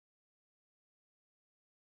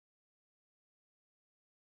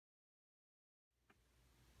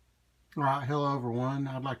Alright, hello everyone.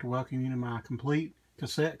 I'd like to welcome you to my Complete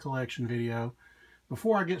Cassette Collection video.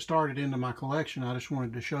 Before I get started into my collection, I just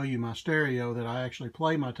wanted to show you my stereo that I actually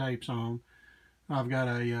play my tapes on. I've got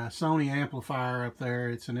a Sony amplifier up there.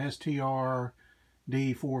 It's an STR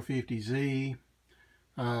D450Z.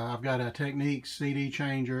 I've got a Technics CD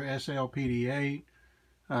changer SLPD8.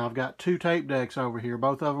 I've got two tape decks over here.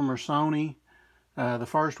 Both of them are Sony. The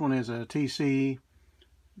first one is a TC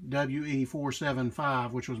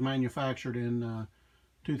WE475, which was manufactured in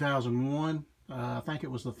 2001. I think it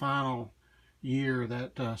was the final year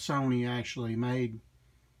that Sony actually made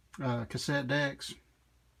cassette decks.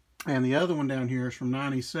 And the other one down here is from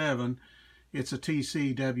 97. It's a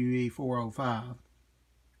TC WE405.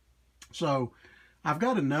 So I've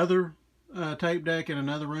got another tape deck in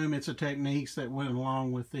another room. It's a Technics that went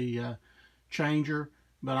along with the changer,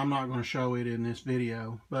 but I'm not going to show it in this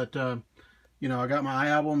video. But you know, I got my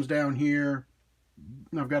albums down here.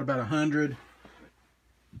 I've got about 100.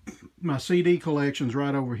 My CD collection's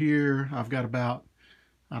right over here. I've got about,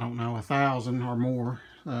 I don't know, 1,000 or more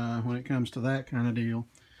when it comes to that kind of deal.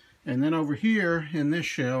 And then over here in this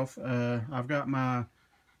shelf, I've got my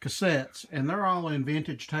cassettes, and they're all in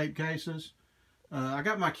vintage tape cases. I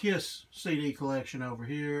got my Kiss CD collection over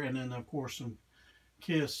here, and then of course some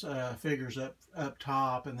Kiss figures up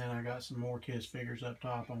top, and then I got some more Kiss figures up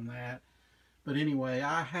top on that. But anyway,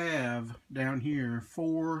 I have down here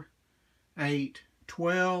 4, 8,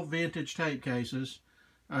 12 vintage tape cases.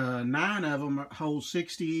 9 of them hold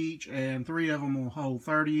 60 each, and 3 of them will hold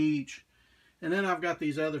 30 each. And then I've got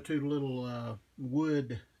these other two little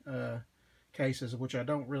wood cases, which I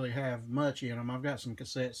don't really have much in them. I've got some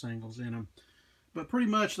cassette singles in them. But pretty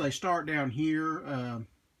much they start down here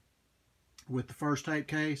with the first tape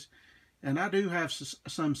case. And I do have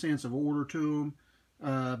some sense of order to them.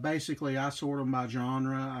 Basically, I sort them by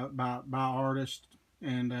genre, by artist,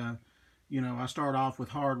 and you know, I start off with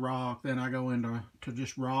hard rock, then I go into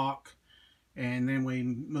just rock, and then we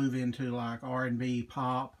move into like R&B,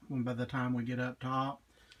 pop by the time we get up top.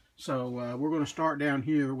 So we're going to start down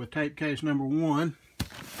here with tape case number 1.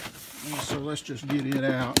 So let's just get it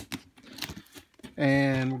out,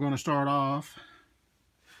 and we're going to start off.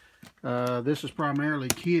 This is primarily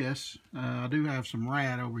Kiss. I do have some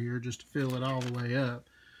Rat over here just to fill it all the way up.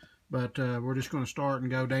 But we're just going to start and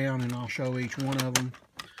go down, and I'll show each one of them.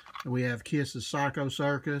 We have Kiss's Psycho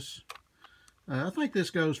Circus. I think this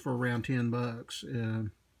goes for around 10 bucks.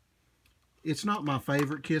 It's not my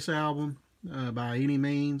favorite Kiss album by any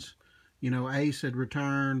means. You know, Ace had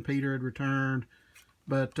returned, Peter had returned.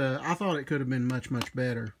 But I thought it could have been much, much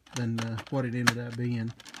better than what it ended up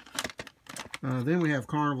being. Then we have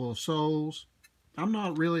Carnival of Souls. I'm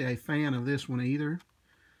not really a fan of this one either.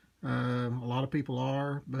 A lot of people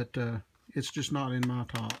are, but it's just not in my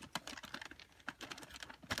top.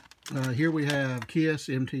 Here we have Kiss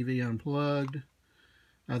MTV Unplugged.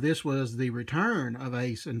 This was the return of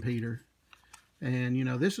Ace and Peter. And, you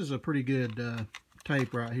know, this is a pretty good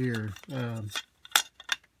tape right here.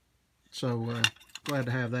 So glad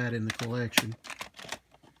to have that in the collection.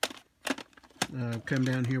 Come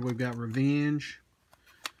down here, we've got Revenge.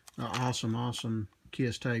 Awesome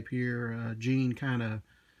Kiss tape here. Gene kind of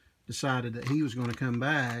decided that he was going to come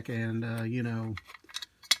back and, you know,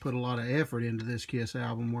 put a lot of effort into this Kiss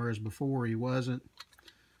album, whereas before he wasn't.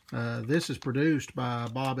 This is produced by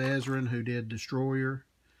Bob Ezrin, who did Destroyer.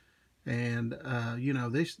 And, you know,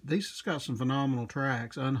 this has got some phenomenal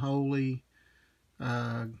tracks. Unholy,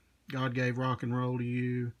 God Gave Rock and Roll to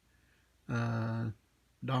You,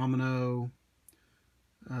 Domino,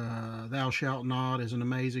 Thou Shalt Not is an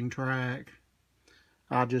amazing track.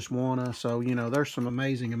 I Just Wanna. So, you know, there's some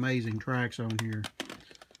amazing tracks on here.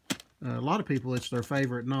 A lot of people, it's their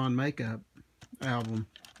favorite non-makeup album.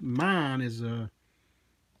 Mine is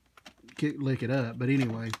Lick It Up. But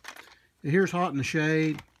anyway, here's Hot in the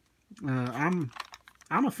Shade. I'm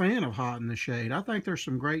a fan of Hot in the Shade. I think there's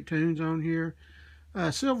some great tunes on here.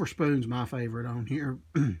 Silver Spoon's my favorite on here.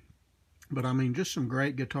 But I mean, just some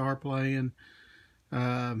great guitar playing.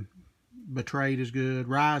 Betrayed is good.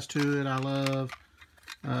 Rise to It I love.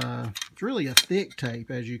 It's really a thick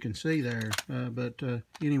tape, as you can see there. But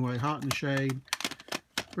anyway, Hot in the Shade,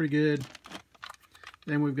 pretty good.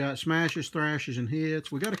 Then we've got Smashes, Thrashes, and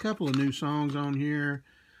Hits. We got a couple of new songs on here.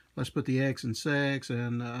 Let's Put the X in Sex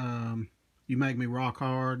and You Make Me Rock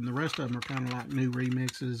Hard. And the rest of them are kind of like new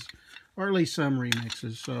remixes, or at least some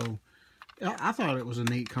remixes. So I thought it was a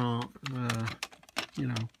neat comp. You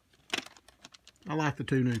know, I like the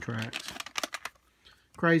 2 new tracks.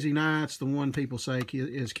 Crazy Nights, the one people say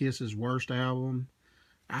is Kiss's worst album.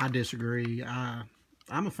 I disagree. I'm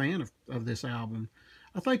a fan of this album.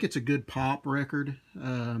 I think it's a good pop record.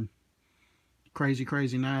 Crazy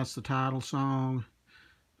Crazy Nights, the title song.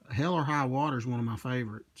 Hell or High Water is one of my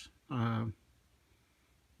favorites. Turn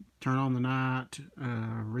on the Night,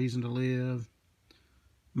 Reason to Live,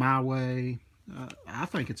 My Way. I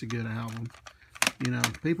think it's a good album. You know,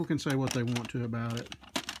 people can say what they want to about it.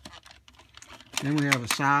 Then we have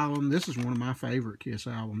Asylum. This is one of my favorite Kiss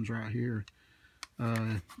albums right here.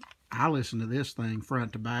 I listen to this thing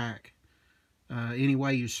front to back. Any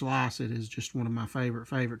Way You Slice It is just one of my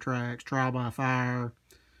favorite tracks. Trial by Fire.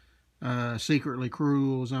 Secretly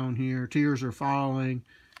Cruel is on here. Tears Are Falling.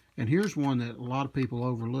 And here's one that a lot of people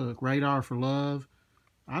overlook. Radar for Love.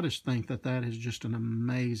 I just think that is just an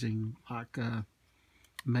amazing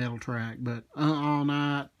metal track. But All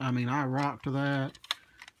Night, I mean, I rock to that.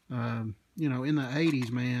 You know, in the 80s,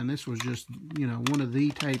 man, this was just, you know, one of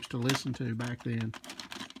the tapes to listen to back then.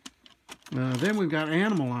 Then we've got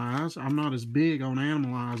Animalize. I'm not as big on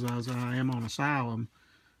Animalize as I am on Asylum.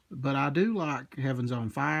 But I do like Heaven's on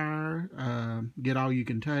Fire, Get All You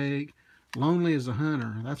Can Take, Lonely as a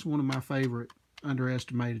Hunter. That's one of my favorite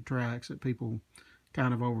underestimated tracks that people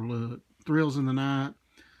kind of overlook. Thrills in the Night.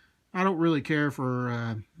 I don't really care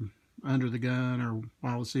for Under the Gun or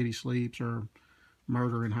While the City Sleeps or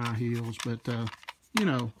Murder in High Heels. But, you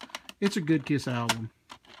know, it's a good Kiss album.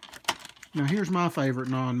 Now, here's my favorite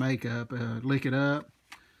non-makeup, Lick It Up.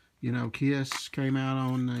 You know, Kiss came out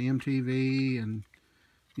on MTV, and,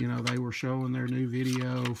 you know, they were showing their new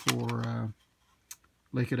video for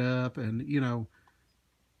Lick It Up. And, you know,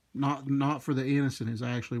 Not for the Innocent is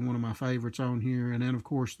actually one of my favorites on here. And then, of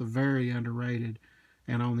course, the very underrated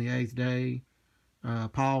And on the Eighth Day.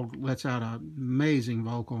 Paul lets out an amazing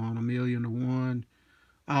vocal on A Million to One.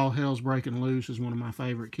 All Hell's Breaking Loose is one of my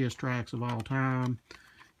favorite Kiss tracks of all time.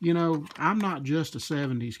 You know, I'm not just a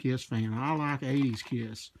 70s Kiss fan. I like 80s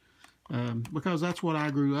Kiss because that's what I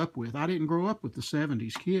grew up with. I didn't grow up with the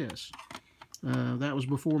 70s Kiss. That was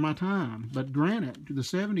before my time. But granted, the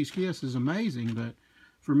 70s Kiss is amazing, but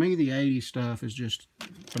for me, the 80s stuff is just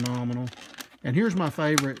phenomenal. And here's my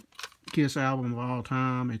favorite Kiss album of all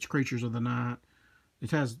time. It's Creatures of the Night.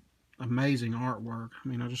 It has amazing artwork. I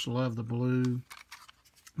mean, I just love the blue.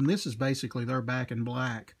 And this is basically their Back in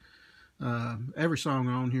Black. Every song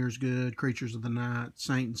on here is good. Creatures of the Night,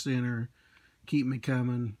 Saint and Sinner, Keep Me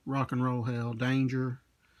Coming, Rock and Roll Hell, Danger,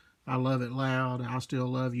 I Love It Loud, I Still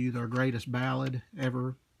Love You, their greatest ballad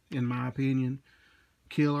ever, in my opinion,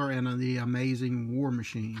 Killer, and The Amazing War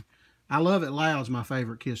Machine. I Love It Loud is my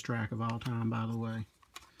favorite Kiss track of all time, by the way.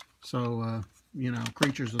 So, you know,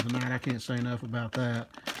 Creatures of the Night, I can't say enough about that.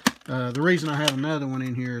 The reason I have another one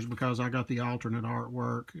in here is because I got the alternate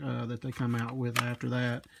artwork that they come out with after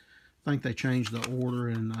that. I think they changed the order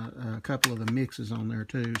and a couple of the mixes on there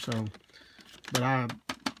too. So, but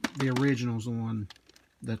the original's the one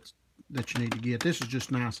that you need to get. This is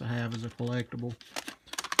just nice to have as a collectible.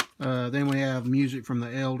 Then we have Music from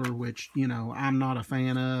the Elder, which, you know, I'm not a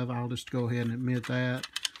fan of. I'll just go ahead and admit that.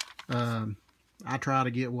 I try to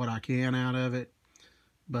get what I can out of it,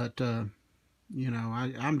 but you know,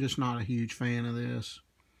 I'm just not a huge fan of this.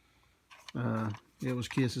 It was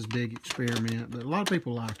Kiss's big experiment, but a lot of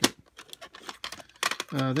people like it.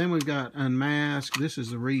 Then we've got Unmasked. This is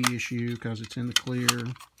the reissue because it's in the clear.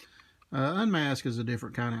 Unmasked is a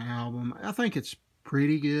different kind of album. I think it's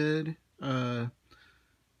pretty good.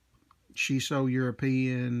 She's So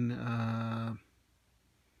European.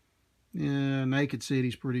 Yeah, Naked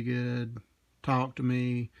City's pretty good. Talk to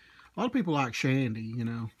Me. A lot of people like Shandy, you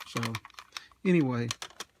know. So, anyway,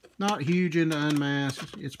 not huge into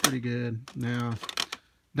Unmasked. It's pretty good. Now,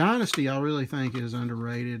 Dynasty, I really think is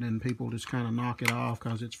underrated, and people just kind of knock it off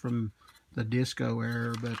because it's from the disco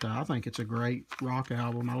era, but I think it's a great rock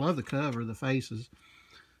album. I love the cover, the faces.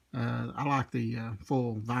 I like the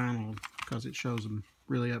full vinyl because it shows them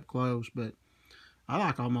really up close, but I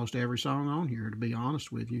like almost every song on here, to be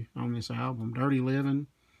honest with you, on this album. Dirty Living,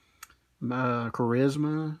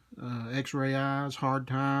 Charisma, X-Ray Eyes, Hard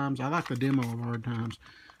Times. I like the demo of Hard Times.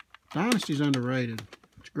 Dynasty's underrated.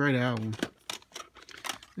 It's a great album.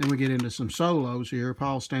 Then we get into some solos here.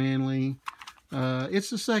 Paul Stanley. It's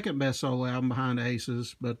the second best solo album behind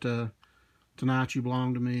Aces, but Tonight You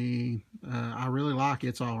Belong to Me. I really like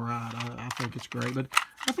It's All Right. I think it's great, but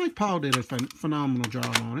I think Paul did a phenomenal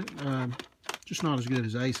job on it. Just not as good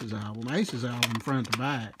as Ace's album. Ace's album, front to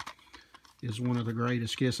back, is one of the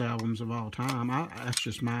greatest Kiss albums of all time. That's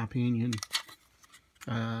just my opinion.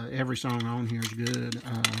 Every song on here is good.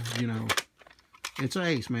 You know, it's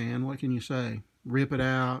Ace, man. What can you say? Rip It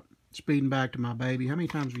Out, Speeding Back to My Baby. How many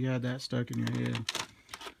times have you had that stuck in your head?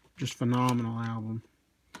 Just phenomenal album.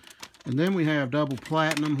 And then we have Double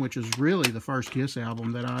Platinum, which is really the first Kiss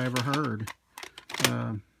album that I ever heard.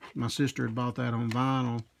 My sister had bought that on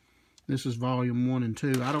vinyl. This is volume 1 and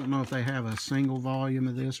 2. I don't know if they have a single volume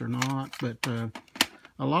of this or not, but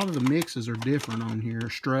a lot of the mixes are different on here.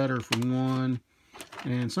 Strutter for one,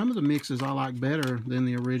 and some of the mixes I like better than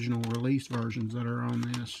the original release versions that are on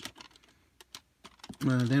this.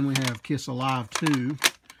 Then we have Kiss Alive 2,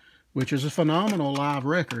 which is a phenomenal live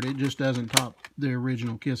record. It just doesn't top the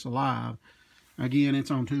original Kiss Alive. Again,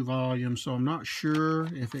 it's on 2 volumes, so I'm not sure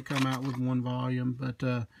if it come out with 1 volume, but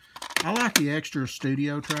I like the extra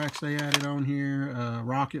studio tracks they added on here.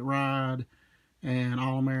 Rocket Ride and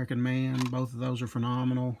All American Man, both of those are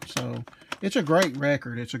phenomenal. So it's a great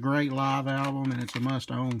record. It's a great live album, and it's a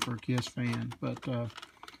must-own for a Kiss fan, but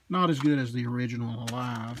not as good as the original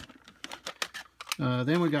Alive.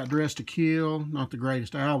 Then we got Dressed to Kill. Not the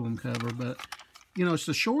greatest album cover, but you know, it's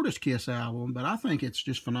the shortest Kiss album, but I think it's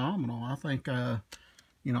just phenomenal. I think,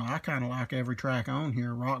 you know, I kind of like every track on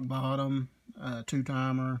here. Rock Bottom,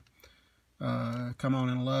 Two-Timer, Come On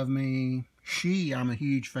and Love Me. She, I'm a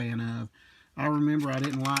huge fan of. I remember I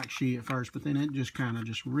didn't like She at first, but then it just kind of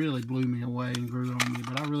just really blew me away and grew on me.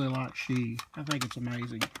 But I really like She. I think it's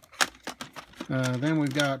amazing. Then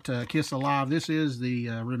we've got Kiss Alive. This is the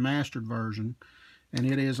remastered version, and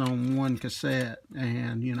it is on 1 cassette.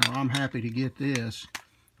 And, you know, I'm happy to get this.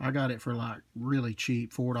 I got it for like really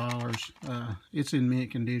cheap, $4. It's in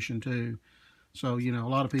mint condition too. So, you know, a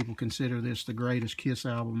lot of people consider this the greatest Kiss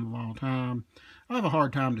album of all time. I have a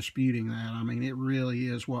hard time disputing that. I mean, it really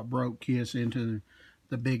is what broke Kiss into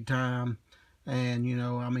the big time. And, you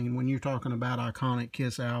know, I mean, when you're talking about iconic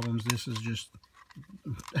Kiss albums, this is just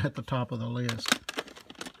at the top of the list.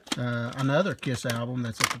 Another Kiss album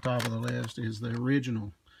that's at the top of the list is the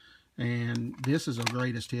original. And this is a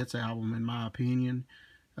greatest hits album, in my opinion.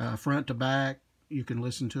 Front to back, you can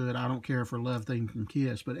listen to it. I don't care for Love Theme from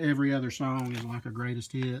Kiss, but every other song is like a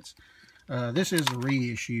greatest hits. This is a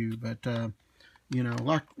reissue, but you know,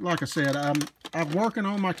 like I said, I'm working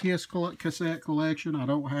on my Kiss cassette collection. I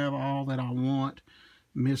don't have all that I want,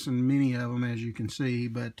 missing many of them, as you can see,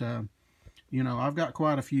 but you know, I've got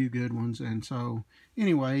quite a few good ones, and so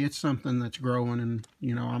anyway, it's something that's growing, and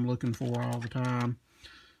you know, I'm looking for all the time.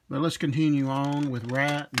 But let's continue on with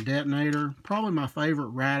Rat and Detonator. Probably my favorite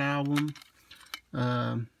Rat album.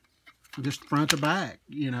 Just front to back.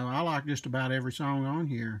 You know, I like just about every song on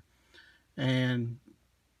here. And,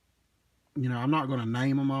 you know, I'm not going to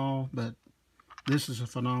name them all, but this is a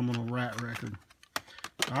phenomenal Rat record.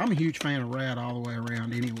 I'm a huge fan of Rat all the way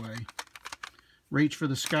around anyway. Reach for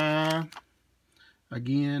the Sky.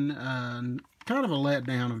 Again, kind of a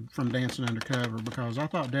letdown from Dancing Undercover, because I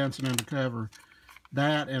thought Dancing Undercover,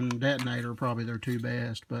 that and Detonator are probably their 2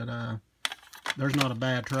 best, but there's not a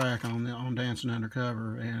bad track on Dancing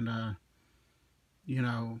Undercover, and you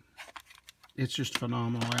know, it's just a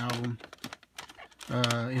phenomenal album.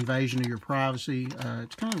 Invasion of Your Privacy.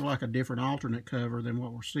 It's kind of like a different alternate cover than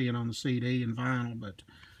what we're seeing on the CD and vinyl, but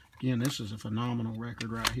again, this is a phenomenal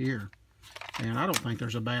record right here. And I don't think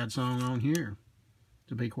there's a bad song on here,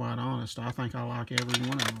 to be quite honest. I think I like every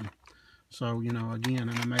one of them. So, you know, again,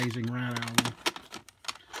 an amazing Rat album.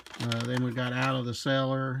 Then we've got Out of the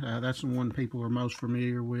Cellar. That's the one people are most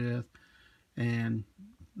familiar with. And,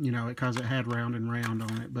 you know, because it had Round and Round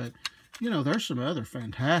on it. But, you know, there's some other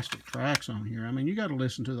fantastic tracks on here. I mean, you got to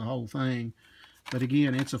listen to the whole thing. But,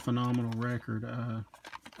 again, it's a phenomenal record.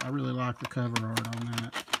 I really like the cover art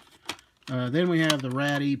on that. Then we have the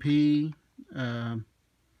Rat EP.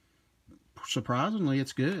 Surprisingly,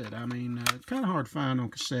 it's good. I mean, it's kind of hard to find on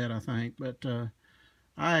cassette, I think. But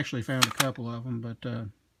I actually found a couple of them. But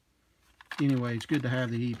anyway, it's good to have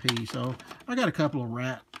the EP. So I got a couple of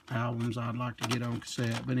Rat albums I'd like to get on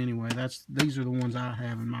cassette. But anyway, these are the ones I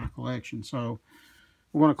have in my collection. So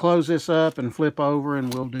we're going to close this up and flip over,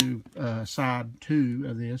 and we'll do side 2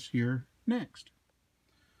 of this here next.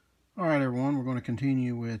 All right, everyone, we're going to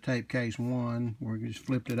continue with tape case 1. We just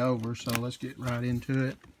flipped it over, so let's get right into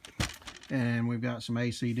it. And we've got some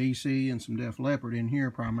AC/DC and some Def Leppard in here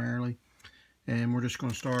primarily. And we're just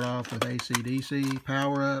going to start off with AC/DC,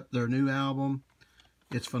 Power Up, their new album.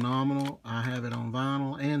 It's phenomenal. I have it on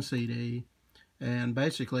vinyl and CD. And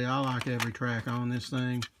basically, I like every track on this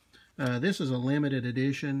thing. This is a limited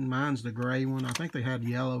edition. Mine's the gray one. I think they had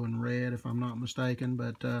yellow and red, if I'm not mistaken.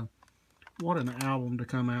 But what an album to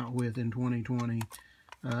come out with in 2020.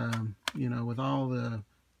 You know, with all the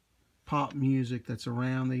pop music that's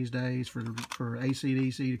around these days, for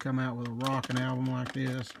AC/DC to come out with a rockin' album like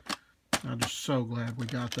this, I'm just so glad we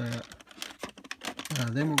got that.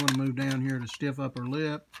 Then we're going to move down here to Stiff Upper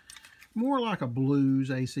Lip. More like a blues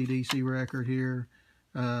AC/DC record here.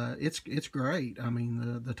 It's great. I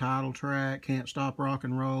mean, the title track, Can't Stop Rock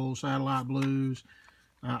and Roll, Satellite Blues.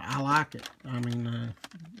 I like it. I mean,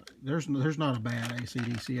 there's not a bad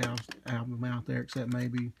AC/DC album out there, except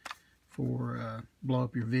maybe for Blow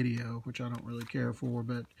Up Your Video, which I don't really care for.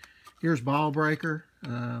 But here's Ball Breaker,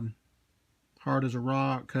 Hard as a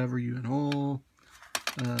Rock, Cover You in Oil.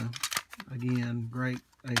 Again, great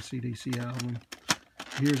AC/DC album.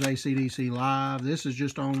 Here's AC/DC Live. This is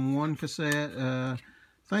just on one cassette. I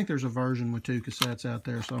think there's a version with 2 cassettes out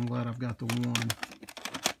there, so I'm glad I've got the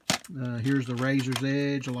one. Here's the Razor's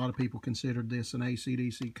Edge. A lot of people considered this an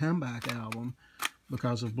AC/DC comeback album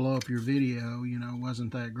because of Blow Up Your Video. You know,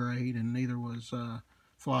 wasn't that great, and neither was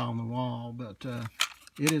Fly on the Wall. But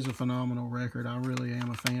it is a phenomenal record. I really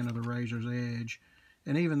am a fan of the Razor's Edge.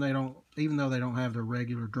 And even though they don't have their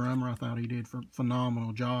regular drummer, I thought he did a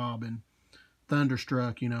phenomenal job. And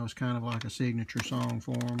Thunderstruck, you know, is kind of like a signature song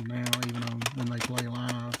for them now, even when they play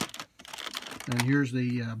live. And here's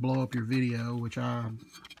the Blow Up Your Video, which I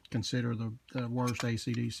consider the worst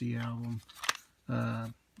AC/DC album.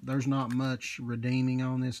 There's not much redeeming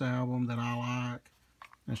on this album that I like.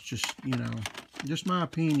 That's just, you know, just my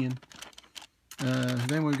opinion.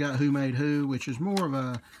 Then we've got Who Made Who, which is more of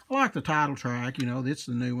a, I like the title track, you know, it's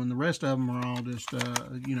the new one. The rest of them are all just,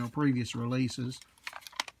 you know, previous releases.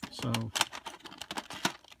 So,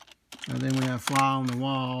 and then we have Fly on the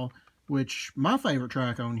Wall, which my favorite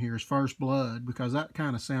track on here is First Blood, because that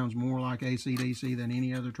kind of sounds more like AC/DC than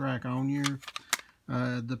any other track on here.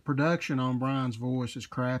 The production on Brian's voice is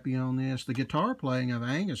crappy on this. The guitar playing of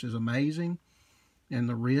Angus is amazing. And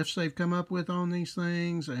the riffs they've come up with on these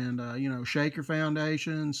things, and, you know, Shake Your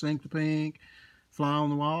Foundation, Sink the Pink, Fly on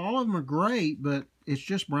the Wall, all of them are great, but it's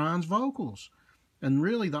just Brian's vocals. And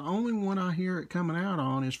really, the only one I hear it coming out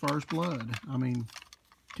on is First Blood. I mean,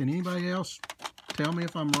 can anybody else tell me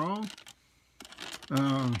if I'm wrong?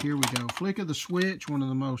 Here we go. Flick of the Switch, one of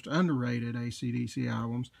the most underrated AC/DC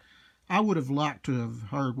albums. I would have liked to have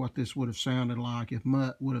heard what this would have sounded like if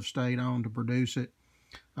Mutt would have stayed on to produce it.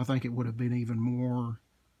 I think it would have been even more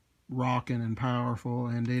rocking and powerful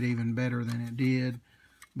and did even better than it did.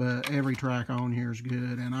 But every track on here is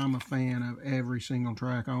good, and I'm a fan of every single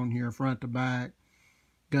track on here, front to back.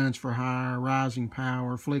 Guns for Hire, Rising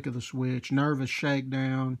Power, Flick of the Switch, Nervous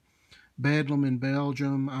Shakedown, Bedlam in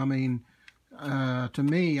Belgium. I mean, to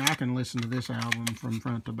me, I can listen to this album from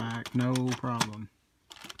front to back, no problem.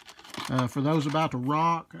 For those about to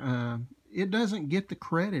rock, it doesn't get the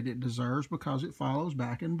credit it deserves because it follows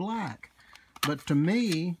Back in Black. But to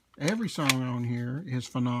me, every song on here is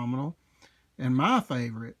phenomenal. And my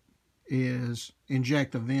favorite is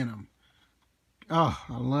Inject the Venom. Oh,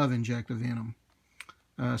 I love Inject the Venom.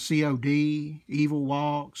 COD, Evil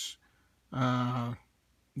Walks,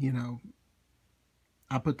 you know,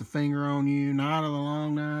 I Put the Finger on You, Night of the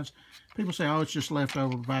Long Knives. People say, oh, it's just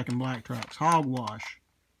leftover Back in Black tracks. Hogwash.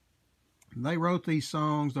 They wrote these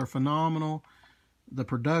songs. They're phenomenal. The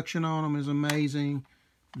production on them is amazing.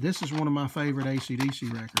 This is one of my favorite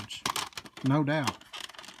AC/DC records, no doubt.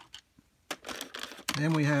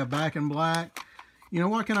 Then we have Back in Black. You know,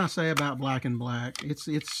 what can I say about Black in Black? It's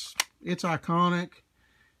iconic.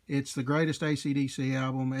 It's the greatest AC/DC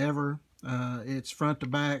album ever. It's front to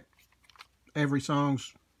back. Every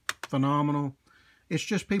song's phenomenal. It's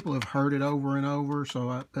just people have heard it over and over.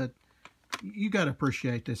 But you got to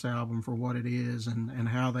appreciate this album for what it is and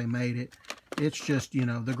how they made it. It's just, you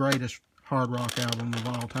know, the greatest hard rock album of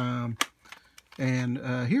all time. And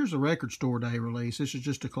here's the record store day release. This is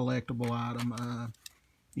just a collectible item,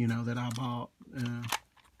 you know, that I bought,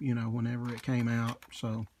 you know, whenever it came out.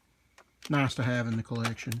 So nice to have in the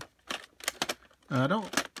collection. I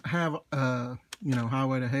don't have, you know,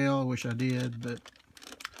 Highway to Hell. I wish I did, but,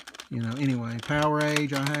 you know, anyway, Power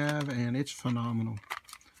Age I have, and it's phenomenal.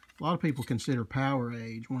 A lot of people consider Power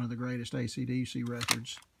Age one of the greatest AC/DC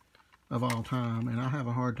records of all time, and I have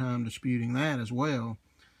a hard time disputing that as well.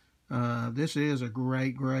 This is a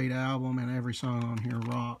great, great album, and every song on here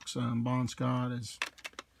rocks. Bon Scott is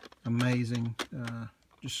amazing.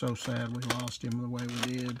 Just so sad we lost him the way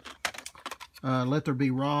we did. Let There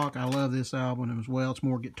Be Rock, I love this album as well. It's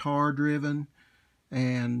more guitar-driven,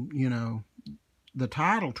 and, you know, the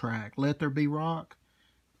title track, Let There Be Rock,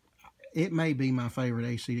 it may be my favorite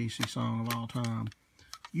AC/DC song of all time.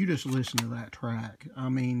 You just listen to that track. I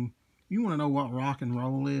mean, you want to know what rock and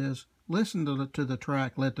roll is? Listen to the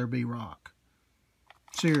track Let There Be Rock.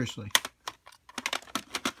 Seriously.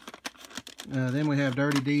 Then we have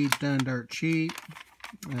Dirty Deeds Done Dirt Cheap.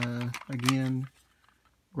 Again,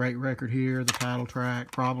 great record here. The title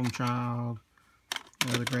track, Problem Child.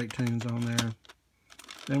 The great tunes on there.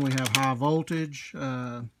 Then we have High Voltage, you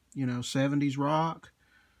know, 70s rock.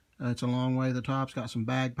 It's a long way to the top. It's got some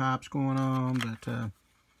bagpipes going on,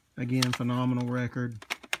 but Again, phenomenal record.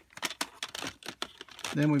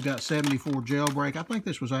 Then we've got 74 Jailbreak. I think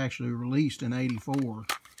this was actually released in 84.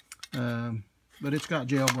 But it's got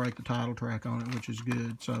Jailbreak, the title track on it, which is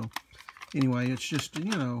good. So, anyway, it's just,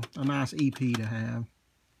 you know, a nice EP to have.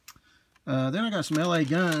 Then I got some LA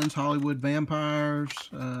Guns, Hollywood Vampires.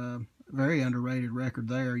 Very underrated record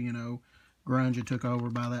there, you know. Grunge had took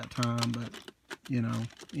over by that time, but, you know,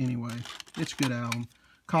 anyway, it's a good album.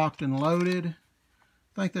 Cocked and Loaded.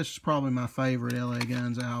 I think this is probably my favorite LA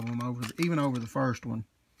Guns album, even over the first one.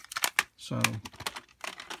 So,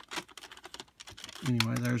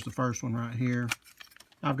 anyway, there's the first one right here.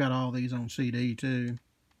 I've got all these on CD too.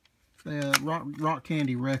 Rock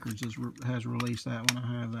Candy Records has released that one.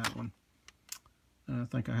 I have that one. I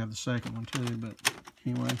think I have the second one too, but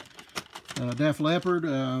anyway. Def Leppard,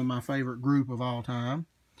 my favorite group of all time.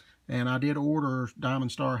 And I did order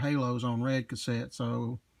Diamond Star Halos on red cassette,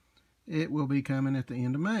 so it will be coming at the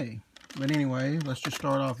end of May. But anyway, let's just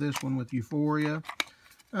start off this one with Euphoria.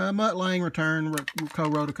 Mutt Lange returned,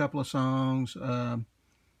 co-wrote a couple of songs. I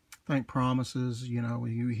think Promises, you know,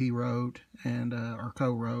 he wrote and or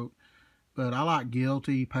co-wrote. But I like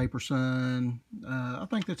Guilty, Paper Sun. I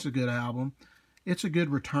think that's a good album. It's a good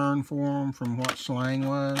return for him from what Slang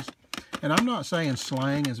was. And I'm not saying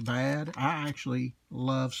Slang is bad. I actually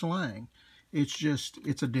love Slang. It's just,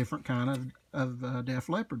 it's a different kind of Def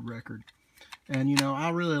Leppard record. And, you know, I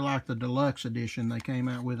really like the deluxe edition they came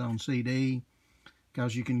out with on CD,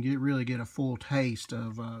 because you can really get a full taste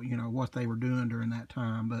of, you know, what they were doing during that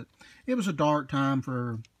time. But it was a dark time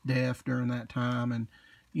for Def during that time. And,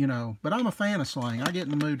 you know, but I'm a fan of Slang. I get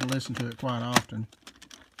in the mood to listen to it quite often.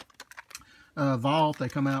 Vault, they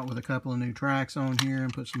come out with a couple of new tracks on here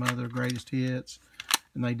and put some other greatest hits.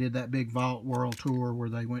 And they did that big Vault World Tour where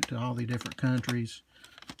they went to all the different countries.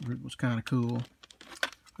 It was kind of cool.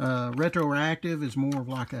 Retroactive is more of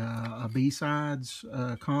like a B-sides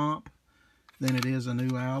comp than it is a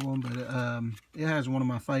new album. But it has one of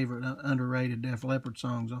my favorite underrated Def Leppard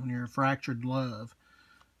songs on here, Fractured Love.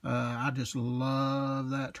 I just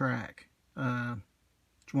love that track.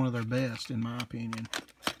 It's one of their best, in my opinion.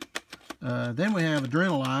 Then we have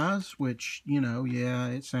Adrenalize, which, you know, yeah,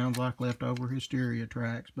 it sounds like leftover Hysteria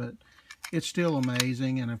tracks, but it's still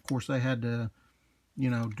amazing. And, of course, they had to,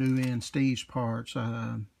 you know, do in Steve's parts,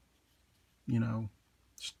 you know,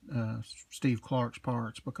 Steve Clark's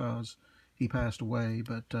parts, because he passed away.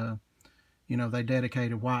 But, you know, they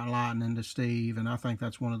dedicated White Lightning to Steve, and I think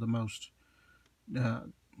that's one of the most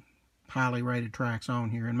highly rated tracks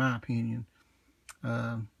on here, in my opinion.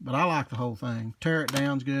 But I like the whole thing. Tear It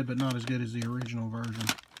Down's good, but not as good as the original version.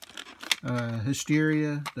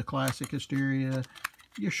 Hysteria, the classic Hysteria.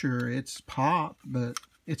 Yeah, sure, it's pop, but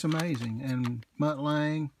it's amazing. And Mutt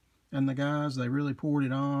Lange and the guys, they really poured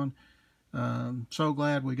it on. So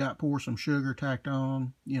glad we got Pour Some Sugar tacked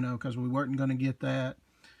on, you know, because we weren't going to get that.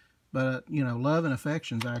 But, you know, Love and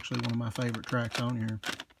Affection's actually one of my favorite tracks on here.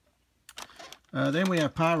 Then we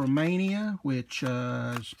have Pyromania, which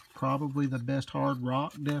is probably the best hard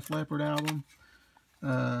rock Def Leppard album.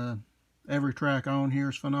 Every track on here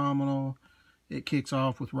is phenomenal. It kicks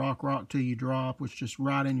off with Rock Rock Till You Drop, which is just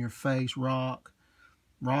right in your face rock.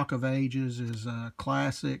 Rock of Ages is a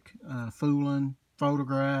classic. Foolin',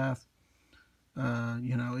 Photograph.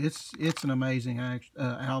 You know, it's an amazing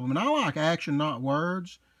album. And I like Action, Not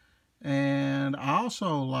Words. And I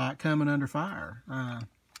also like Coming Under Fire.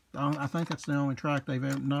 I think that's the only track they've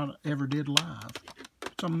ever did live.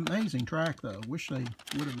 It's an amazing track, though. Wish they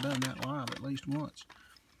would have done that live at least once.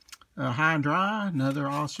 High and Dry, another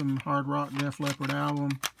awesome hard rock Def Leppard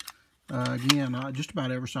album. Again, just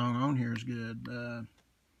about every song on here is good.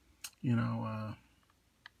 You know,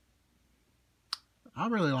 I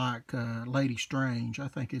really like Lady Strange. I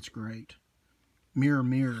think it's great. Mirror,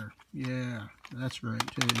 Mirror. Yeah, that's great,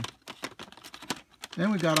 too. Then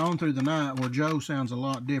we've got On Through the Night, where Joe sounds a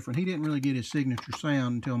lot different. He didn't really get his signature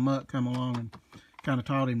sound until Mutt come along and kind of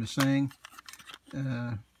taught him to sing.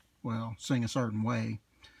 Well, sing a certain way.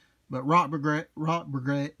 But Rock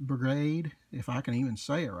Brigade, if I can even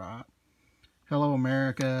say it right. Hello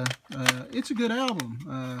America. It's a good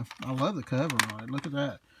album. I love the cover on it. Look at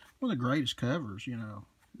that. One of the greatest covers, you know.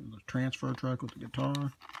 The transfer truck with the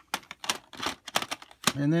guitar.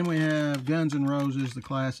 And then we have Guns N' Roses, the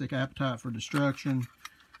classic Appetite for Destruction.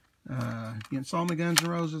 It's all my Guns N'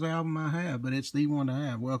 Roses album I have, but it's the one to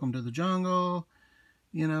have. Welcome to the Jungle,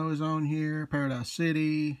 you know, is on here. Paradise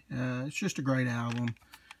City. It's just a great album.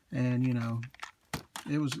 And, you know,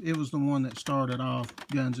 it was the one that started off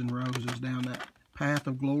Guns N' Roses down that path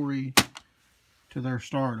of glory to their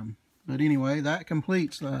stardom. But anyway, that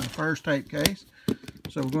completes the first tape case.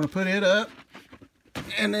 So we're going to put it up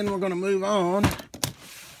And then we're going to move on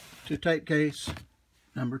to tape case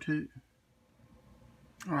number 2.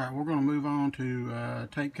 Alright, we're going to move on to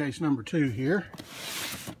tape case number 2 here.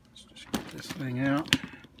 Let's just get this thing out.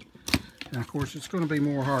 And of course it's going to be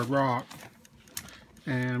more hard rock.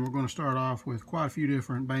 And we're going to start off with quite a few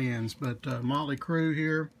different bands. But Motley Crue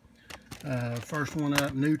here. First one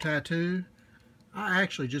up, New Tattoo. I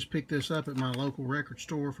actually just picked this up at my local record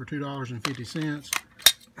store for $2.50.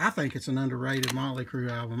 I think it's an underrated Motley Crue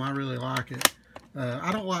album. I really like it.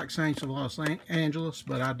 I don't like Saints of Los Angeles,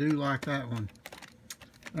 but I do like that one.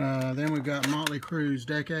 Then we've got Motley Crue's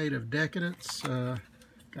Decade of Decadence.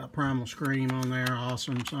 Got Primal Scream on there.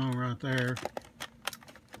 Awesome song right there.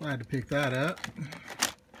 Glad to pick that up.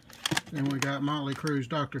 Then we got Motley Crue's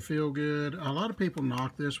Dr. Feelgood. A lot of people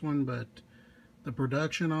knock this one, but the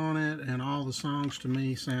production on it and all the songs to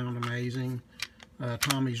me sound amazing.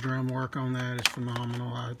 Tommy's drum work on that is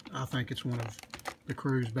phenomenal. I think it's one of the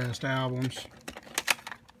Crue's best albums.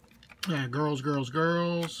 Girls, Girls,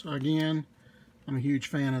 Girls. Again, I'm a huge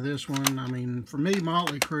fan of this one. I mean, for me,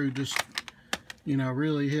 Motley Crue just, you know,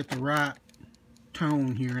 really hit the right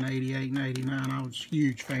tone here in 88 and 89. I was a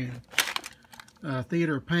huge fan.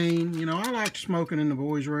 Theater of Pain. You know, I liked Smoking in the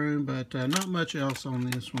Boys' Room, but not much else on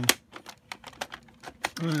this one.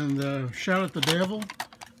 And Shout at the Devil.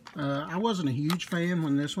 I wasn't a huge fan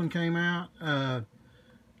when this one came out.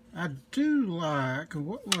 I do like,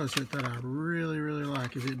 what was it that I really, really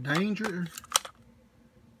like? Is it Danger?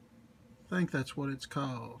 I think that's what it's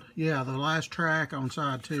called. Yeah, the last track on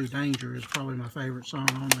side 2, Danger, is probably my favorite song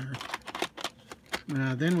on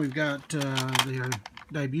there. Then we've got their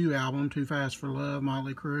debut album, Too Fast for Love,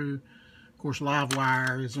 Motley Crue. Of course, Live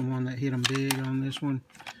Wire is the one that hit them big on this one.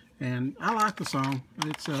 And I like the song.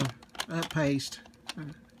 It's up-paced,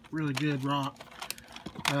 really good rock.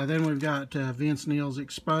 Then we've got Vince Neil's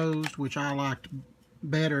Exposed, which I liked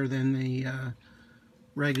better than the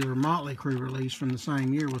regular Motley Crue release from the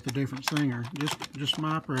same year with a different singer. Just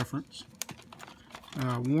my preference.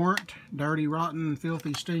 Warrant, Dirty, Rotten,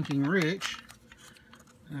 Filthy, Stinking Rich.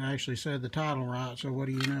 I actually said the title right, so what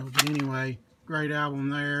do you know? But anyway, great album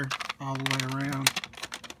there, all the way around.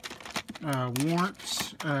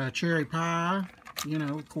 Warrant's Cherry Pie, you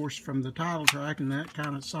know, of course, from the title track, and that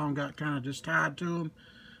kind of song got kind of just tied to them.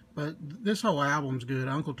 But this whole album's good.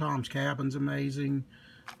 Uncle Tom's Cabin's amazing.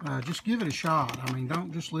 Just give it a shot. I mean,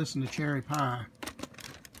 don't just listen to Cherry Pie.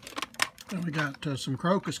 Then we got some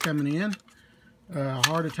Crocus coming in.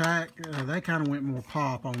 Heart Attack. They kind of went more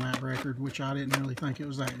pop on that record, which I didn't really think it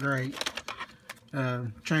was that great.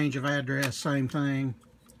 Change of Address, same thing.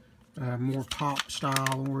 More pop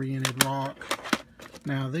style oriented rock.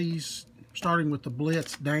 Now these, starting with the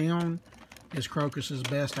Blitz down, is Crocus's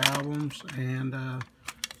best albums, and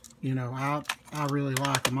you know, I really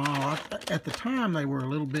like them all. At the time, they were a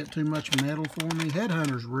little bit too much metal for me.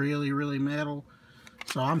 Headhunter's really, really metal,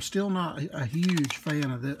 so I'm still not a huge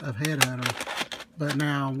fan of Headhunter. But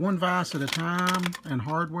now, One Vice at a Time and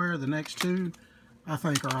Hardware, the next two, I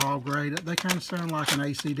think are all great. They kind of sound like an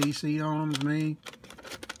AC/DC on them to me,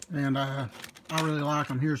 and I really like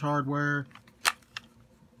them. Here's Hardware.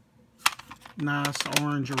 Nice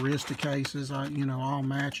orange Arista cases, you know, all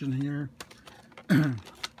matching here. Then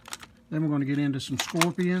we're going to get into some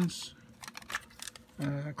Scorpions.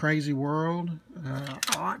 Crazy World.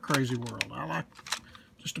 I like Crazy World. I like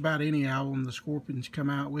just about any album the Scorpions come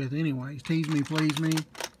out with anyways. Tease Me, Please Me.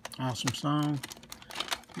 Awesome song.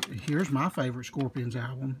 Here's my favorite Scorpions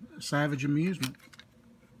album, Savage Amusement.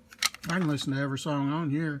 I can listen to every song on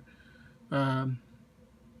here.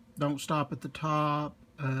 Don't Stop at the Top.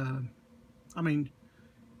 I mean,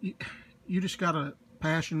 you just got to,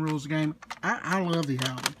 passion rules the game. I love the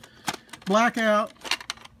album. Blackout,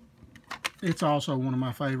 it's also one of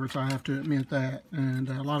my favorites, I have to admit that. And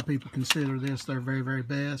a lot of people consider this their very, very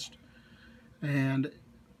best. And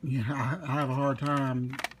you know, I have a hard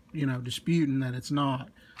time, you know, disputing that it's not.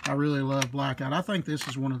 I really love Blackout. I think this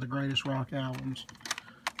is one of the greatest rock albums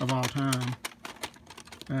of all time.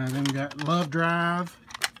 Then we got Love Drive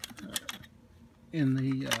in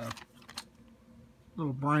the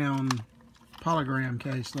little brown polygram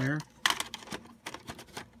case there.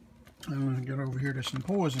 I'm going to get over here to some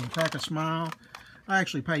Poison, Crack a Smile. I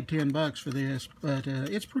actually paid $10 for this, but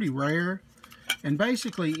it's pretty rare. And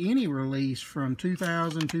basically any release from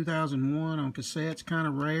 2000, 2001 on cassettes kind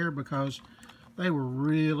of rare, because they were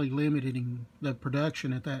really limiting the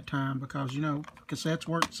production at that time, because, you know, cassettes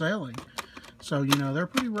weren't selling. So, you know, they're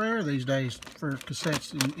pretty rare these days for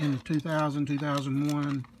cassettes in the 2000,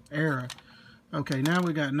 2001 era. Okay, now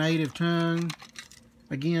we got Native Tongue.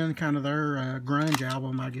 Again, kind of their grunge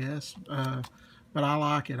album, I guess. But I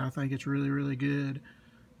like it. I think it's really, really good.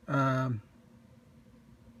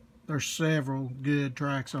 There's several good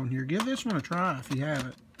tracks on here. Give this one a try if you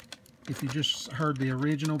haven't. If you just heard the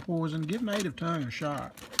original Poison, give Native Tongue a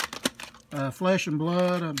shot. Flesh and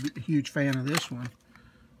Blood, I'm a huge fan of this one.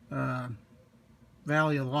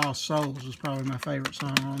 Valley of the Lost Souls is probably my favorite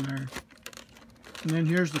song on there. And then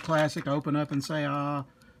here's the classic Open Up and Say Ah,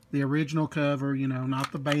 the original cover, you know,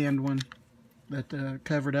 not the band one that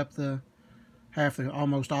covered up the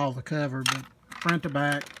almost all the cover, but front to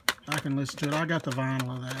back, I can listen to it. I got the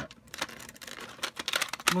vinyl of that.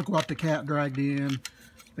 Look What the Cat Dragged In.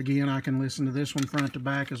 Again, I can listen to this one front to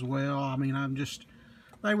back as well. I mean,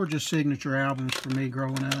 they were just signature albums for me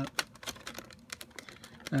growing up.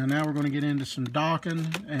 Now we're going to get into some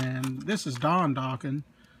Dokken, and this is Don Dokken,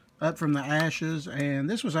 Up From the Ashes, and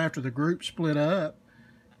this was after the group split up,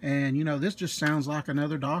 and you know, this just sounds like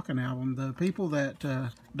another Dokken album. The people that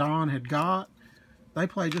Don had got, they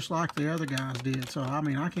play just like the other guys did, so I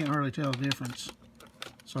mean, I can't hardly tell the difference.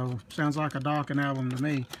 So, sounds like a Dokken album to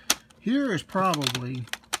me. Here is probably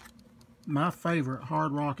my favorite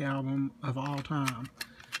hard rock album of all time.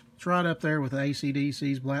 It's right up there with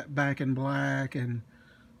AC/DC's Back in Black and,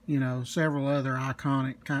 you know, several other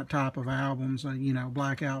iconic type of albums. You know,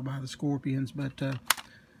 Blackout by the Scorpions, but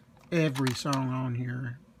every song on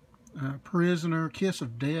here. Prisoner, Kiss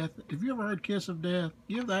of Death. If you ever heard Kiss of Death,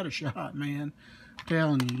 give that a shot, man. I'm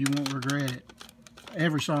telling you, you won't regret it.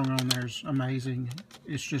 Every song on there is amazing.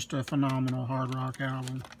 It's just a phenomenal hard rock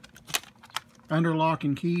album. Under Lock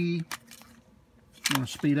and Key. I'm going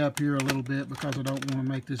to speed up here a little bit because I don't want to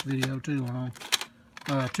make this video too long.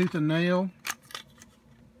 Tooth and Nail.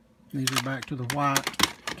 These are back to the white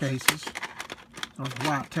cases, or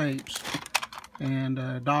white tapes. And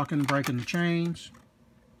Dokken, Breaking the Chains.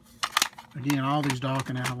 Again, all these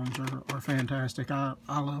Dokken albums are fantastic. I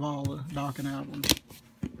love all the Dokken albums.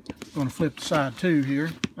 I'm going to flip to side 2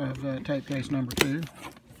 here of tape case number 2.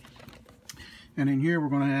 And in here we're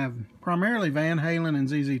going to have primarily Van Halen and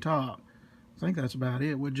ZZ Top. I think that's about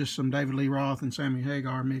it, with just some David Lee Roth and Sammy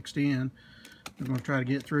Hagar mixed in. We're going to try to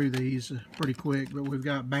get through these pretty quick, but we've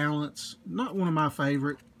got Balance, not one of my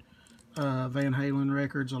favorite Van Halen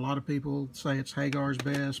records. A lot of people say it's Hagar's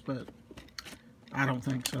best, but I don't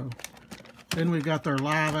think so. Then we've got their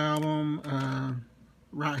live album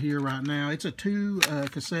right here, right now. It's a 2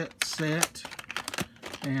 cassette set,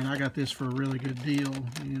 and I got this for a really good deal.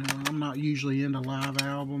 You know, I'm not usually into live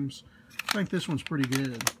albums. I think this one's pretty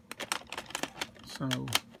good. So,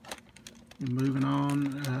 moving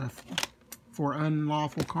on, for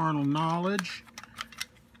Unlawful Carnal Knowledge.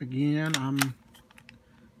 Again, I'm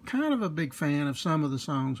kind of a big fan of some of the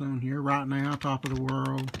songs on here. Right Now, Top of the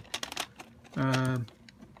World.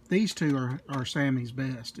 These two are Sammy's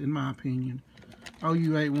best, in my opinion.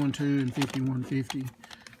 OU812 and 5150.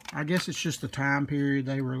 I guess it's just the time period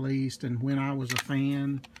they released and when I was a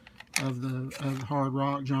fan of the hard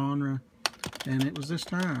rock genre. And it was this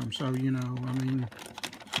time, so, you know, I mean,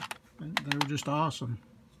 they were just awesome.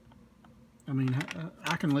 I mean,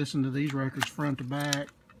 I can listen to these records front to back.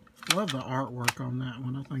 Love the artwork on that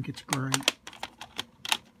one. I think it's great.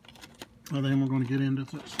 Well, then we're going to get into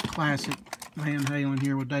this classic Van Halen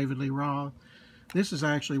here with David Lee Roth. This is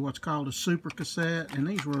actually what's called a super cassette, and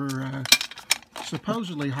these were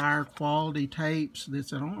supposedly higher quality tapes.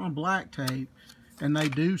 That's on black tape. And they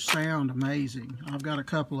do sound amazing. I've got a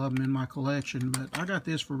couple of them in my collection, but I got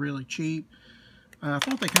this for really cheap. I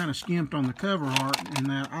thought they kind of skimped on the cover art, and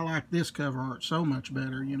that I like this cover art so much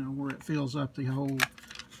better, you know, where it fills up the whole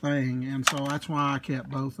thing. And so that's why I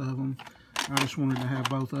kept both of them. I just wanted to have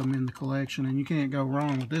both of them in the collection, and you can't go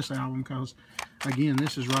wrong with this album because, again,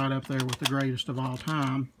 this is right up there with the greatest of all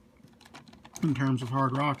time in terms of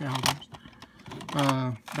hard rock albums.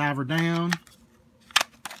 Diver Down.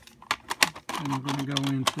 And we're going to go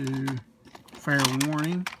into Fair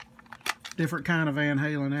Warning. Different kind of Van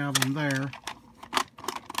Halen album there.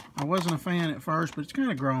 I wasn't a fan at first, but it's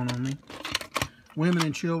kind of grown on me. Women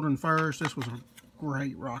and Children First. This was a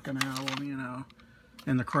great rocking album, you know.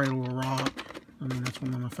 And The Cradle of Rock. I mean, that's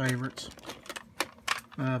one of my favorites.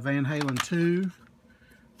 Van Halen 2.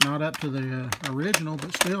 Not up to the original,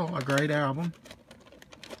 but still a great album.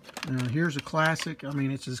 Here's a classic. I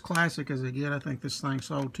mean, it's as classic as they get. I think this thing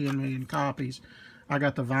sold 10 million copies. I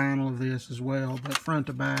got the vinyl of this as well, but front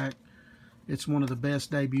to back, it's one of the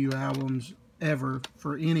best debut albums ever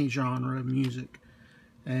for any genre of music.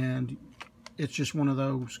 And it's just one of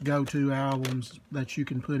those go-to albums that you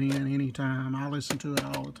can put in anytime. I listen to it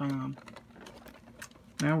all the time.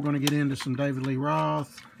 Now we're going to get into some David Lee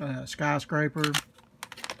Roth, Skyscraper.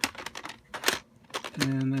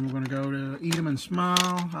 And then we're going to go to Eat 'em and Smile.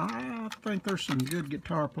 I think there's some good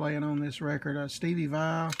guitar playing on this record. Stevie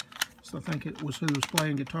Vai, so I think it was who was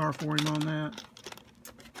playing guitar for him on that.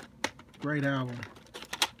 Great album.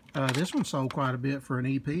 This one sold quite a bit for an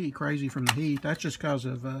EP, Crazy from the Heat. That's just because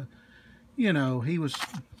of, you know, he was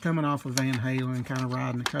coming off of Van Halen, kind of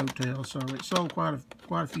riding the coattails, so it sold quite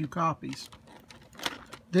a few copies.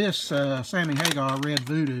 This Sammy Hagar, Red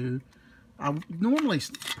Voodoo, I normally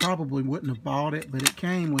probably wouldn't have bought it, but it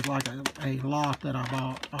came with like a lot that I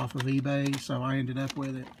bought off of eBay, so I ended up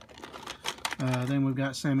with it. Then we've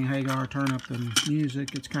got Sammy Hagar, Turn Up the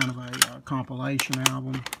Music. It's kind of a compilation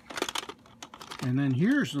album. And then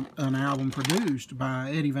here's an album produced by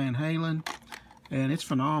Eddie Van Halen, and it's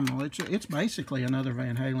phenomenal. It's basically another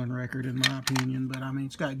Van Halen record in my opinion, but I mean,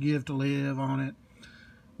 it's got Give to Live on it,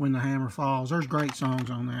 When the Hammer Falls. There's great songs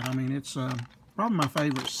on that. I mean, it's probably my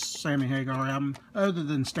favorite Sammy Hagar album, other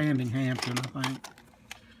than Standing Hampton, I think.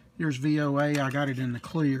 Here's VOA. I got it in the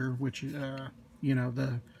clear, which, you know,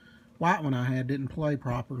 the white one I had didn't play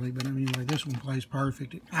properly, but anyway, this one plays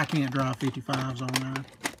perfect. I can't drive 55s on there.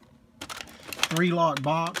 3-lock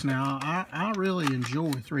box. Now, I really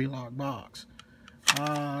enjoy 3-lock box.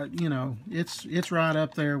 You know, it's right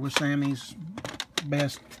up there with Sammy's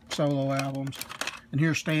best solo albums. And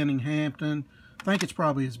here's Standing Hampton. I think it's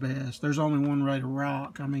probably his best. There's Only One Way to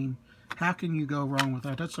Rock. I mean, how can you go wrong with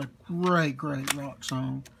that? That's a great, great rock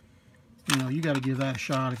song. You know, you got to give that a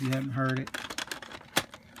shot if you haven't heard it.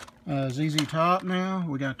 ZZ Top now.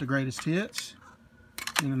 We got the greatest hits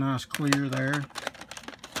in a nice clear there.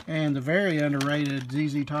 And the very underrated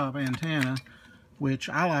ZZ Top Antenna, which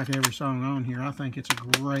I like every song on here. I think it's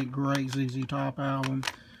a great, great ZZ Top album.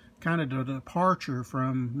 Kind of a departure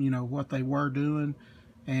from, you know, what they were doing.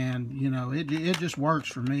 And, you know, it just works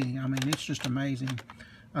for me. I mean, it's just amazing.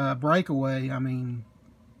 Breakaway, I mean,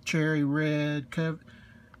 Cherry Red,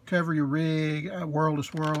 Cover Your Rig, World to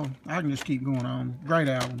Swirl. I can just keep going on. Great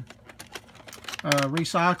album.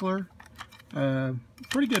 Recycler,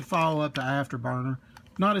 pretty good follow-up to Afterburner.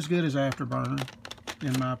 Not as good as Afterburner,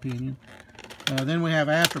 in my opinion. Then we have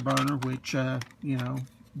Afterburner, which, you know,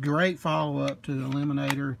 great follow-up to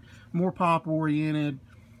Eliminator. More pop-oriented.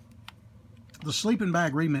 The Sleeping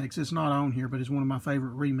Bag remix is not on here, but it's one of my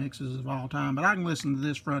favorite remixes of all time. But I can listen to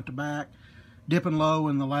this front to back. Dippin' Low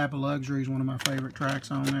in the Lap of Luxury is one of my favorite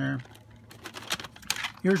tracks on there.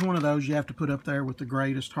 Here's one of those you have to put up there with the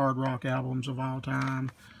greatest hard rock albums of all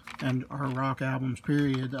time, and or rock albums,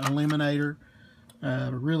 period. Eliminator,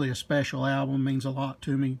 really a special album, means a lot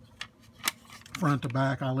to me. Front to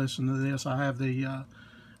back, I listen to this. I have the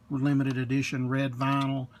limited edition red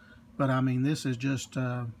vinyl, but I mean, this is just,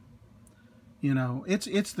 you know,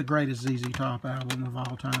 it's the greatest ZZ Top album of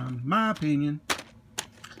all time, my opinion.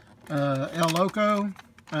 El Loco,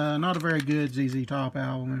 not a very good ZZ Top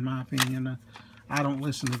album in my opinion. I don't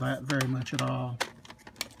listen to that very much at all.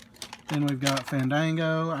 Then we've got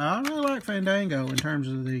Fandango. I really like Fandango in terms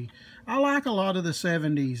of the... I like a lot of the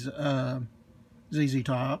 70s ZZ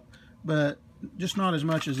Top, but just not as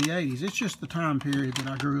much as the 80s. It's just the time period that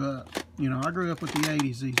I grew up. You know, I grew up with the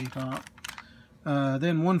 80s ZZ Top.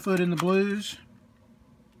 Then One Foot in the Blues.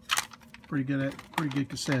 Pretty good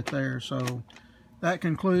cassette there. So that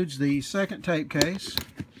concludes the second tape case.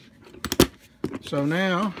 So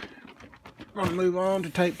now I'm going to move on to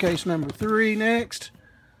tape case number 3 next.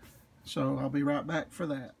 So I'll be right back for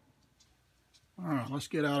that. Alright, let's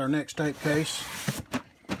get out our next tape case.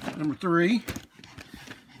 Number 3.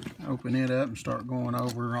 Open it up and start going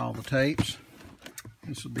over all the tapes.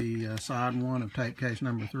 This will be side 1 of tape case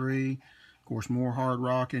number 3. Of course, more hard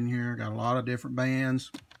rock in here. Got a lot of different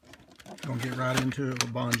bands. Gonna get right into it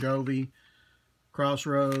with Bon Jovi,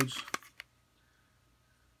 Crossroads.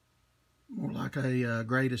 More like a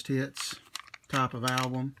greatest hits type of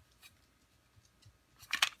album.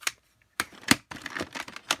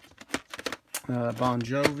 Bon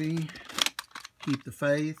Jovi, Keep the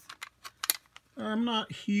Faith. I'm not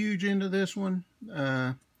huge into this one.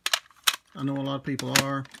 I know a lot of people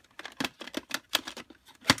are.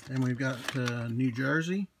 And we've got New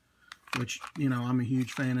Jersey, which, you know, I'm a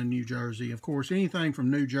huge fan of New Jersey. Of course, anything from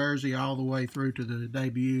New Jersey all the way through to the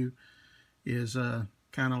debut is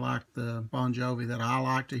kind of like the Bon Jovi that I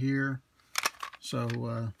like to hear.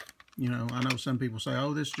 So, you know, I know some people say,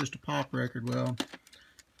 oh, this is just a pop record. Well,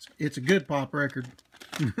 it's a good pop record.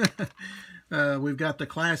 We've got the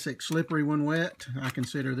classic Slippery When Wet. I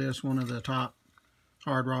consider this one of the top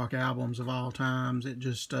hard rock albums of all times. It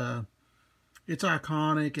just, it's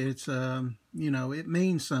iconic. It's, you know, it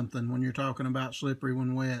means something when you're talking about Slippery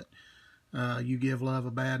When Wet. You Give Love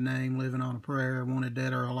a Bad Name, Living on a Prayer, Wanted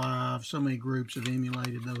Dead or Alive. So many groups have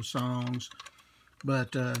emulated those songs.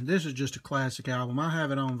 But this is just a classic album. I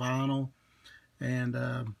have it on vinyl, and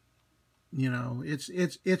you know,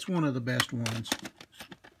 it's one of the best ones.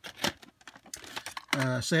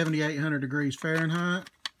 7,800 degrees Fahrenheit.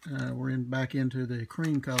 We're back into the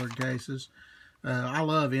cream colored cases. I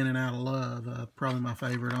love In and Out of Love, probably my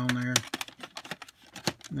favorite on there.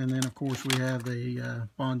 And then, of course, we have the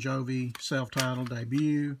Bon Jovi self-titled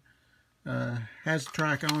debut. Has a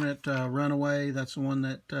track on it, Runaway. That's the one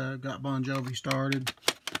that got Bon Jovi started.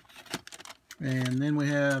 And then we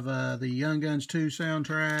have the Young Guns 2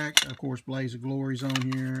 soundtrack. Of course, Blaze of Glory's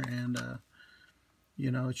on here. And, you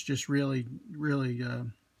know, it's just really, really a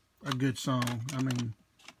good song. I mean,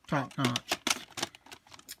 top notch.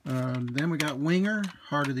 Then we got Winger,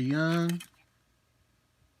 Heart of the Young.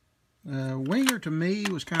 Winger to me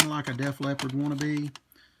was kind of like a Def Leppard wannabe.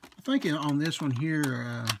 I think on this one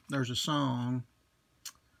here, there's a song,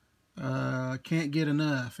 Can't Get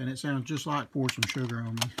Enough, and it sounds just like Pour Some Sugar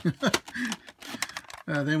on Me.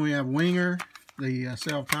 Then we have Winger, the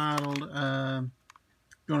self-titled.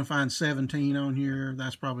 Gonna find 17 on here.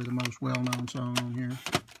 That's probably the most well-known song on here.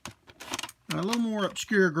 A little more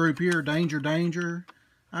obscure group here, Danger Danger.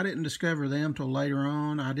 I didn't discover them till later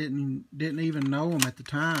on. I didn't even know them at the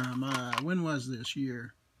time. When was this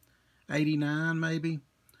year? 89 maybe.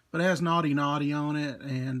 But it has Naughty Naughty on it,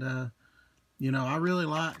 and you know, I really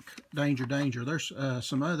like Danger Danger. There's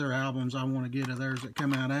some other albums I want to get of theirs that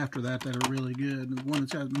come out after that that are really good. The one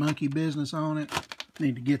that's got Monkey Business on it,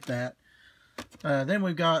 need to get that. Then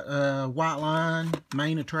we've got White Line,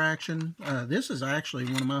 Main Attraction. This is actually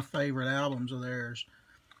one of my favorite albums of theirs.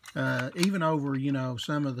 Even over, you know,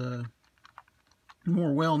 some of the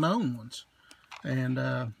more well-known ones.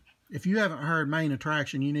 And if you haven't heard Main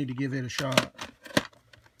Attraction, you need to give it a shot.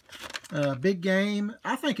 Big Game,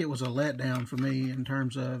 I think it was a letdown for me in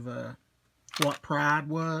terms of what Pride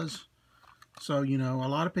was. So, you know, a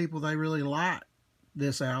lot of people, they really like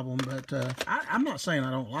this album, but I'm not saying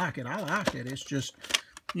I don't like it. I like it. It's just,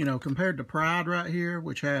 you know, compared to Pride right here,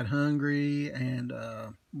 which had Hungry and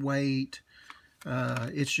Wait,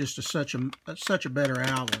 it's just such a better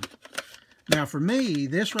album. Now for me,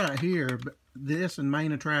 this right here, this and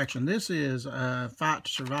Main Attraction, this is Fight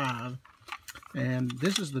to Survive, and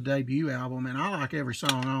this is the debut album, and I like every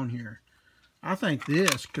song on here. I think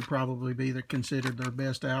this could probably be considered their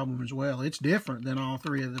best album as well. It's different than all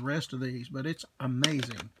three of the rest of these, but it's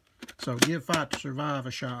amazing. So give Fight to Survive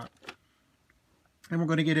a shot. And we're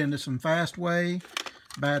going to get into some Fastway,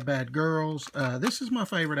 Bad Bad Girls. This is my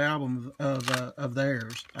favorite album of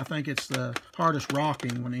theirs. I think it's the hardest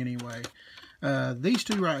rocking one anyway. These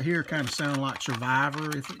two right here kind of sound like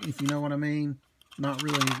Survivor, if you know what I mean. Not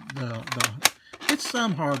really it's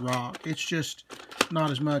some hard rock. It's just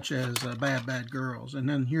not as much as Bad Bad Girls. And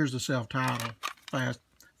then here's the self-titled,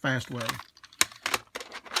 Fastway.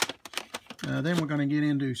 Then we're going to get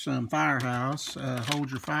into some Firehouse,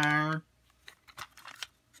 Hold Your Fire,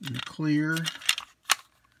 and Clear.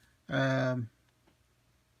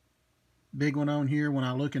 Big one on here, When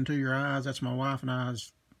I Look Into Your Eyes. That's my wife and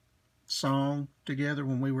I's song together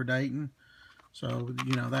when we were dating. So,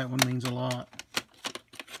 you know, that one means a lot.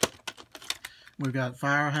 We've got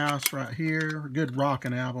Firehouse right here. A good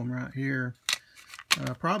rocking album right here.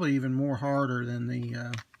 Probably even more harder than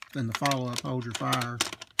the follow-up, Hold Your Fire.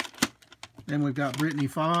 Then we've got Brittany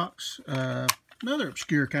Fox. Another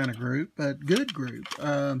obscure kind of group, but good group.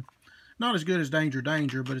 Not as good as Danger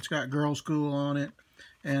Danger, but it's got Girl School on it.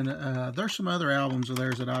 And there's some other albums of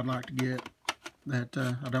theirs that I'd like to get that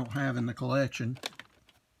I don't have in the collection.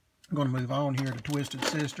 I'm going to move on here to Twisted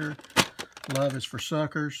Sister. Love Is for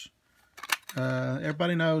Suckers.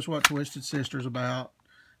 Everybody knows what Twisted Sister's about.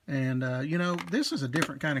 And, you know, this is a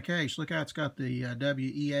different kind of case. Look how it's got the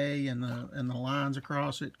WEA and the lines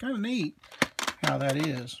across it. Kind of neat how that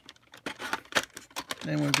is.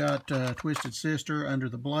 Then we've got Twisted Sister, Under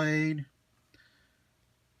the Blade.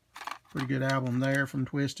 Pretty good album there from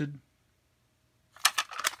Twisted.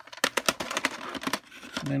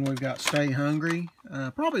 And then we've got Stay Hungry.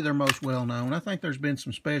 Probably their most well-known. I think there's been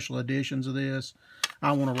some special editions of this.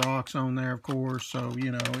 I Wanna Rock's on there, of course. So,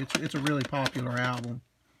 you know, it's a really popular album.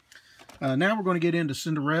 Now we're going to get into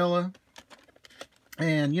Cinderella.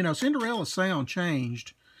 And, you know, Cinderella's sound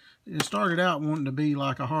changed. It started out wanting to be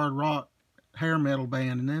like a hard rock hair metal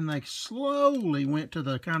band, and then they slowly went to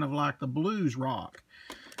the kind of like the blues rock,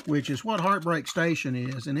 which is what Heartbreak Station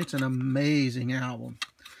is, and it's an amazing album.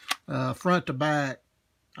 Front to back,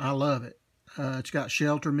 I love it. It's got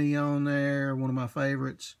Shelter Me on there, one of my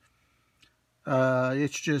favorites.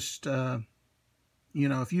 It's just, you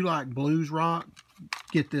know, if you like blues rock,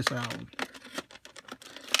 get this album.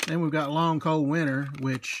 Then we've got Long Cold Winter,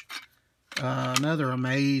 which Another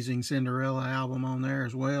amazing Cinderella album on there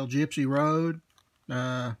as well. Gypsy Road.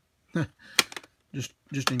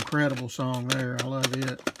 Just incredible song there. I love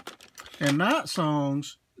it. And Night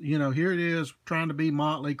Songs, you know, here it is trying to be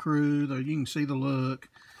Motley Crue. You can see the look,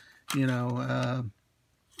 you know.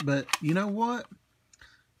 But you know what?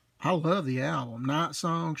 I love the album. Night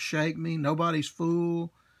Songs, Shake Me, Nobody's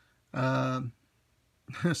Fool,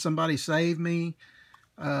 Somebody Save Me.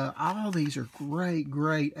 All these are great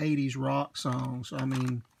 80s rock songs. I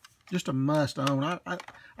mean, just a must own.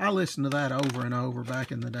 I listened to that over and over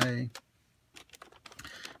back in the day.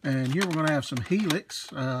 And here we're going to have some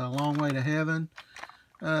Helix, Long Way to Heaven.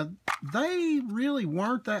 They really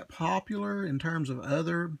weren't that popular in terms of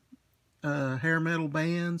other hair metal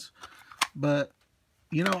bands, but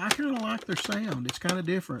you know, I kind of like their sound. It's kind of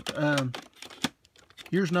different.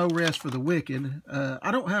 Here's No Rest for the Wicked.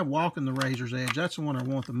 I don't have Walking the Razor's Edge. That's the one I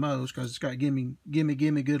want the most because it's got Gimme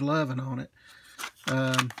Good Lovin' on it.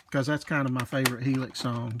 Because that's kind of my favorite Helix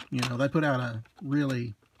song. You know, they put out a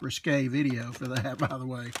really risque video for that, by the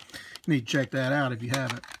way. You need to check that out if you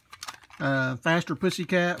haven't. Faster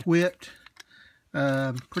Pussycat, Whipped.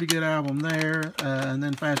 Pretty good album there. And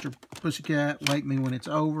then Faster Pussycat, Wake Me When It's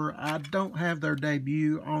Over. I don't have their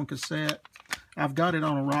debut on cassette. I've got it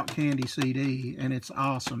on a Rock Candy CD, and it's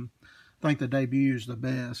awesome. I think the debut is the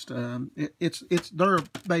best. They're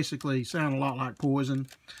basically sound a lot like Poison,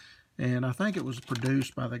 and I think it was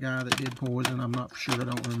produced by the guy that did Poison. I'm not sure. I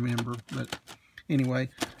don't remember. But anyway,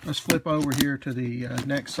 let's flip over here to the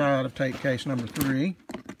next side of tape case number 3.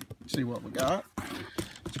 See what we got.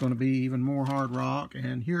 It's going to be even more hard rock,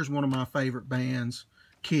 and here's one of my favorite bands,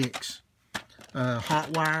 Kix. Hot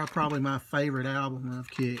Wire, probably my favorite album of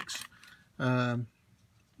Kix.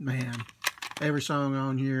 Man, every song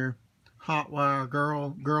on here. Hot Wire,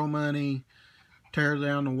 Girl Money, Tear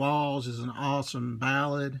Down the Walls is an awesome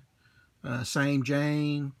ballad. Same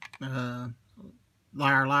Jane,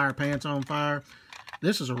 Liar Liar, Pants on Fire.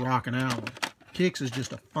 This is a rocking album. Kix is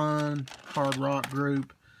just a fun hard rock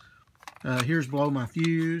group. Here's Blow My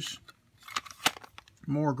Fuse.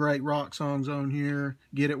 More great rock songs on here.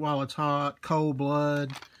 Get It While It's Hot, Cold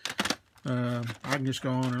Blood. I can just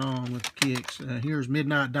go on and on with the Kix. Here's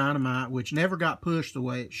Midnight Dynamite, which never got pushed the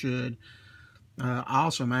way it should.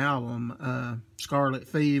 Awesome album. Scarlet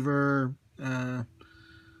Fever,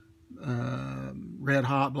 Red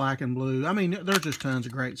Hot, Black and Blue. I mean, there's just tons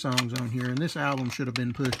of great songs on here, and this album should have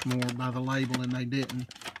been pushed more by the label, and they didn't.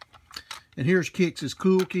 And here's Kix's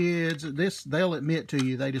Cool Kids. They'll admit to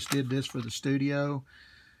you, they just did this for the studio.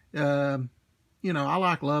 You know, I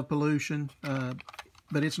like Love Pollution,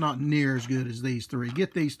 but it's not near as good as these three.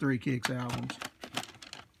 Get these 3 Kix albums.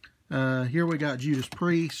 Here we got Judas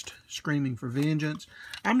Priest, Screaming for Vengeance.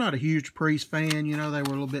 I'm not a huge Priest fan. You know, they were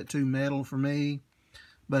a little bit too metal for me.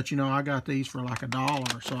 But, you know, I got these for like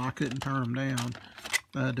 $1, so I couldn't turn them down.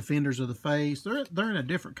 Defenders of the Faith. They're in a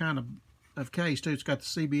different kind of case, too. It's got the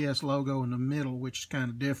CBS logo in the middle, which is kind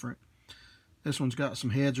of different. This one's got some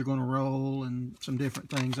Heads Are Gonna Roll and some different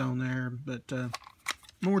things on there. But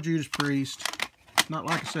more Judas Priest. Not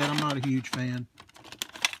like I said, I'm not a huge fan.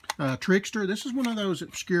 Trickster, this is one of those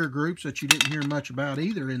obscure groups that you didn't hear much about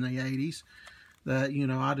either in the 80s. That, you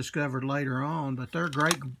know, I discovered later on. But they're a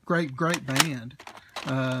great band.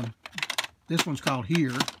 This one's called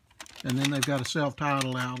Here. And then they've got a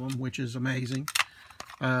self-titled album, which is amazing.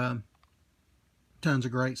 Tons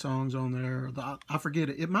of great songs on there. I forget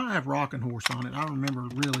it. It might have Rockin' Horse on it. I remember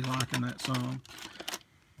really liking that song.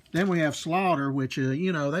 Then we have Slaughter, which,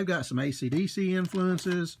 you know, they've got some AC/DC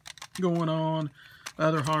influences going on.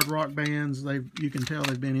 Other hard rock bands, you can tell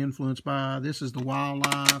they've been influenced by. This is The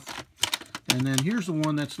Wildlife. And then here's the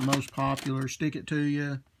one that's the most popular, Stick It To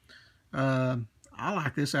You. I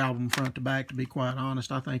like this album front to back, to be quite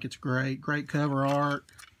honest. I think it's great. Great cover art.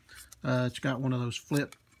 It's got one of those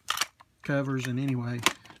flip covers. And anyway,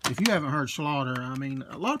 if you haven't heard Slaughter, I mean,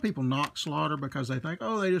 a lot of people knock Slaughter because they think,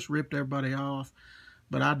 oh, they just ripped everybody off.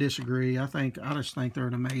 But I disagree. I just think they're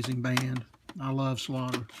an amazing band. I love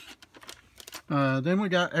Slaughter. Then we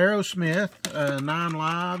got Aerosmith, 9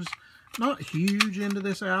 Lives. Not huge into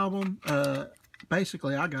this album.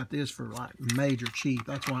 Basically, I got this for like major cheap.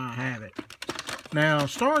 That's why I have it. Now,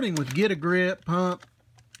 starting with Get a Grip, Pump,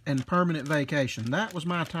 and Permanent Vacation. That was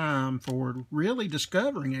my time for really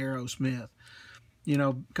discovering Aerosmith. You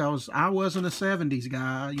know, because I wasn't a 70s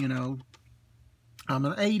guy, you know. I'm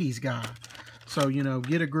an 80s guy. So, you know,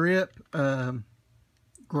 Get a Grip,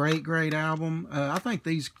 great album. I think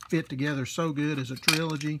these fit together so good as a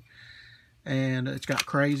trilogy. And it's got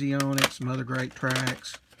Crazy on it, some other great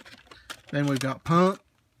tracks. Then we've got Pump.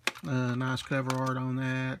 Nice cover art on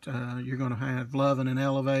that. You're going to have Love in an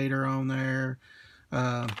Elevator on there.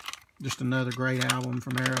 Just another great album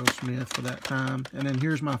from Aerosmith for that time. And then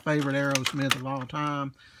here's my favorite Aerosmith of all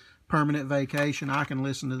time, Permanent Vacation. I can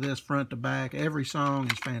listen to this front to back. Every song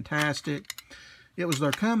is fantastic. It was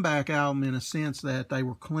their comeback album in a sense that they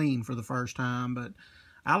were clean for the first time, but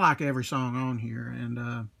I like every song on here,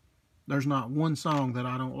 and there's not one song that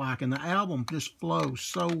I don't like. And the album just flows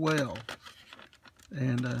so well,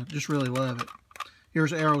 and just really love it.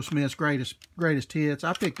 Here's Aerosmith's greatest hits.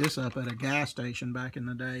 I picked this up at a gas station back in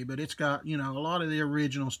the day, but it's got, you know, a lot of the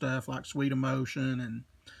original stuff like Sweet Emotion and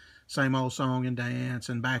Same Old Song and Dance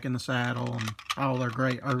and Back in the Saddle and all their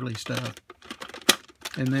great early stuff.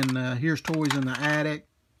 And then here's Toys in the Attic.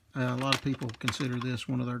 A lot of people consider this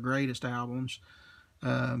one of their greatest albums.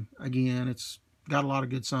 Again, it's got a lot of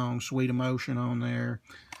good songs, Sweet Emotion on there.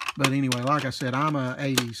 But anyway, like I said, I'm a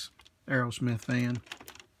 80s Aerosmith fan.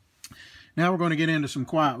 Now we're going to get into some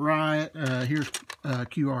Quiet Riot. Here's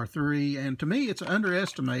QR3, and to me it's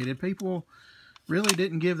underestimated. People really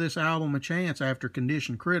didn't give this album a chance after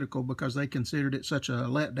Condition Critical because they considered it such a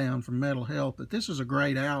letdown from Metal Health, but this is a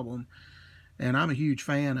great album, and I'm a huge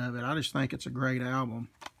fan of it. I just think it's a great album.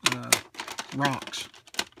 Rocks.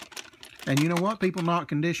 And you know what? People knock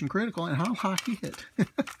Condition Critical, and I like it.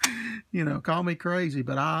 You know, call me crazy,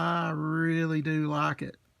 but I really do like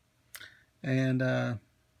it. And,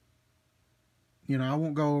 you know, I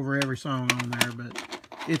won't go over every song on there, but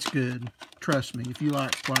it's good. Trust me, if you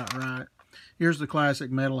like Quiet Riot. Here's the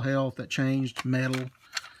classic Metal Health that changed metal.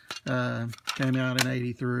 Came out in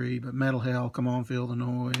 '83, but Metal Hell, Come On, Feel the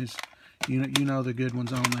Noise. You know the good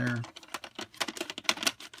ones on there.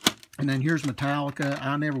 And then here's Metallica.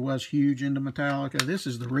 I never was huge into Metallica. This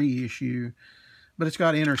is the reissue, but it's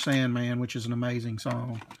got Enter Sandman, which is an amazing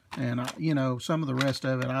song. And, you know, some of the rest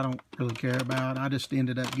of it I don't really care about. I just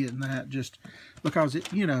ended up getting that just because,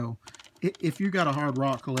 you know, if you got a hard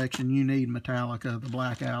rock collection, you need Metallica, the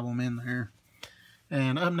Black Album, in there.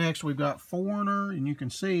 And up next, we've got Foreigner, and you can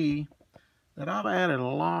see that I've added a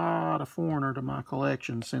lot of Foreigner to my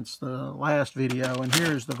collection since the last video. And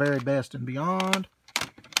here's The Very Best and Beyond.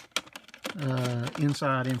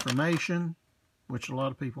 Inside Information, which a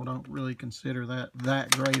lot of people don't really consider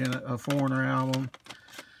that great a Foreigner album.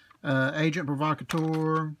 Agent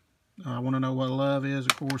Provocateur, I Want to Know What Love Is,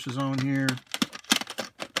 of course, is on here.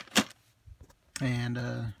 And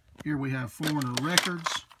here we have Foreigner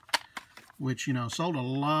Records, which, you know, sold a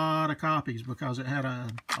lot of copies because it had a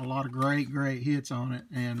lot of great hits on it.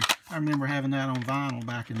 And I remember having that on vinyl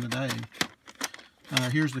back in the day.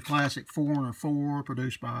 Here's the classic Foreigner 4,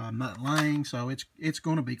 produced by Mutt Lange, so it's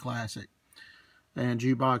going to be classic. And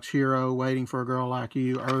Jukebox Hero, Waiting for a Girl Like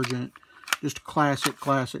You, Urgent. Just a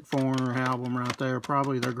classic Foreigner album right there,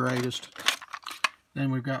 probably their greatest.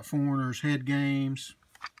 Then we've got Foreigner's Head Games.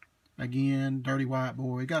 Again, Dirty White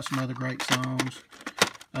Boy. Got some other great songs.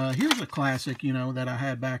 Here's a classic, you know, that I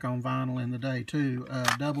had back on vinyl in the day too.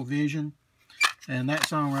 Double Vision. And that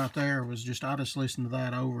song right there was just, I just listened to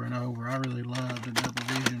that over and over. I really loved the Double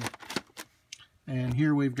Vision. And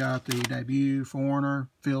here we've got the debut Foreigner,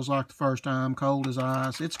 Feels Like the First Time, Cold as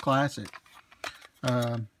Ice. It's classic.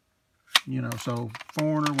 You know, so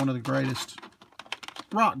Foreigner, one of the greatest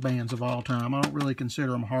rock bands of all time. I don't really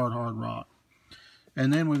consider them hard rock.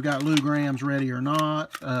 And then we've got Lou Graham's Ready or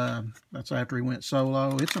Not. That's after he went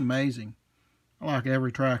solo. It's amazing. I like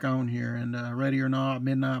every track on here. And Ready or Not,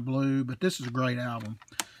 Midnight Blue. But this is a great album.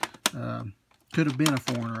 Could have been a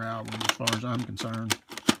Foreigner album as far as I'm concerned.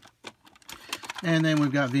 And then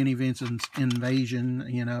we've got Vinnie Vincent's Invasion.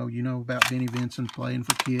 You know about Vinnie Vincent playing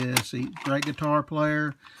for Kiss. Great guitar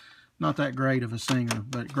player. Not that great of a singer,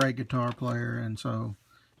 but great guitar player. And so,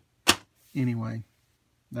 anyway,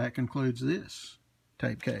 that concludes this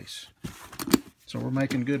tape case. So we're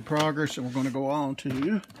making good progress, and we're going to go on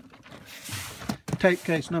to tape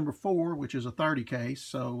case number 4, which is a 30 case.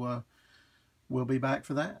 So we'll be back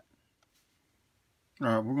for that. All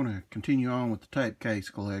right, we're going to continue on with the tape case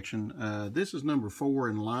collection. This is number 4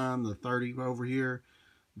 in line, the 30 over here,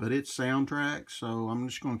 but it's soundtracks, so I'm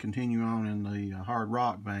just going to continue on in the hard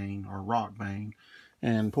rock vein, or rock vein,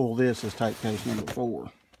 and pull this as tape case number 4.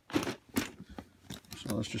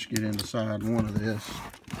 So let's just get into side 1 of this.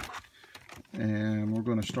 And we're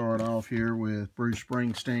going to start off here with Bruce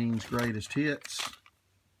Springsteen's Greatest Hits.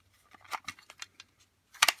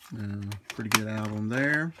 Pretty good album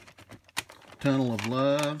there. Tunnel of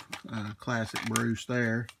Love, classic Bruce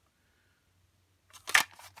there.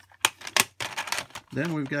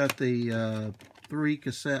 Then we've got the 3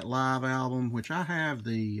 cassette live album, which I have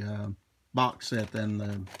the box set and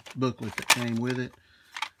the booklet that came with it.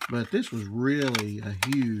 But this was really a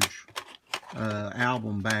huge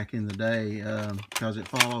album back in the day because it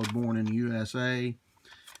followed Born in the USA,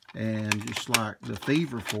 and just like the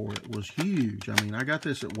fever for it was huge. I mean, I got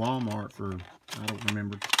this at Walmart for, I don't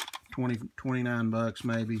remember, 29 bucks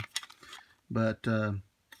maybe. But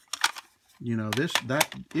you know,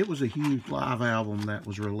 it was a huge live album that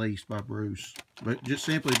was released by Bruce, but just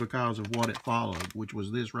simply because of what it followed, which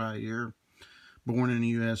was this right here, Born in the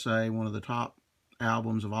USA, one of the top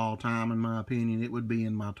albums of all time in my opinion. It would be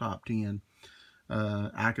in my top 10.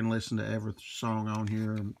 I can listen to every song on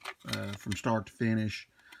here from start to finish.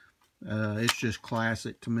 It's just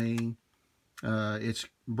classic to me. It's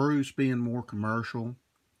Bruce being more commercial,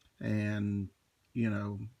 and you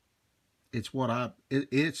know, it's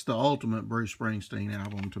it's the ultimate Bruce Springsteen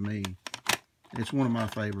album to me. It's one of my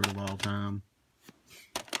favorite of all time.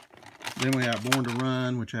 Then we got Born to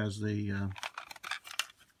Run, which has the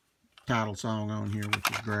title song on here,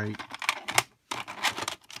 which is great.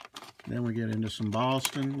 Then we get into some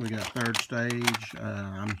Boston. We got Third Stage.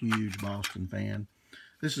 I'm a huge Boston fan.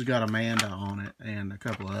 This has got Amanda on it and a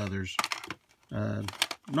couple of others.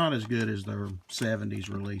 Not as good as their 70s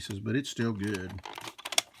releases, but it's still good.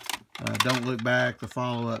 Don't Look Back, the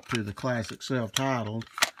follow-up to the classic self-titled.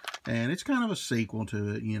 And it's kind of a sequel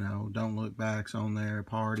to it, you know. Don't Look Back's on there,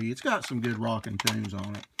 Party. It's got some good rockin' tunes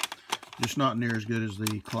on it. Just not near as good as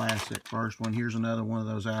the classic first one. Here's another one of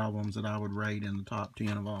those albums that I would rate in the top 10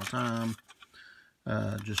 of all time.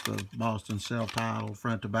 Just the Boston self-titled,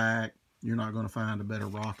 front to back. You're not going to find a better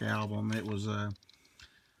rock album. It was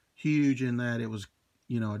huge in that it was,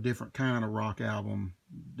 you know, a different kind of rock album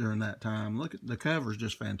during that time. Look at the cover's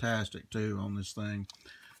just fantastic too on this thing.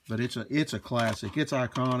 But it's a classic. It's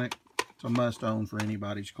iconic. It's a must-own for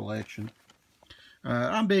anybody's collection.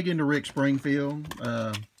 I'm big into Rick Springfield,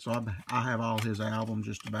 so I have all his albums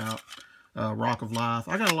just about. Rock of Life.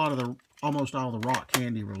 I got a lot of almost all the Rock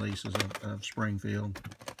Candy releases of Springfield.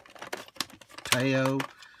 Teo.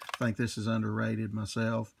 I think this is underrated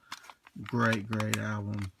myself. Great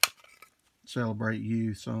album. Celebrate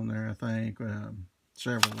Youth's on there, I think.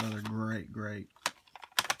 Several other great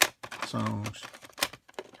songs.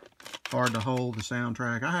 Hard to Hold, the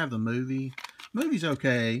soundtrack. I have the movie. Movie's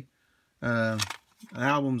okay. The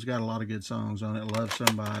album's got a lot of good songs on it. Love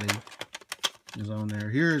Somebody is on there.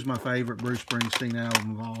 Here's my favorite Bruce Springsteen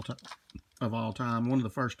album of all time. One of the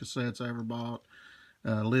first cassettes I ever bought.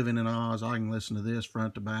 Living in Oz. I can listen to this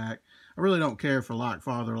front to back. I really don't care for Like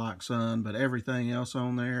Father, Like Son, but everything else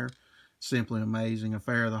on there, simply amazing.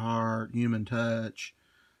 Affair of the Heart, Human Touch,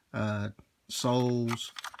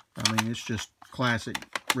 Souls. I mean, it's just classic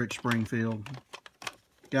Rich Springfield.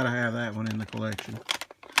 Got to have that one in the collection.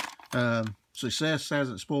 Success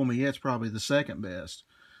Hasn't Spoiled Me Yet's probably the second best.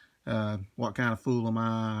 What Kind of Fool Am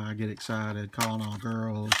I Get Excited, Calling All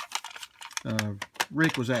Girls.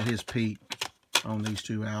 Rick was at his peak on these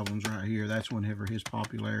two albums right here. That's whenever his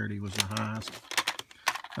popularity was the highest.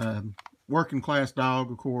 Working Class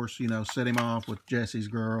Dog, of course, you know, set him off with Jesse's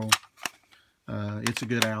Girl. It's a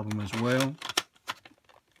good album as well.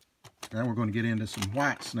 Now we're going to get into some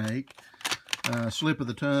Whitesnake. Slip of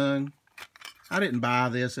the Tongue. I didn't buy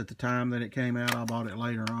this at the time that it came out. I bought it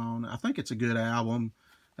later on. I think it's a good album.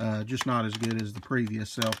 Just not as good as the previous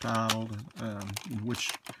self-titled, which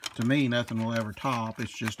to me nothing will ever top.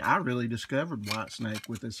 It's just I really discovered Whitesnake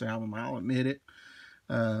with this album. I'll admit it.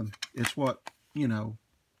 It's what, you know,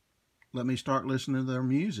 let me start listening to their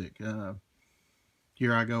music.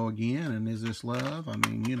 Here I Go Again and Is This Love? I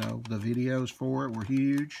mean, you know, the videos for it were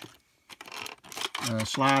huge.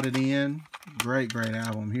 Slide It In. Great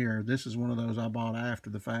album here. This is one of those I bought after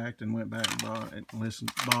the fact and went back and bought it and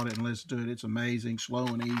listened to it. It's amazing. Slow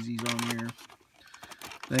and Easy's on here.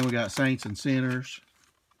 Then we got Saints and Sinners.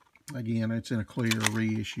 Again, it's in a clear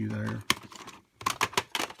reissue there.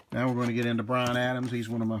 Now we're going to get into Bryan Adams. He's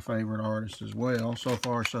one of my favorite artists as well. So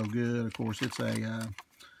Far So Good. Of course, it's a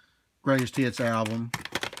greatest hits album.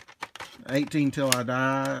 18 Till I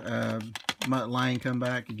Die. Mutt Lange come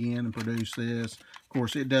back again and produce this. Of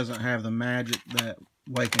course, it doesn't have the magic that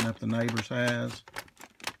Waking Up the Neighbors has.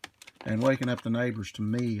 And Waking Up the Neighbors, to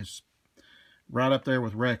me, is right up there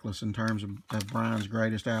with Reckless in terms of Bryan's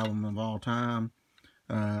greatest album of all time.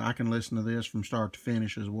 I can listen to this from start to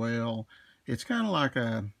finish as well. It's kind of like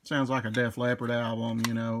sounds like a Def Leppard album,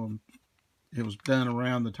 you know. It was done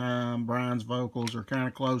around the time. Bryan's vocals are kind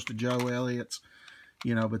of close to Joe Elliott's,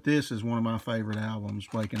 you know, but this is one of my favorite albums,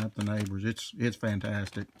 Waking Up the Neighbors. It's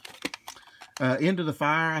fantastic. Into the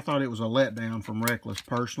Fire, I thought it was a letdown from Reckless,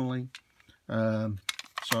 personally.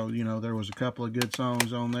 So, you know, there was a couple of good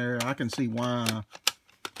songs on there. I can see why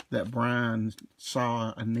that Bryan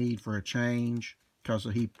saw a need for a change because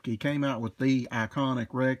he came out with the iconic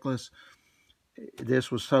Reckless. This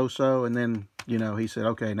was so-so, and then, you know, he said,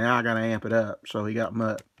 okay, now I got to amp it up. So he got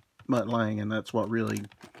Mutt Lange, and that's what really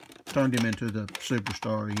turned him into the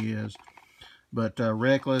superstar he is. But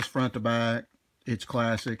Reckless, front to back, it's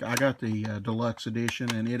classic. I got the deluxe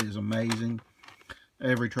edition, and it is amazing.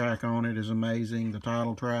 Every track on it is amazing. The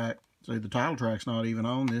title track, see, the title track's not even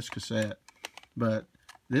on this cassette, but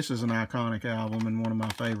this is an iconic album and one of my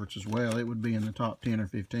favorites as well. It would be in the top 10 or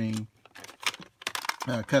 15.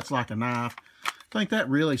 Cuts Like a Knife. I think that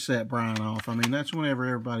really set Brian off. I mean, that's whenever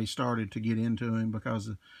everybody started to get into him, because,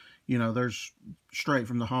 you know, there's Straight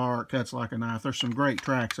from the Heart, Cuts Like a Knife. There's some great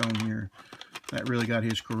tracks on here that really got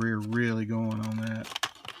his career really going on that.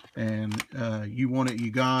 And You Want It,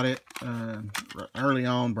 You Got It. Early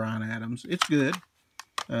on, Bryan Adams. It's good.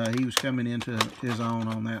 He was coming into his own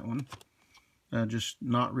on that one. Just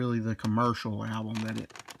not really the commercial album that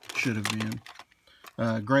it should have been.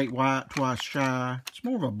 Great White, Twice Shy. It's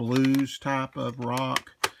more of a blues type of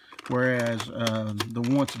rock, whereas the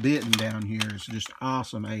Once Bitten down here is just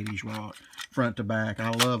awesome 80s rock, front to back. I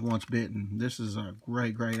love Once Bitten. This is a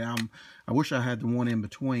great album. I wish I had the one in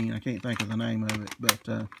between. I can't think of the name of it,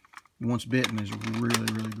 but Once Bitten is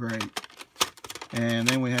really great. And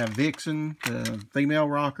then we have Vixen, the female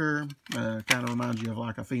rocker. Kind of reminds you of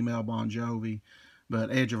like a female Bon Jovi.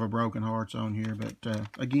 But Edge of a Broken Heart's on here. But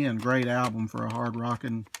again, great album for a hard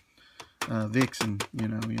rocking Vixen. You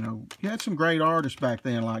know, you had some great artists back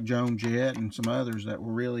then like Joan Jett and some others that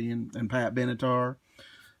were really in, and Pat Benatar.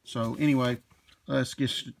 So anyway, let's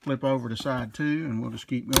just flip over to side 2 and we'll just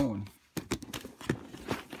keep going.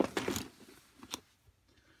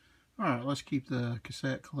 All right, let's keep the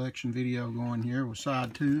cassette collection video going here with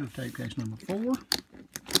side 2 of tape case number 4.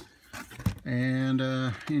 And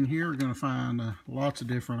in here we're going to find lots of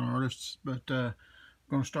different artists, but I'm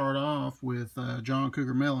going to start off with John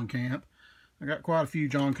Cougar Mellencamp. I got quite a few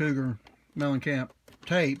John Cougar Mellencamp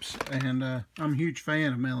tapes, and I'm a huge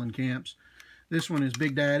fan of Mellencamp's. This one is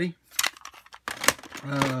Big Daddy.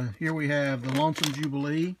 Here we have The Lonesome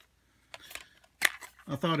Jubilee.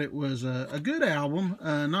 I thought it was a good album,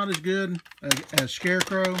 not as good as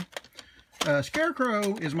Scarecrow.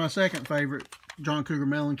 Scarecrow is my second favorite John Cougar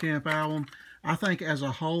Mellencamp album. I think as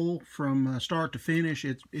a whole, from start to finish,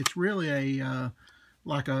 it's really a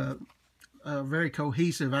like a very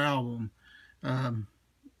cohesive album.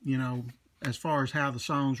 You know, as far as how the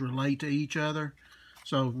songs relate to each other.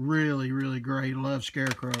 So really great. Love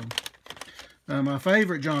Scarecrow. My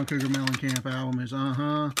favorite John Cougar Mellencamp album is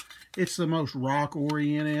It's the most rock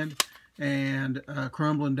oriented, and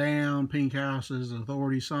Crumbling Down, Pink House's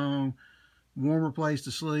Authority song, Warmer Place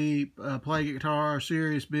to Sleep, Play Guitar,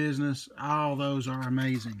 Serious Business, all those are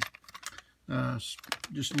amazing.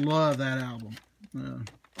 Just love that album.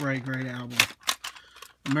 Great album.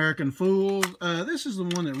 American Fool. This is the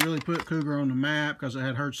one that really put Cougar on the map because it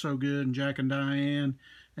had Hurt So Good and Jack and Diane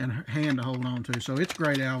and Hand to Hold On To. So it's a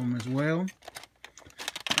great album as well.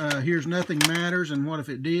 Here's Nothing Matters and What If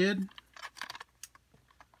It Did.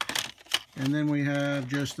 And then we have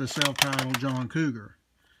just the self-titled John Cougar.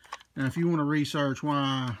 Now, if you want to research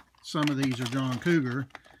why some of these are John Cougar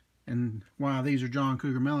and why these are John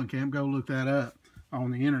Cougar Mellencamp, go look that up on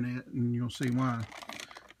the internet and you'll see why.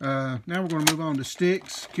 Now we're going to move on to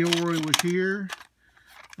Styx. Kilroy Was Here.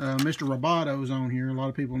 Mr. Robato's on here. A lot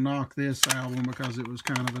of people knock this album because it was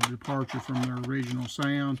kind of a departure from their original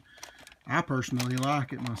sound. I personally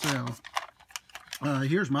like it myself.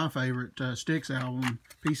 Here's my favorite Styx album,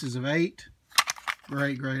 Pieces of 8.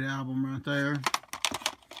 Great album right there.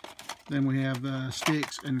 Then we have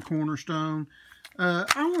Styx and Cornerstone. I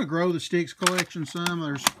want to grow the Styx collection some.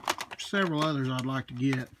 There's several others I'd like to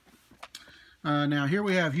get. Now here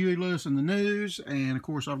we have Huey Lewis and the News, and of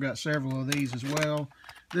course I've got several of these as well.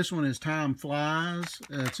 This one is Time Flies.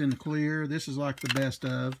 It's in the clear. This is like the best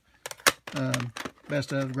of,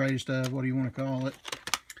 greatest of, what do you want to call it.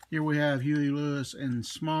 Here we have Huey Lewis and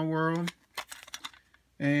Small World.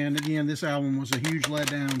 And again, this album was a huge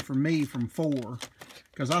letdown for me from 4,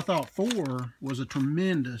 because I thought 4 was a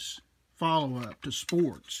tremendous follow-up to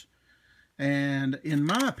Sports. And in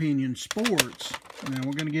my opinion, Sports, now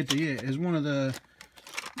we're going to get to it, is one of the,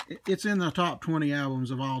 it's in the top 20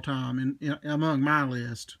 albums of all time among my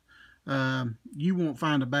list. You won't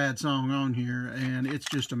find a bad song on here, and it's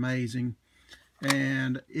just amazing.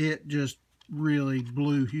 And it just really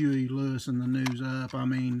blew Huey Lewis and the News up. I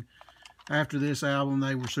mean, after this album,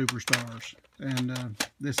 they were superstars. And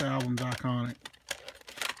this album's iconic.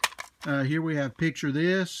 Here we have Picture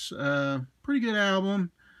This. Pretty good album.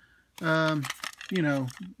 You know,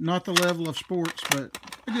 not the level of Sports, but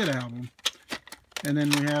a good album. And then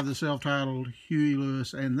we have the self-titled Huey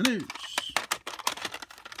Lewis and the News.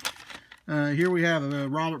 Here we have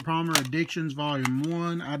Robert Palmer Addictions Volume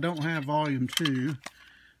 1. I don't have Volume 2.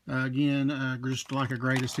 Again, just like a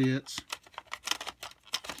greatest hits.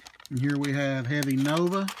 And here we have Heavy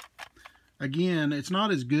Nova. Again, it's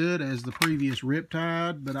not as good as the previous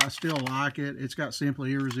Riptide, but I still like it. It's got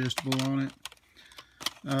Simply Irresistible on it.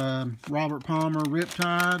 Robert Palmer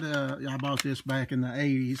Riptide. I bought this back in the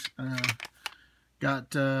 80s.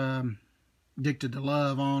 Got Addicted to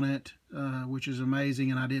Love on it, which is amazing,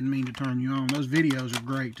 and I didn't mean to turn you on. Those videos are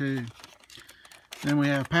great, too. Then we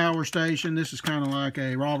have Power Station. This is kind of like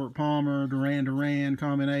a Robert Palmer, Duran Duran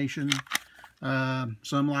combination.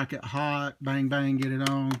 Some Like It Hot, Bang Bang, Get It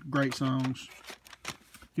On. Great songs.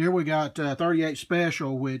 Here we got 38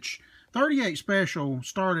 Special, which 38 Special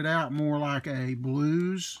started out more like a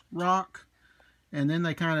blues rock, and then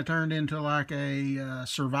they kind of turned into like a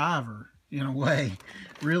Survivor in a way.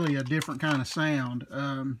 Really a different kind of sound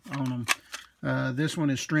on them. This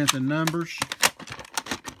one is Strength in Numbers.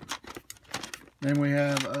 Then we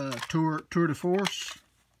have Tour de Force.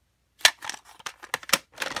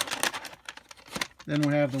 Then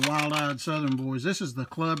we have the Wild Eyed Southern Boys. This is the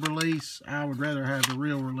club release. I would rather have the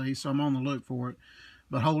real release, so I'm on the look for it.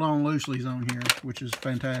 But Hold On Loosely's on here, which is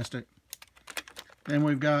fantastic. Then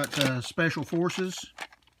we've got Special Forces.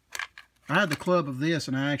 I had the club of this,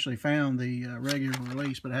 and I actually found the regular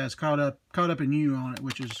release, but it has Caught Up in You on it,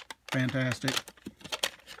 which is fantastic.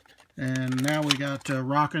 And now we got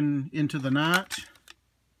Rockin' Into the Night,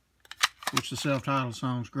 which the self-titled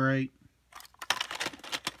song's great.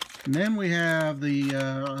 And then we have the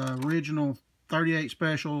original 38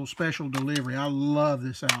 Special Delivery. I love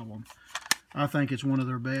this album. I think it's one of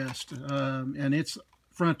their best. And it's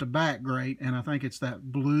front to back great, and I think it's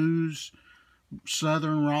that blues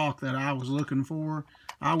southern rock that I was looking for.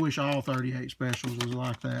 I wish all 38 Specials was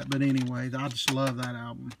like that. But anyway, I just love that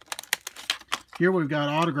album. Here we've got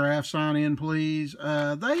Autograph, Sign In Please.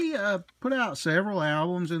 They put out several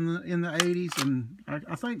albums in the 80s, and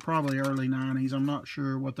I think probably early 90s. I'm not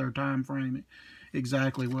sure what their time frame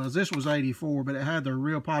exactly was. This was 84, but it had their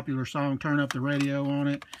real popular song, Turn Up the Radio, on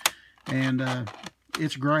it. And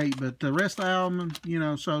it's great, but the rest of the album, you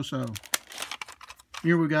know, so-so.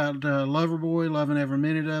 Here we got Loverboy, Loving Every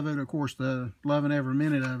Minute of It. Of course, the Loving Every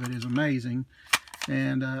Minute of it is amazing.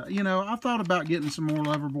 And, you know, I've thought about getting some more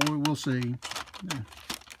Loverboy. We'll see.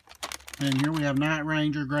 And here we have Night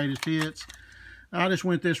Ranger, Greatest Hits. I just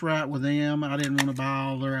went this route with them. I didn't want to buy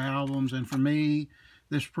all their albums. And for me,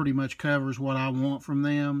 this pretty much covers what I want from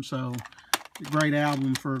them. So, great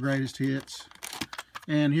album for Greatest Hits.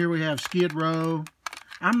 And here we have Skid Row.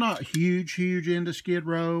 I'm not huge into Skid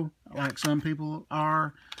Row like some people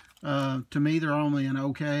are. To me, they're only an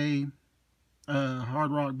okay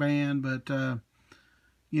hard rock band, but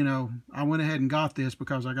you know, I went ahead and got this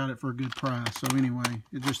because I got it for a good price. So anyway,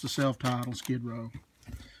 it's just a self-titled Skid Row.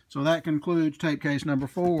 So that concludes tape case number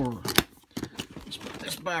 4. Let's put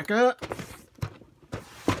this back up,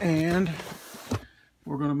 and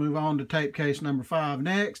we're going to move on to tape case number 5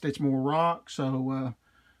 next. It's more rock, so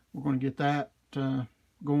we're going to get that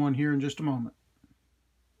going here in just a moment.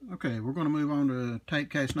 Okay, we're going to move on to tape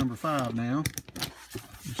case number 5 now.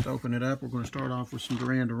 Just open it up. We're going to start off with some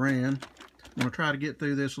Duran Duran. I'm going to try to get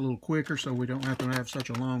through this a little quicker so we don't have to have such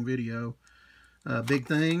a long video. Big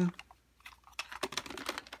Thing.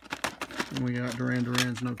 And we got Duran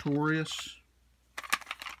Duran's Notorious.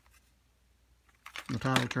 The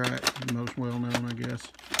title track, the most well-known, I guess.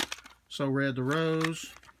 So Red the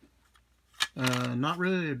Rose. Not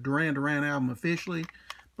really a Duran Duran album officially,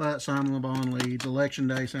 but Simon Le Bon leads. Election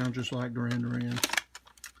Day sounds just like Duran Duran.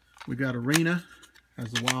 We got Arena,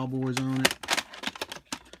 has the Wild Boys on it.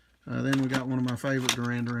 Then we got one of my favorite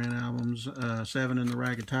Duran Duran albums, Seven and the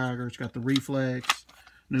Ragged Tiger. It's got the Reflex,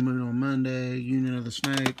 New Moon on Monday, Union of the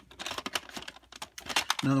Snake.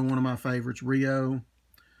 Another one of my favorites, Rio.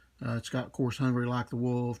 It's got, of course, Hungry Like the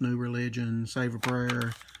Wolf, New Religion, Save a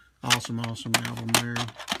Prayer. Awesome album there.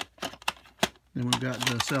 Then we've got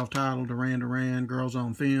the self-titled Duran Duran, Girls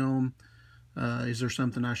on Film. Is There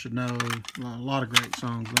Something I Should Know? A lot of great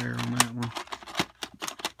songs there on that one.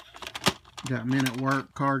 Got Men at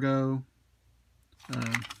Work, Cargo.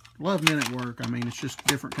 Love Men at Work. I mean, it's just a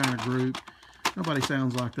different kind of group. Nobody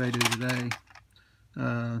sounds like they do today.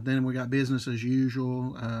 Then we got Business as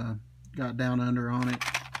Usual. Got Down Under on it.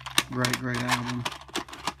 Great album.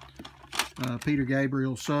 Peter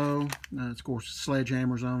Gabriel, So. Of course,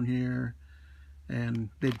 Sledgehammer's on here. And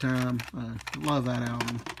Big Time. Love that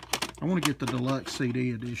album. I want to get the deluxe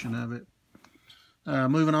CD edition of it.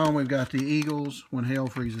 Moving on, we've got the Eagles, When Hell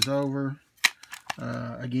Freezes Over.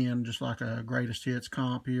 Again, just like a greatest hits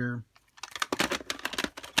comp here.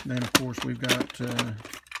 Then, of course, we've got, let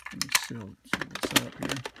me see what's up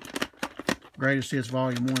here. Greatest Hits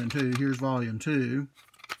Volume 1 and 2. Here's Volume 2.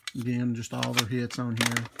 Again, just all their hits on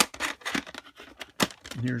here.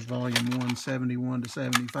 And here's Volume 1, 71 to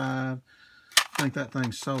 75. I think that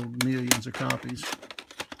thing sold millions of copies.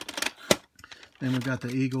 Then we've got the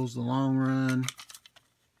Eagles, The Long Run.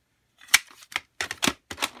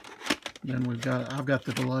 Then I've got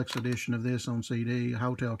the deluxe edition of this on CD,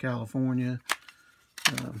 Hotel California.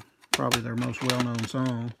 Probably their most well-known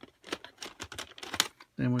song.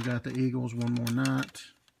 Then we've got the Eagles, One More Night.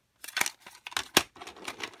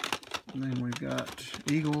 And then we've got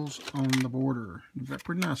Eagles on the Border. We've got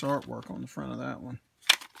pretty nice artwork on the front of that one.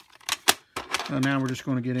 Now we're just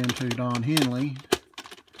going to get into Don Henley,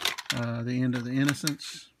 The End of the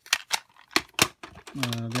Innocents.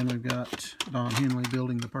 Then we've got Don Henley,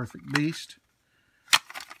 Building the Perfect Beast.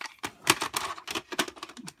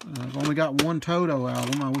 I've only got one Toto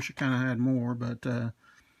album. I wish I kind of had more, but,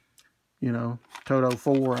 you know, Toto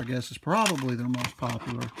 4, I guess, is probably their most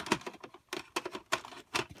popular.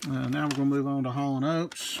 Now we're going to move on to Hall &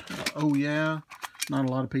 Oates. Oh Yeah. Not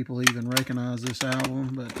a lot of people even recognize this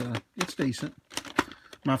album, but it's decent.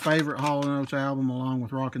 My favorite Hall & Oates album, along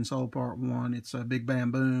with Rockin' Soul Part 1, it's Big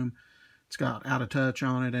Bam Boom. It's got Out of Touch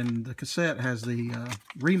on it, and the cassette has the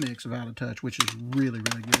remix of Out of Touch, which is really,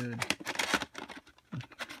 really good.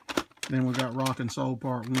 Then we've got Rockin' Soul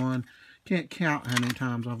Part 1. Can't count how many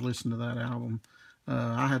times I've listened to that album.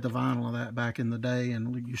 I had the vinyl of that back in the day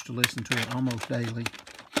and used to listen to it almost daily.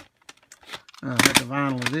 I had the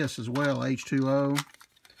vinyl of this as well, H2O.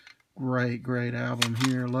 Great, great album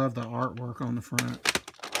here. Love the artwork on the front.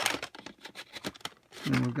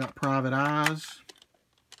 Then we've got Private Eyes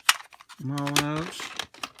from Hall & Oates.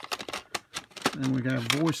 Then we got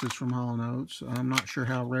Voices from Hall & Oates. I'm not sure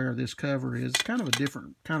how rare this cover is. It's kind of a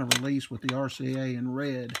different kind of release with the RCA in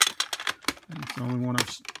red. It's the only one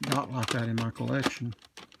I've got like that in my collection.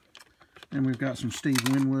 And we've got some Steve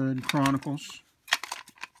Winwood Chronicles.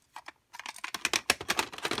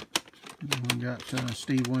 And we've got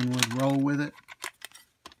Steve Winwood Roll With It.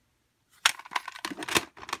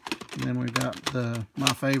 And then we've got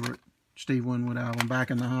my favorite Steve Winwood album,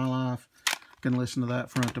 Back in the High Life. You can listen to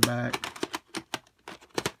that front to back.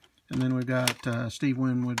 And then we've got Steve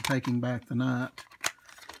Winwood, Taking Back the Night.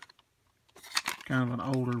 Kind of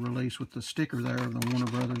an older release with the sticker there of the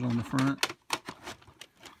Warner Brothers on the front.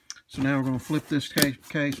 So now we're going to flip this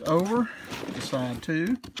case over to side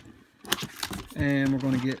 2. And we're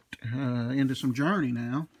going to get into some Journey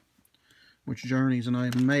now. Which Journey's an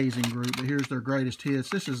amazing group. But here's their greatest hits.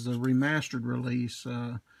 This is the remastered release.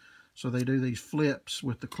 So they do these flips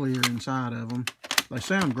with the clear inside of them. They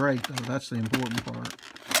sound great though. That's the important part.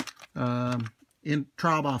 In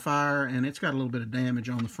Trial by Fire, and it's got a little bit of damage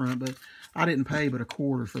on the front, but I didn't pay but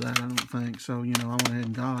 $0.25 for that, I don't think. So, you know, I went ahead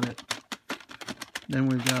and got it. Then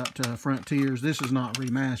we've got Frontiers. This is not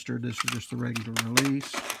remastered. This is just the regular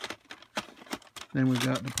release. Then we've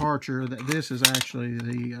got Departure. This is actually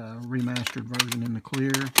the remastered version in the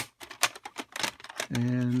clear.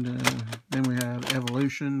 And then we have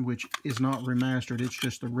Evolution, which is not remastered. It's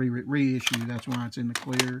just a reissue. That's why it's in the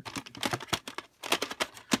clear.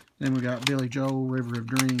 Then we got Billy Joel, River of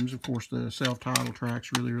Dreams. Of course, the self-titled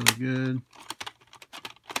track's really, really good.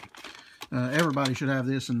 Everybody should have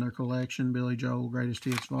this in their collection. Billy Joel, Greatest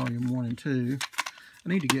Hits, Volume 1 and 2. I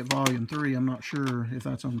need to get Volume 3. I'm not sure if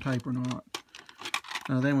that's on tape or not.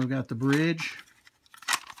 Then we've got The Bridge.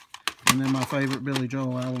 And then my favorite Billy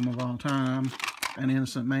Joel album of all time, An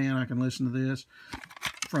Innocent Man. I can listen to this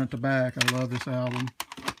front to back. I love this album.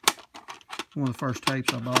 One of the first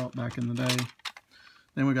tapes I bought back in the day.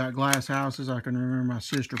 Then we got Glass Houses. I can remember my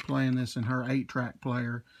sister playing this in her 8-track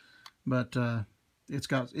player. But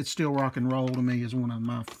it's still rock and roll to me as one of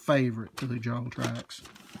my favorite Billy Joel tracks.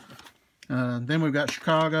 Then we've got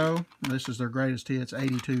Chicago. This is their greatest hits,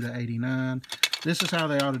 82 to 89. This is how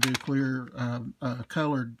they ought to do clear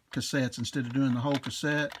colored cassettes. Instead of doing the whole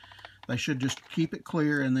cassette, they should just keep it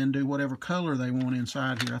clear and then do whatever color they want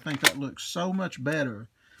inside here. I think that looks so much better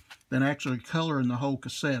than actually coloring the whole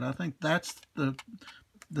cassette. I think that's the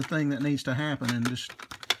thing that needs to happen. And just,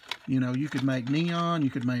 you know, you could make neon, you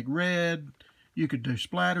could make red, you could do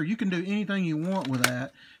splatter, you can do anything you want with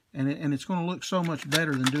that. And it's going to look so much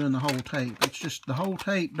better than doing the whole tape. It's just the whole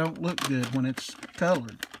tape don't look good when it's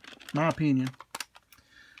colored, my opinion.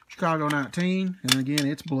 Chicago 19, and again,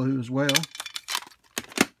 it's blue as well.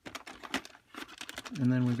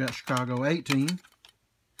 And then we've got Chicago 18,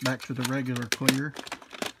 back to the regular clear.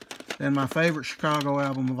 Then my favorite Chicago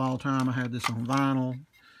album of all time, I had this on vinyl.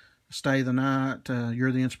 Stay the Night,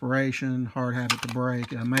 You're the Inspiration, Hard Habit to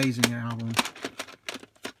Break. Amazing album.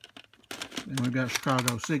 Then we've got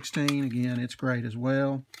Chicago 16. Again, it's great as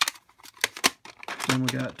well. Then we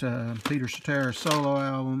got Peter Cetera's solo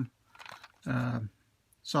album,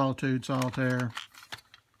 Solitude, Solitaire.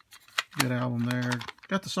 Good album there.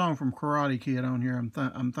 Got the song from Karate Kid on here.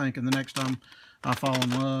 I'm thinking the next time I fall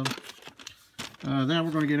in love. Then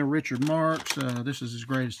we're going to get a Richard Marx. This is his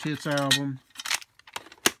greatest hits album.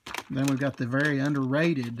 Then we've got the very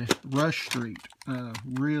underrated Rush Street.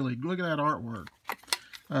 Really, look at that artwork.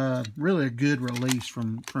 Really a good release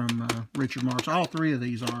from Richard Marx. All three of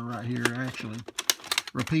these are right here, actually.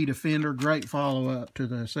 Repeat Offender, great follow-up to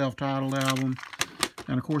the self-titled album.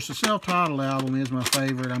 And, of course, the self-titled album is my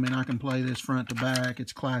favorite. I mean, I can play this front to back.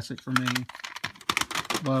 It's classic for me.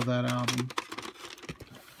 Love that album.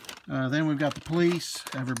 Then we've got The Police,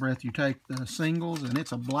 Every Breath You Take, the singles, and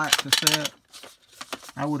it's a black cassette.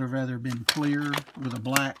 I would have rather been clear with a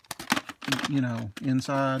black, you know,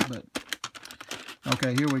 inside, but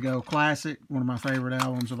okay, here we go. Classic, one of my favorite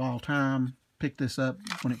albums of all time. Picked this up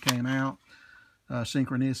when it came out.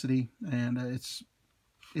 Synchronicity, and it's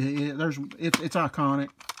iconic.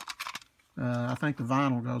 I think the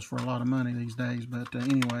vinyl goes for a lot of money these days, but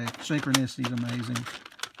anyway, Synchronicity is amazing.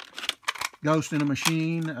 Ghost in a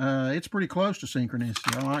Machine, it's pretty close to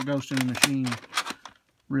Synchronicity. I like Ghost in a Machine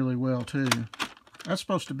really well too. That's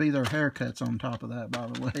supposed to be their haircuts on top of that, by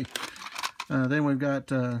the way. Then we've got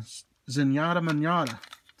Zenyatta Manyatta,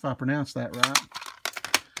 if I pronounce that right.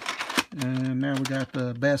 And now we got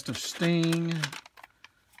the Best of Sting.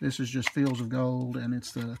 This is just Fields of Gold, and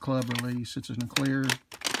it's the club release. It's in clear.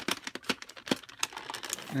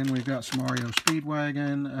 Then we've got some REO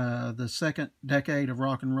Speedwagon, the second decade of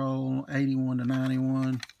rock and roll, 81 to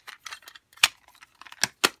 91.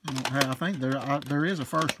 I think there is a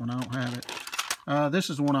first one. I don't have it. This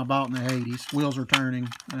is the one I bought in the 80s. Wheels Are Turning.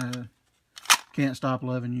 Can't Stop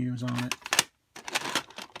Loving You is on it.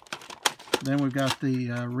 Then we've got the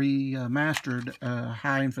remastered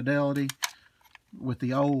High Infidelity with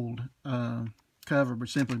the old cover, but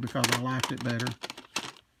simply because I liked it better.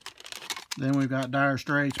 Then we've got Dire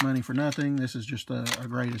Straits, Money for Nothing. This is just a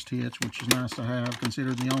greatest hits, which is nice to have,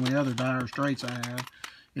 considering the only other Dire Straits I have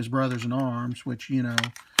is Brothers in Arms, which, you know,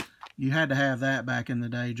 you had to have that back in the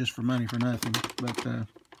day just for Money for Nothing. But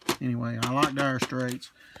anyway, I like Dire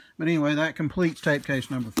Straits. But anyway, that completes tape case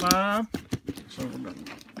number 5. So we're going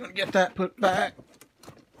to get that put back.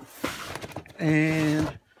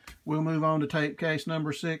 And we'll move on to tape case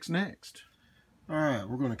number 6 next. Alright,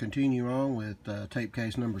 we're going to continue on with tape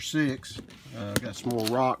case number 6. Got some more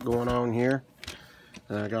rock going on here.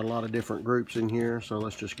 Got a lot of different groups in here, so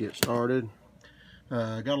let's just get started.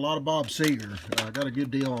 Got a lot of Bob Seger. Got a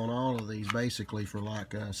good deal on all of these, basically, for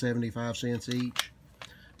like 75 cents each.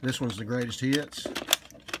 This one's the greatest hits.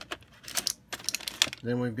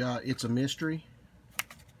 Then we've got It's a Mystery.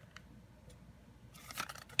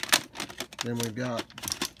 Then we've got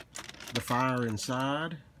The Fire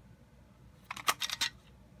Inside.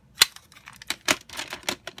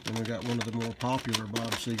 Then we've got one of the more popular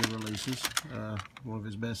Bob Seger releases. One of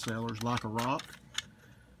his best sellers, Like a Rock.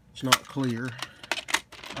 It's not clear.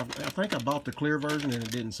 I think I bought the clear version and it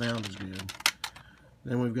didn't sound as good.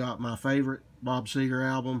 Then we've got my favorite Bob Seger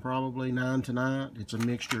album, probably, Nine Tonight. It's a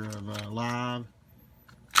mixture of live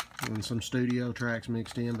and some studio tracks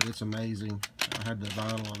mixed in, but it's amazing. I had the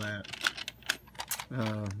vinyl of that.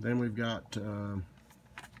 Then we've got The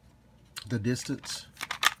Distance.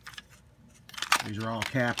 These are all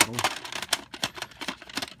Capitol.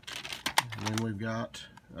 And then we've got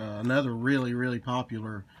another really, really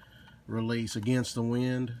popular release, Against the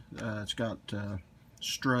Wind. It's got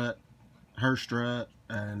Strut, Her Strut,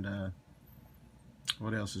 and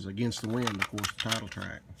what else is Against the Wind, of course, the title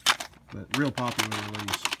track. But real popular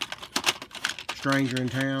release. Stranger in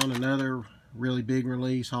Town, another really big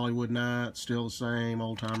release. Hollywood Nights, still the same,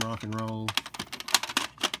 old time rock and roll.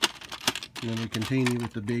 And then we continue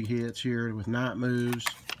with the big hits here with Night Moves.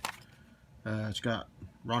 It's got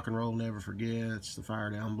Rock and Roll Never Forgets, The Fire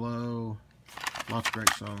Down Below. Lots of great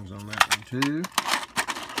songs on that one too.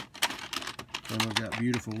 Then we've got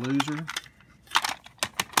Beautiful Loser.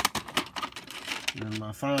 And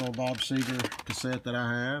my final Bob Seger cassette that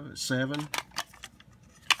I have is 7.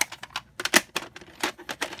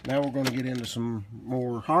 Now we're going to get into some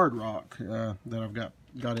more hard rock that I've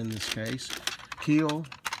got in this case. Kill,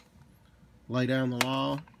 Lay Down the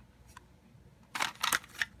Law.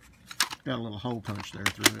 Got a little hole punch there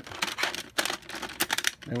through it.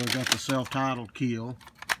 Then we've got the self-titled Kill.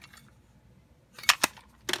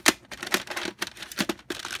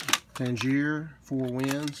 Tangier, Four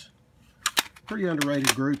Winds. Pretty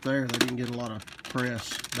underrated group there. They didn't get a lot of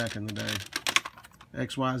press back in the day.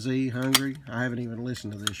 XYZ, Hungry. I haven't even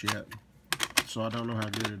listened to this yet, so I don't know how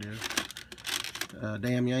good it is.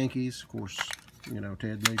 Damn Yankees, of course, you know,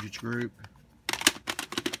 Ted Nugent's group.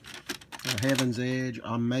 Heaven's Edge,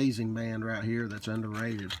 amazing band right here that's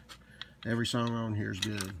underrated. Every song on here is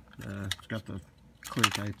good. It's got the clear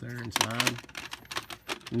tape there inside.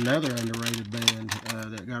 Another underrated band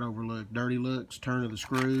that got overlooked, Dirty Looks, Turn of the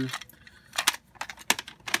Screw.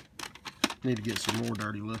 Need to get some more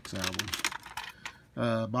Dirty Looks albums.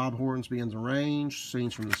 Bob Hornsby's Arranged,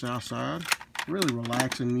 Scenes from the South Side. Really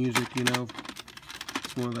relaxing music, you know.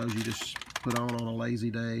 It's one of those you just put on a lazy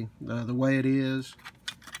day. The Way It Is.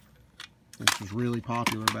 This was really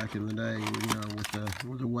popular back in the day, you know,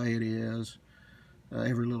 with the Way It Is.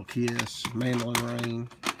 Every Little Kiss, Mandolin Rain.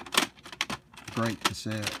 Great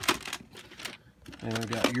cassette. And we've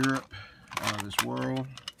got Europe, Out of This World.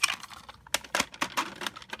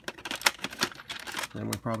 Then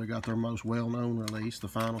we've probably got their most well-known release, The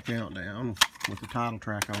Final Countdown, with the title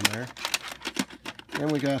track on there. Then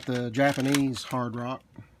we got the Japanese hard rock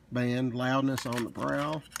band, Loudness on the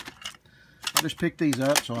Prowl. I just picked these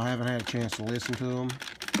up, so I haven't had a chance to listen to them.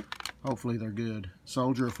 Hopefully they're good.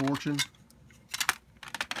 Soldier of Fortune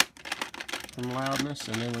from Loudness,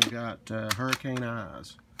 and then we've got Hurricane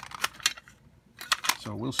Eyes.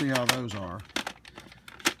 So we'll see how those are.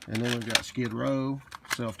 And then we've got Skid Row,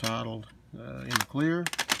 self-titled, In the Clear.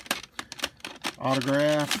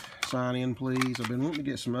 Autograph, Sign In Please. I've been wanting to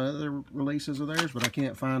get some other releases of theirs, but I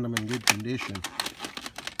can't find them in good condition.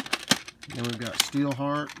 Then we've got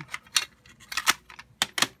Steelheart.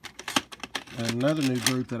 Another new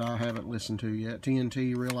group that I haven't listened to yet,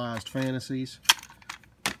 TNT Realized Fantasies.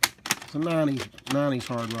 It's a 90s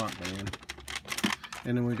hard rock band.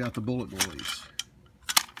 And then we got the Bullet Boys.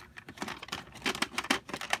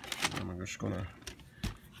 I'm just going to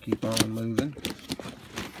keep on moving.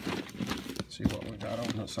 See what we got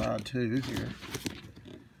on the side too here.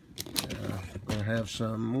 Going to have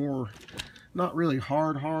some more, not really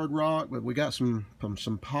hard rock, but we got some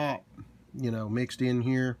pop, you know, mixed in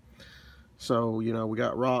here. So, you know, we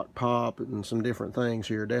got rock, pop, and some different things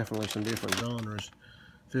here. Definitely some different genres.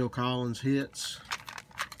 Phil Collins hits.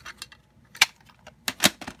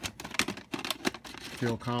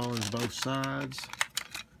 Phil Collins, Both Sides.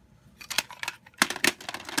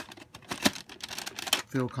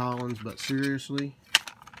 Phil Collins, But Seriously.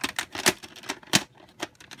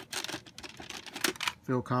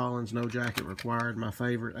 Phil Collins, No Jacket Required, my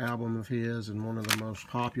favorite album of his and one of the most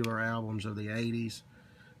popular albums of the 80s.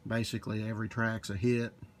 Basically, every track's a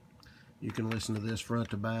hit. You can listen to this front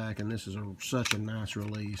to back, and this is such a nice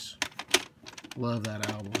release. Love that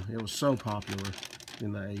album. It was so popular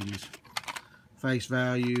in the 80s. Face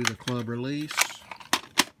Value, the club release.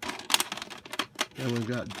 Then we've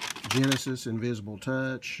got Genesis, Invisible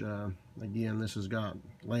Touch. Again, this has got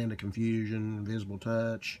Land of Confusion, Invisible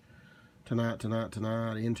Touch, Tonight, Tonight,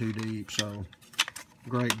 Tonight, In Too Deep. So,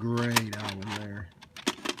 great album there.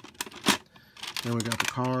 Then we got the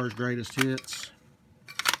Cars Greatest Hits.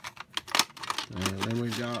 Then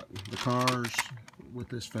we've got the Cars with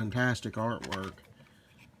this fantastic artwork.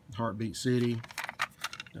 Heartbeat City.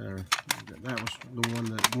 That was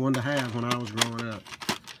the one to have when I was growing up.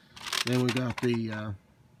 Then we got the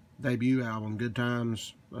debut album, Good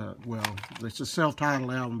Times. Well, it's a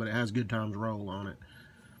self-titled album, but it has Good Times Roll on it.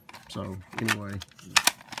 So, anyway,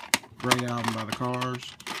 great album by the Cars.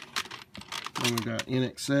 Then we got In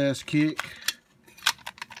Excess, Kick.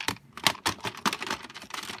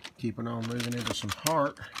 Keeping on moving into some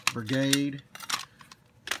Heart, Brigade.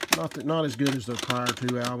 Not as good as the prior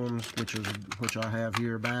two albums, which I have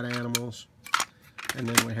here, Bad Animals. And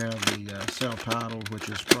then we have the self-titled, which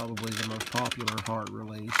is probably the most popular Heart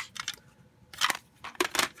release.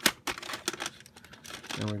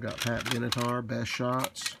 Then we've got Pat Benatar, Best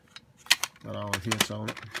Shots. Got all the hits on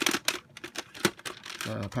it.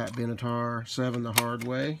 Pat Benatar, 7 the Hard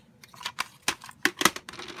Way.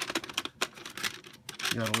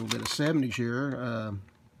 Got a little bit of 70s here.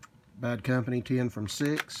 Bad Company, 10 from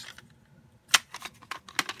 6.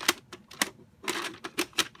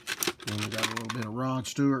 And we got a little bit of Rod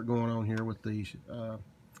Stewart going on here with the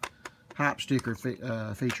hype sticker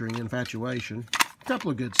featuring Infatuation. A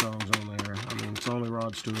couple of good songs on there. I mean, it's the only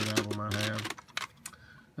Rod Stewart album I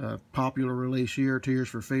have. Popular release here, Tears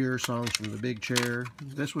for Fears, songs from the Big Chair.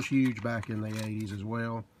 This was huge back in the 80s as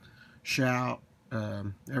well. Shout,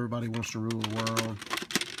 Everybody Wants to Rule the World.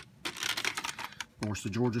 Of course, the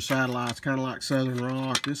Georgia Satellites, kind of like Southern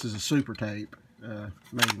Rock. This is a super tape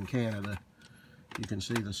made in Canada. You can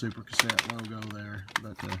see the Super Cassette logo there,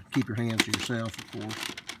 but keep your hands to yourself, of course.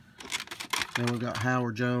 Then we've got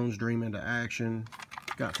Howard Jones, Dream Into Action.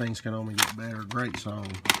 Got Things Can Only Get Better. Great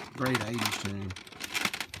song. Great 80s tune.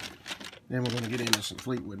 Then we're going to get into some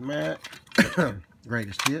Fleetwood Mac.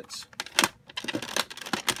 Greatest Hits.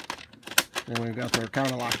 Then we've got their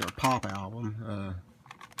kind of like their pop album.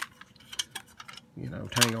 You know,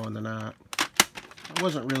 Tango in the Night. I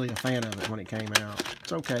wasn't really a fan of it when it came out.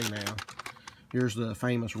 It's okay now. Here's the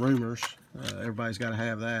famous Rumors. Everybody's got to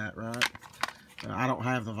have that, right? I don't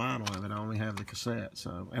have the vinyl of it. I only have the cassette.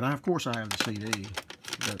 So, and of course I have the CD.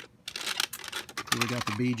 But we got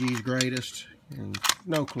the Bee Gees Greatest. And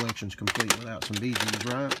no collection's complete without some Bee Gees,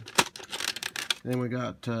 right? Then we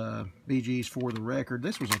got Bee Gees For the Record.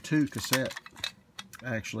 This was a 2 cassette,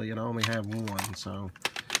 actually, and I only have one, so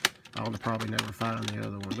I'll probably never find the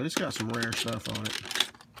other one. But it's got some rare stuff on it.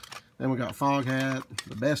 Then we got Foghat,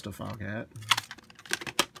 the best of Foghat.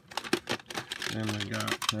 Then we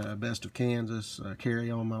got Best of Kansas, Carry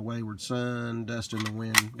On My Wayward Son, Dust in the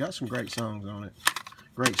Wind. Got some great songs on it.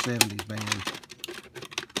 Great 70s band.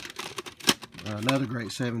 Another great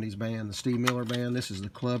 70s band, the Steve Miller Band. This is the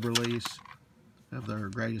club release of their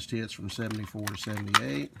greatest hits from 74 to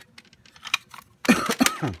 78.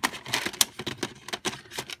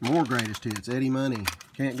 More greatest hits, Eddie Money.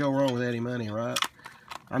 Can't go wrong with Eddie Money, right?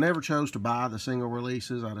 I never chose to buy the single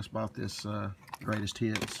releases. I just bought this greatest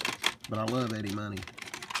hits. But I love Eddie Money.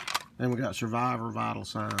 Then we got Survivor, Vital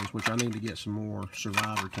Signs, which I need to get some more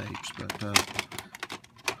Survivor tapes. But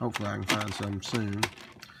hopefully I can find some soon.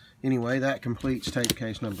 Anyway, that completes tape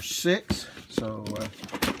case number 6. So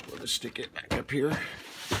we'll just stick it back up here.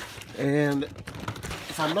 And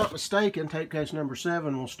if I'm not mistaken, tape case number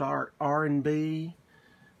 7 will start R&B.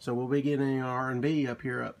 So we'll be getting R&B up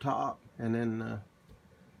here up top. And then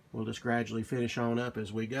we'll just gradually finish on up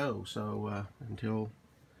as we go. So until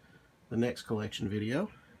the next collection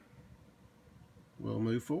video, we'll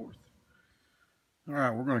move forth.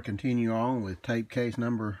 Alright, we're going to continue on with tape case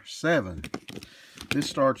number 7. This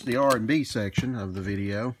starts the R&B section of the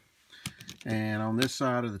video. And on this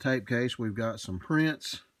side of the tape case, we've got some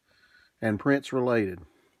Prince and Prince related.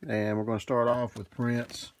 And we're going to start off with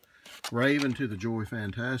Prince, Raven to the Joy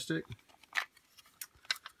Fantastic.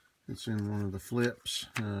 It's in one of the flips,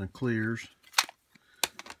 clears.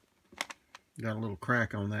 Got a little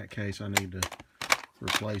crack on that case. I need to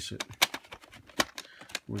replace it.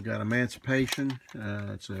 We've got Emancipation.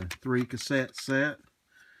 It's a 3 cassette set.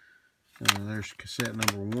 There's cassette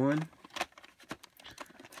number 1.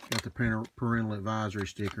 Got the parental advisory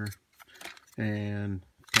sticker. And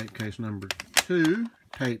tape case number 2.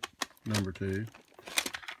 Tape number 2.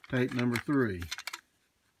 Tape number 3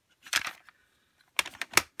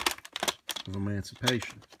 of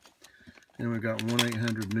Emancipation. And we've got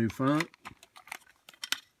 1-800 New Funk.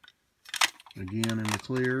 Again in the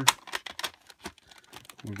clear.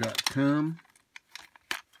 We've got Come.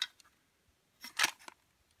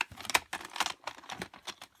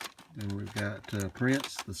 And we've got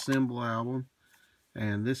Prince, the Symbol album.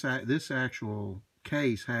 And this actual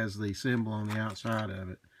case has the symbol on the outside of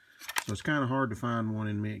it. So it's kind of hard to find one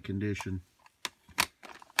in mint condition.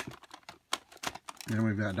 Then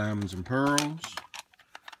we've got Diamonds and Pearls.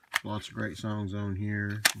 Lots of great songs on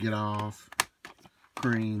here. Get Off.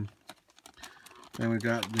 Cream. Then we've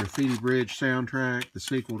got the Graffiti Bridge soundtrack, the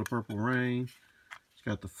sequel to Purple Rain. It's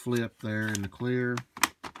got the flip there in the clear.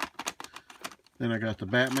 Then I got the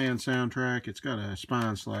Batman soundtrack. It's got a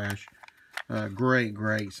spine slash. Great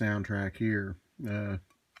soundtrack here.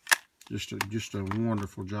 Just a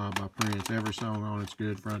wonderful job by Prince. Every song on it's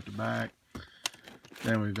good front to back.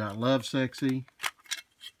 Then we've got Love Sexy.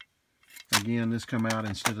 Again, this come out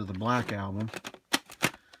instead of the Black album.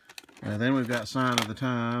 Then we've got Sign of the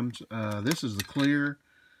Times. This is the clear.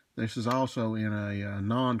 This is also in a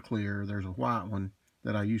non-clear. There's a white one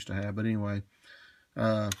that I used to have. But anyway,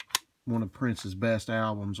 one of Prince's best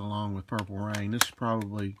albums along with Purple Rain. This is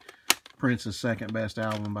probably Prince's second best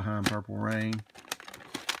album behind Purple Rain.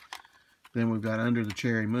 Then we've got Under the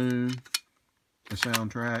Cherry Moon, the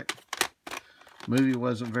soundtrack. Movie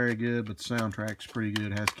wasn't very good, but the soundtrack's pretty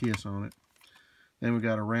good. It has Kiss on it. Then we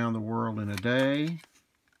got Around the World in a Day.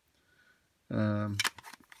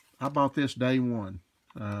 I bought this day one.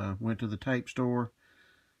 Went to the tape store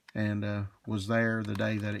and was there the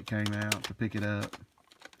day that it came out to pick it up.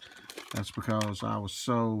 That's because I was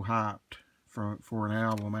so hyped for an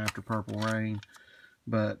album after Purple Rain.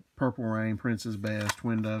 But Purple Rain, Prince's best,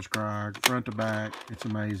 When Doves Cry, front to back, it's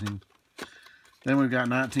amazing. Then we've got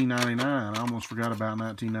 1999. I almost forgot about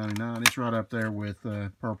 1999. It's right up there with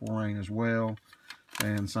Purple Rain as well,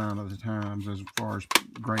 and Sign of the Times as far as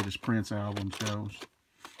greatest Prince albums goes.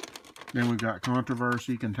 Then we've got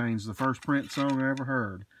Controversy, contains the first Prince song I ever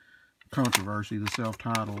heard. Controversy, the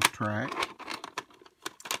self-titled track.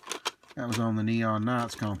 That was on the Neon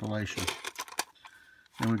Nights compilation.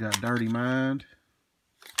 Then we got Dirty Mind.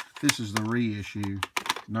 This is the reissue.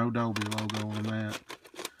 No Dolby logo on that.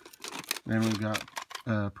 Then we've got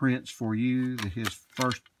Prince For You, his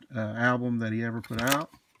first album that he ever put out.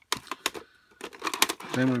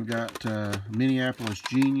 Then we've got Minneapolis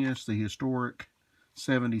Genius, the historic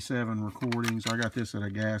 77 recordings. I got this at a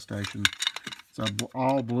gas station. It's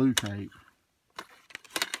all blue tape.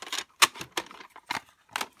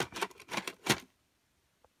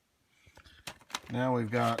 Now we've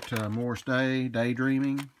got Morris Day,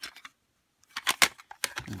 Daydreaming.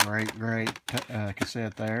 Great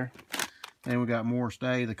cassette there. Then we got Morris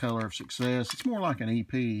Day, The Color of Success. It's more like an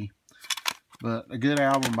EP, but a good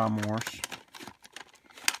album by Morris.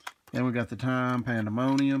 Then we got The Time,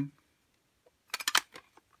 Pandemonium.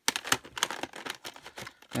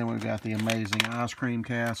 Then we've got The Amazing Ice Cream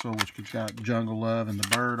Castle, which has got Jungle Love and The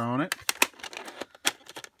Bird on it.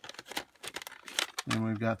 Then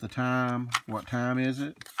we've got The Time, What Time Is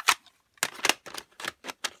It?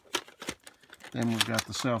 Then we've got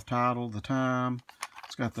the self-titled, The Time.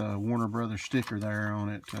 It's got the Warner Brothers sticker there on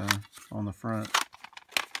it, on the front.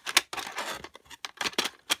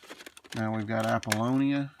 Now we've got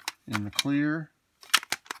Apollonia in the clear.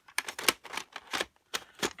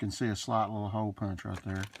 You can see a slight little hole punch right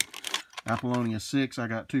there. Apollonia 6, I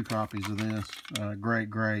got 2 copies of this. Great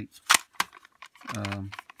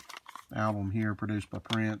album here, produced by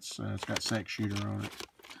Prince. It's got Sex Shooter on it.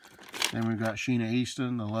 Then we've got Sheena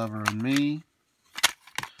Easton, The Lover and Me.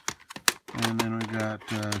 And then we've got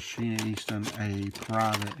Sheena Easton, A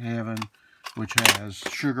Private Heaven, which has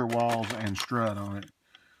Sugar Walls and Strut on it.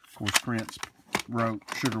 Of course, Prince wrote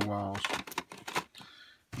Sugar Walls.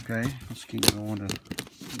 Okay, let's keep going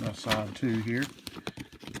to side 2 here.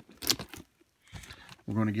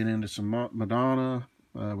 We're going to get into some Madonna.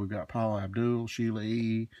 We've got Paula Abdul, Sheila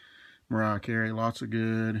E., Mariah Carey. Lots of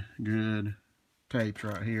good tapes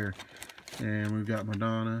right here. And we've got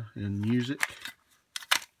Madonna in music.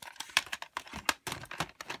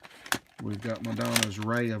 We've got Madonna's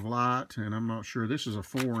Ray of Light, and I'm not sure. This is a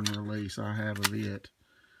foreign release I have of it.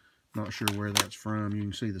 Not sure where that's from. You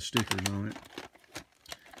can see the stickers on it.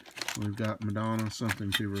 We've got Madonna,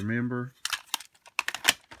 Something to Remember.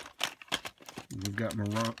 We've got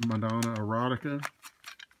Madonna Erotica.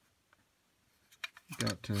 We've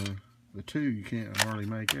got the 2 you can't hardly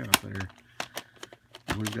make out there.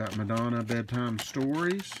 We've got Madonna Bedtime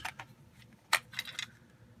Stories.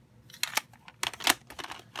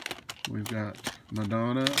 We've got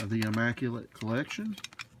Madonna The Immaculate Collection.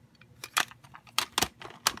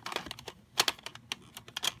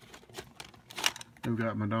 We've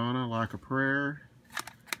got Madonna Like a Prayer.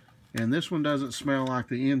 And this one doesn't smell like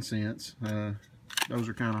the incense. Those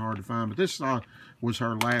are kind of hard to find. But this was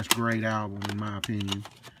her last great album, in my opinion.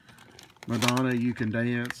 Madonna You Can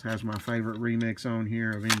Dance has my favorite remix on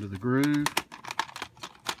here of Into the Groove.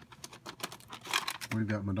 We've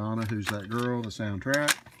got Madonna Who's That Girl, the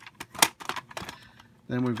soundtrack.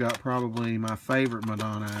 Then we've got probably my favorite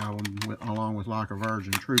Madonna album, along with Like a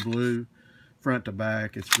Virgin, True Blue, front to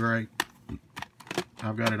back. It's great.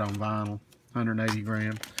 I've got it on vinyl, 180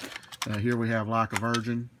 gram. Here we have Like a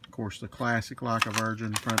Virgin. Of course, the classic Like a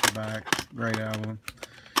Virgin, front to back. Great album.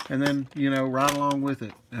 And then, you know, right along with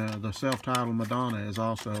it, the self-titled Madonna is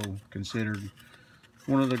also considered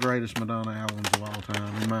one of the greatest Madonna albums of all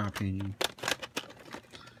time, in my opinion.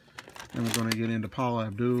 Then we're going to get into Paula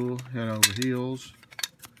Abdul, Head Over Heels.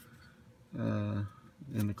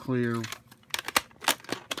 In the clear,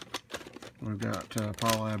 we've got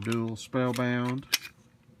Paula Abdul, Spellbound.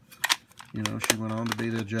 You know, she went on to be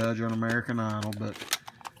the judge on American Idol, but,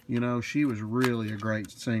 you know, she was really a great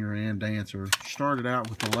singer and dancer. She started out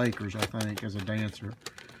with the Lakers, I think, as a dancer.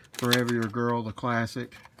 Forever Your Girl, the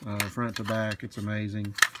classic, front to back, it's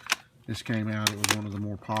amazing. This came out, it was one of the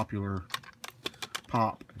more popular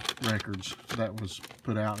pop records that was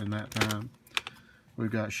put out in that time. We've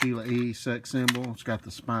got Sheila E., Sex Symbol. It's got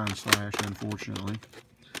the spine slash, unfortunately.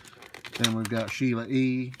 Then we've got Sheila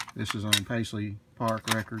E. This is on Paisley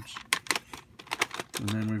Park Records. And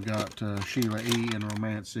then we've got Sheila E. and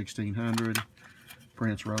Romance 1600.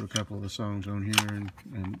 Prince wrote a couple of the songs on here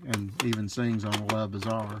and even sings on Love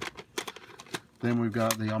Bizarre. Then we've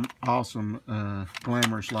got the awesome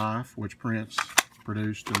Glamorous Life, which Prince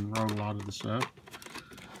produced and wrote a lot of the stuff.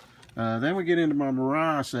 Then we get into my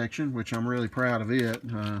Mariah section, which I'm really proud of it.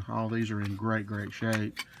 All these are in great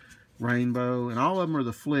shape. Rainbow, and all of them are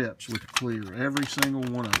the flips with the clear. Every single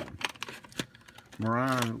one of them.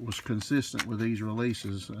 Mariah was consistent with these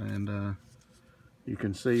releases, and you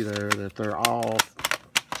can see there that they're all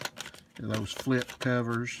those flip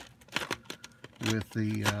covers with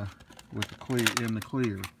the clear in the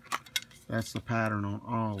clear. That's the pattern on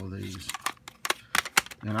all of these,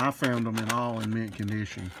 and I found them all in mint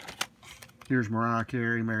condition. Here's Mariah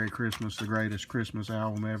Carey, "Merry Christmas," the greatest Christmas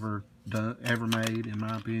album ever made, in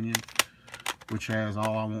my opinion, which has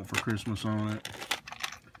 "All I Want for Christmas" on it.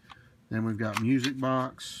 Then we've got Music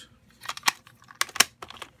Box,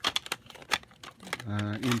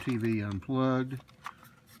 MTV Unplugged,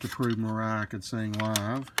 to prove Mariah could sing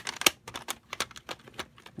live.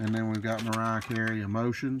 And then we've got Mariah Carey,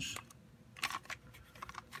 "Emotions."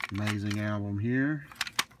 Amazing album here.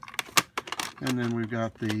 And then we've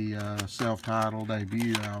got the self-titled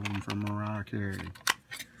debut album from Mariah Carey.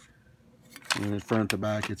 And front to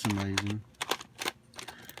back, it's amazing.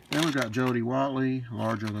 Then we've got Jody Watley,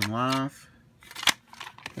 "Larger Than Life."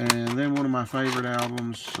 And then one of my favorite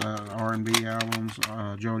albums, R&B albums,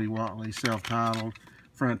 Jody Watley, self-titled,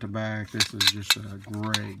 front to back. This is just a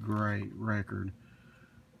great, great record.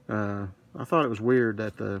 I thought it was weird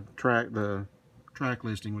that the track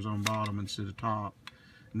listing was on bottom instead of top,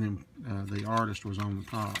 and then the artist was on the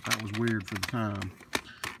top. That was weird for the time,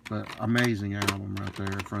 but amazing album right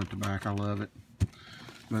there, front to back. I love it.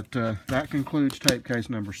 But that concludes tape case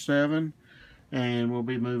number 7, and we'll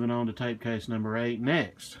be moving on to tape case number 8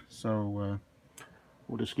 next. So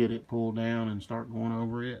we'll just get it pulled down and start going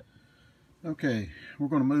over it. Okay, we're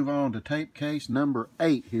going to move on to tape case number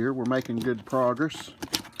 8 here. We're making good progress.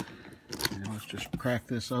 And let's just crack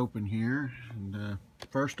this open here. And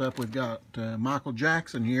first up, we've got Michael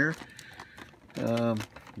Jackson here.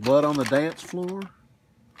 "Blood on the Dance Floor,"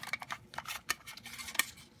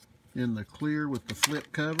 in the clear with the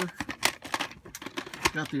flip cover.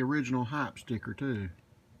 Got the original hype sticker too.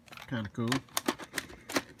 Kind of cool.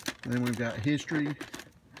 And then we've got "History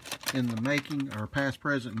in the Making," or Past,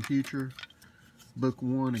 Present, and Future. Book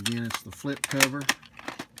 1, again, it's the flip cover.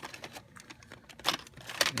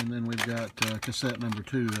 And then we've got cassette number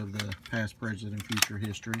 2 of the Past, Present, and Future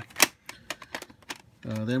history.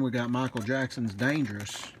 Then we got Michael Jackson's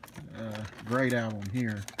 "Dangerous." Great album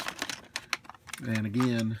here. And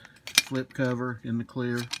again, flip cover in the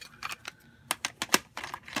clear.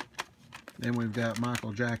 Then we've got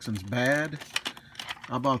Michael Jackson's "Bad."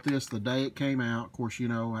 I bought this the day it came out. Of course, you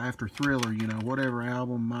know, after Thriller, you know, whatever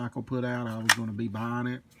album Michael put out, I was going to be buying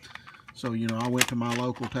it. So, you know, I went to my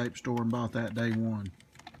local tape store and bought that day one.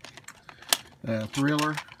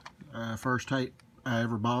 Thriller, first tape I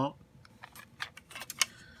ever bought.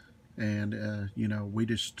 And, you know, we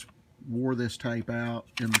just wore this tape out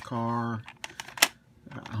in the car,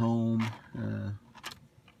 at home.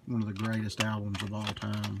 One of the greatest albums of all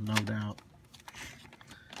time, no doubt.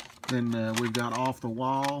 Then we've got "Off the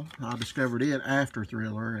Wall." I discovered it after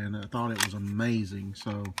Thriller, and I thought it was amazing.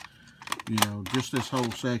 So, you know, just this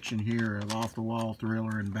whole section here of "Off the Wall,"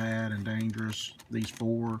 Thriller, and "Bad," and "Dangerous," these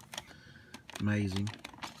 4, amazing.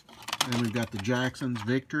 Then we've got the Jacksons'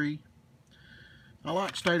 "Victory." I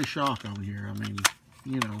like "State of Shock" on here. I mean,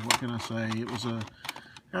 you know, what can I say? It was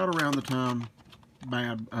out around the time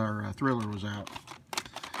Thriller was out.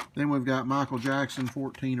 Then we've got Michael Jackson,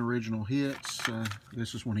 14 original hits.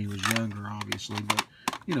 This is when he was younger, obviously, but,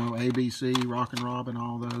 you know, ABC, Rockin' Robin,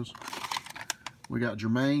 all those. We got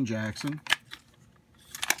Jermaine Jackson.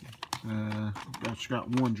 Just got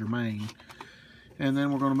one Jermaine. And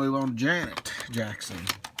then we're going to move on to Janet Jackson.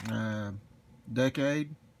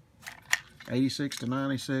 Decade, 86 to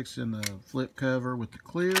 96 in the flip cover with the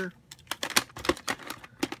clear.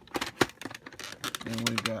 And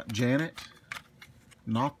we've got Janet.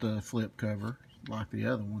 Not the flip cover like the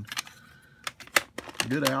other one.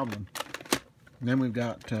 Good album. And then we've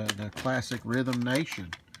got the classic Rhythm Nation.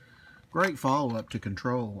 Great follow-up to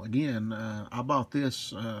Control. Again, I bought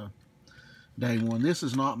this day one. This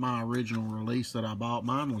is not my original release that I bought.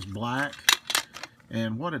 Mine was black.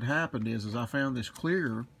 And what had happened is I found this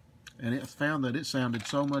clear, and it found that it sounded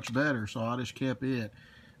so much better, so I just kept it.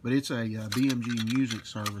 But it's a BMG Music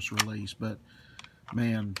Service release. But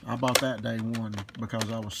man, I bought that day one because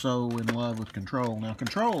I was so in love with Control. Now,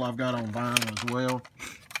 Control I've got on vinyl as well.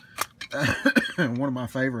 One of my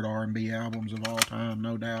favorite R&B albums of all time,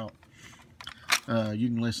 no doubt. You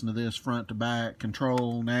can listen to this front to back.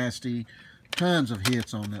 Control, Nasty, tons of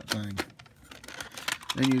hits on that thing.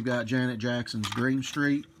 Then you've got Janet Jackson's "Green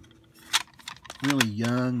Street." Really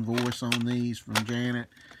young voice on these from Janet.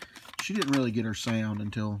 She didn't really get her sound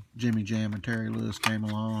until Jimmy Jam and Terry Lewis came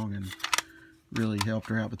along and really helped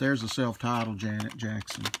her out. But there's a self-titled Janet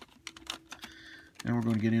Jackson. And we're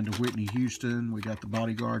going to get into Whitney Houston. We got the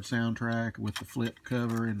Bodyguard soundtrack with the flip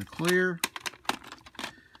cover in the clear.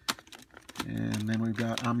 And then we've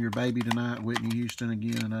got I'm Your Baby Tonight, Whitney Houston.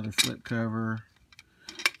 Again, another flip cover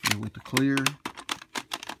here with the clear.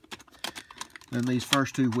 Then these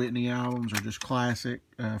first two Whitney albums are just classic,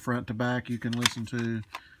 front to back. You can listen to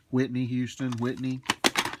Whitney Houston, Whitney.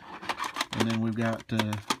 And then we've got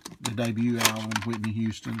the debut album, Whitney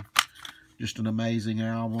Houston. Just an amazing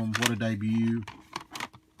album. What a debut.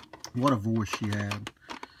 What a voice she had.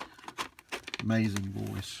 Amazing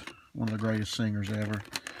voice. One of the greatest singers ever.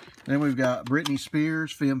 Then we've got Britney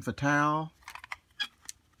Spears, Femme Fatale.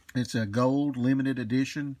 It's a gold limited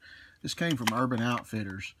edition. This came from Urban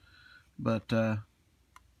Outfitters. But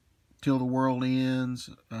Till the World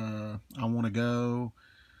Ends, I Want to Go,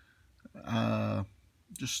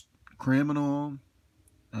 just Criminal.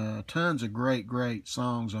 Tons of great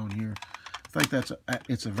songs on here. I think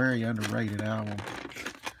it's a very underrated album.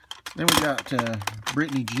 Then we got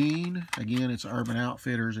Britney Jean. Again, it's Urban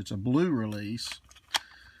Outfitters. It's a blue release.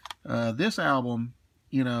 This album,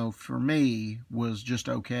 you know, for me, was just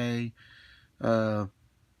okay. I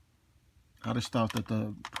just thought that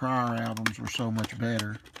the prior albums were so much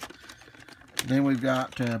better. Then we've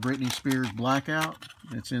got Britney Spears Blackout.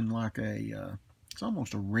 It's in like a, it's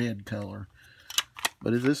almost a red color.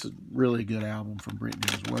 But this is really a good album from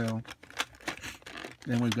Britney as well.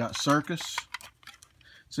 Then we've got Circus.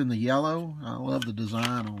 It's in the yellow. I love the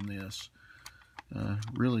design on this.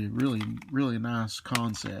 Really nice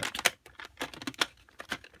concept.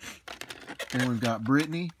 Then we've got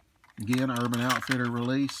Britney. Again, Urban Outfitter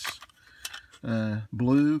release.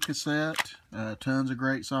 Blue cassette. Tons of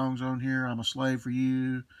great songs on here. I'm a Slave for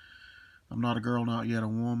You. I'm Not a Girl, Not Yet a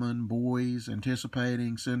Woman. Boys,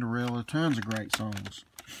 Anticipating, Cinderella. Tons of great songs.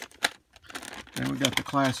 Then we got the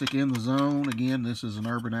classic In the Zone. Again, this is an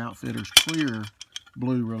Urban Outfitters clear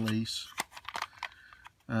blue release.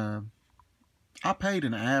 I paid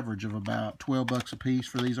an average of about 12 bucks a piece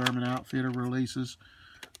for these Urban Outfitter releases,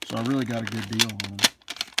 so I really got a good deal on them.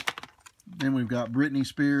 Then we've got Britney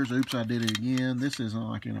Spears, Oops, I Did It Again. This is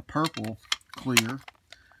like in a purple clear.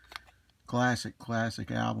 Classic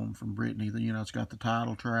album from Britney. You know, it's got the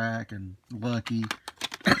title track and Lucky.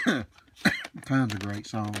 Tons of great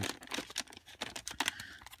songs.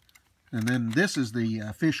 And then this is the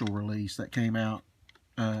official release that came out.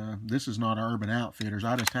 This is not Urban Outfitters.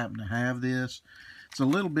 I just happen to have this. It's a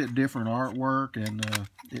little bit different artwork, and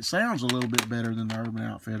it sounds a little bit better than the Urban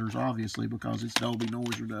Outfitters, obviously, because it's Dolby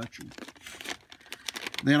Noise Reduction.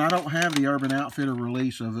 Then I don't have the Urban Outfitter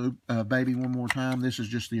release of Baby One More Time. This is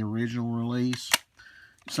just the original release.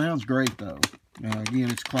 It sounds great, though.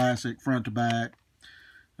 Again, it's classic, front to back.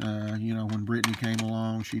 You know, when Britney came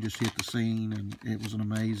along, she just hit the scene, and it was an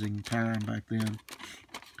amazing time back then.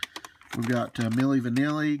 We've got Milli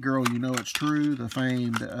Vanilli, Girl You Know It's True, the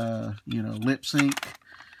famed, you know, lip sync.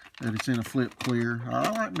 That it's in a flip clear. I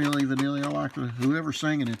like Milli Vanilli. I like whoever's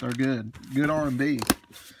singing it. They're good. Good R&B.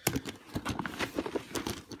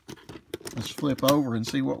 Let's flip over and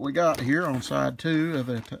see what we got here on side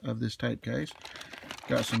 2 of this tape case.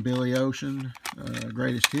 Got some Billy Ocean,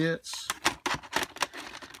 greatest hits.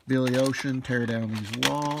 Billy Ocean, Tear Down These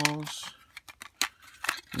Walls.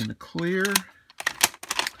 In the clear.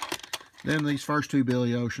 Then these first two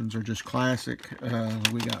Billy Oceans are just classic.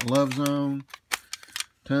 We got Love Zone.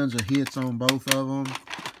 Tons of hits on both of them.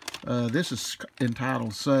 This is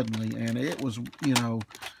entitled Suddenly, and it was, you know,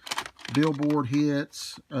 Billboard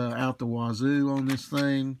hits out the wazoo on this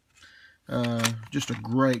thing. Just a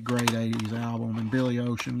great 80s album. And Billy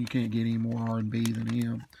Ocean, you can't get any more R&B than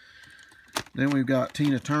him. Then we've got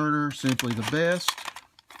Tina Turner, Simply the Best.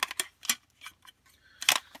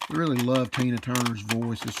 I really love Tina Turner's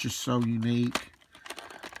voice. It's just so unique.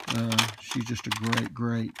 She's just a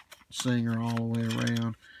great singer all the way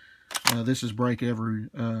around. This is Break Every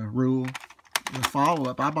Rule. The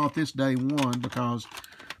follow-up, I bought this day one because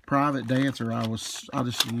Private Dancer, I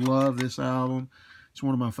just love this album. It's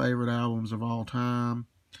one of my favorite albums of all time.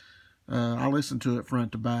 I listened to it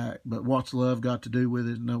front to back, but What's Love Got to Do with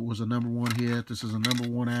It was a #1 hit. This is a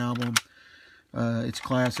 #1 album. It's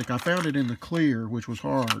classic. I found it in the clear, which was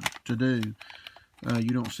hard to do. You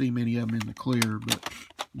don't see many of them in the clear, but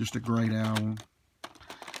just a great album.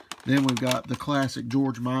 Then we've got the classic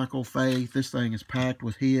George Michael, Faith. This thing is packed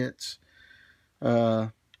with hits.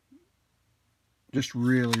 Just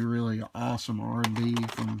really awesome R&B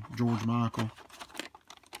from George Michael.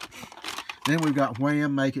 Then we've got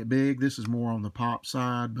Wham! Make It Big. This is more on the pop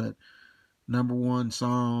side, but #1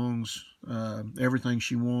 songs. Everything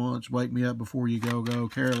She Wants, Wake Me Up Before You Go Go,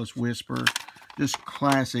 Careless Whisper. Just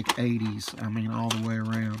classic 80s, I mean, all the way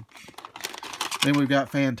around. Then we've got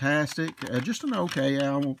Fantastic. Just an okay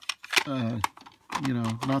album. you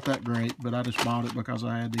know, not that great, but I just bought it because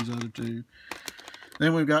I had these other two.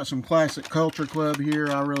 Then we've got some classic Culture Club here.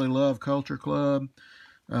 I really love Culture Club.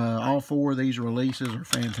 All four of these releases are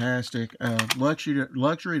fantastic.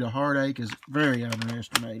 Luxury to Heartache is very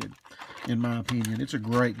underestimated, in my opinion. It's a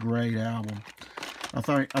great, great album. I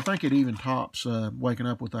think it even tops Waking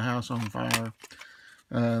Up with the House on Fire,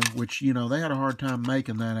 which, you know, they had a hard time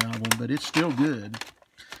making that album, but it's still good.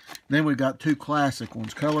 Then we've got two classic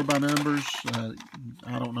ones, Color by Numbers.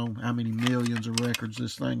 I don't know how many millions of records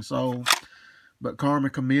this thing sold, but Karma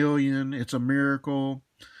Chameleon, It's a Miracle,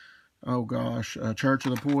 oh gosh, Church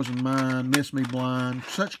of the Poisoned Mind, Miss Me Blind,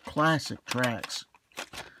 such classic tracks.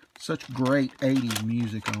 Such great 80s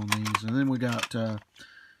music on these. And then we got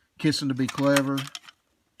Kissing to Be Clever.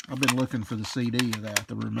 I've been looking for the CD of that,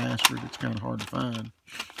 the remastered. It's kind of hard to find.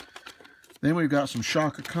 Then we've got some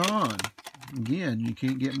Chaka Khan. Again, you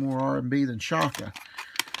can't get more R&B than Chaka.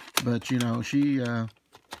 But, you know, she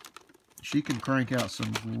can crank out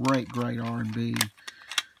some great, great R&B.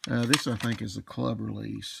 This, I think, is a club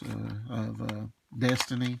release of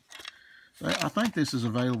Destiny. I think this is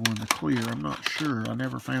available in the clear. I'm not sure. I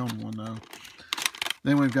never found one, though.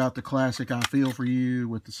 Then we've got the classic I Feel For You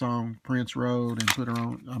with the song Prince wrote and put her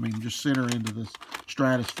on, I mean, just sent her into the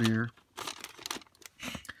stratosphere.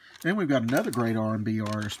 Then we've got another great R&B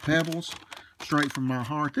artist, Pebbles, Straight From My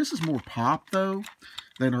Heart. This is more pop, though,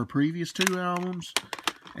 than her previous two albums.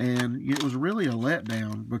 And it was really a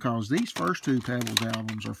letdown because these first two Pebbles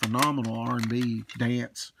albums are phenomenal R&B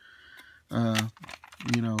dance,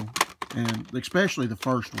 you know, and especially the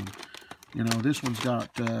first one. You know, this one's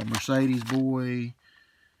got Mercedes Boy,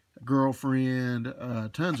 Girlfriend,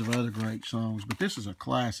 tons of other great songs, but this is a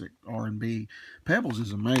classic R&B. Pebbles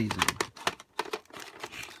is amazing.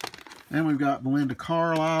 Then we've got Belinda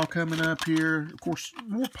Carlisle coming up here. Of course,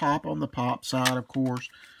 more pop on the pop side, of course.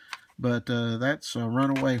 But that's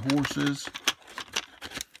Runaway Horses.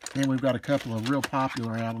 And we've got a couple of real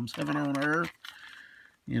popular albums. Heaven on Earth.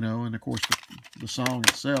 You know, and of course the song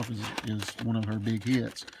itself is one of her big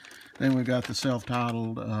hits. Then we've got the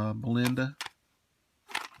self-titled Belinda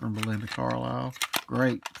from Belinda Carlisle.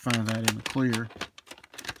 Great to find that in the clear.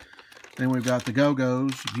 Then we've got the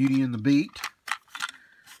Go-Go's, Beauty and the Beat.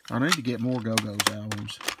 I need to get more Go-Go's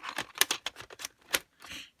albums.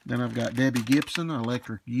 Then I've got Debbie Gibson,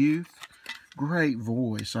 Electric Youth. Great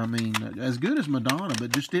voice. I mean, as good as Madonna,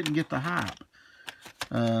 but just didn't get the hype,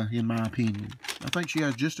 in my opinion. I think she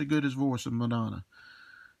has just as good as voice as Madonna.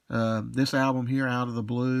 This album here, Out of the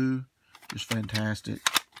Blue, is fantastic.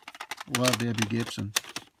 Love Debbie Gibson.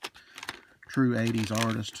 True 80s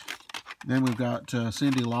artist. Then we've got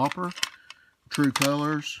Cyndi Lauper, True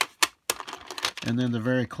Colors. And then the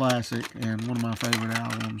very classic and one of my favorite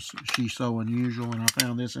albums, She's So Unusual. And I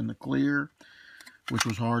found this in the clear, which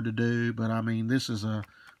was hard to do. But, I mean, this is a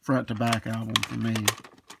front-to-back album for me,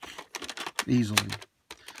 easily.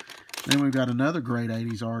 Then we've got another great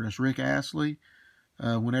 80s artist, Rick Astley,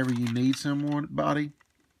 Whenever You Need Somebody.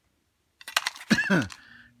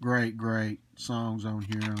 Great, great songs on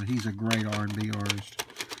here. He's a great R&B artist.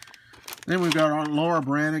 Then we've got Laura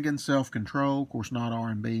Branigan, Self-Control. Of course, not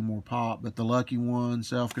R&B, more pop, but The Lucky One,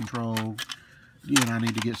 Self-Control. Again, I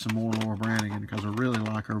need to get some more Laura Branigan because I really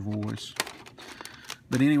like her voice.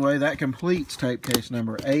 But anyway, that completes tape case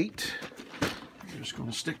number 8. I'm just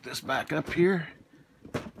going to stick this back up here.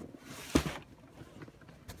 There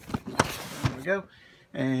we go.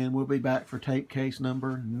 And we'll be back for tape case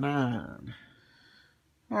number 9.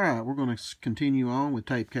 All right, we're going to continue on with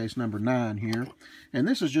tape case number 9 here. And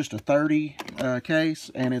this is just a 30 case,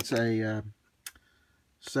 and it's a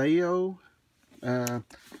Sayo.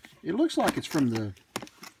 It looks like it's from the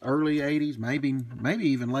early 80s, maybe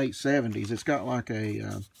even late 70s. It's got like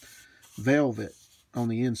a velvet on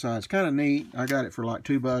the inside. It's kind of neat. I got it for like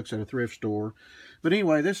 $2 at a thrift store. But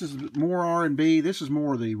anyway, this is more R&B. This is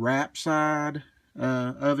more the rap side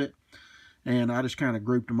of it. And I just kind of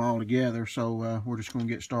grouped them all together. So we're just going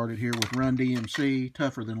to get started here with Run DMC,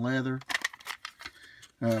 Tougher Than Leather.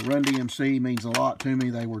 Run DMC means a lot to me.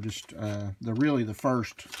 They were just really the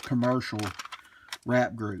first commercial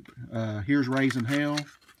rap group. Here's Raising Hell,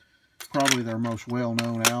 probably their most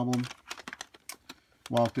well-known album.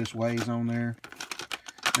 Walk This Way is on there.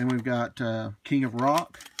 Then we've got King of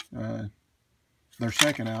Rock, their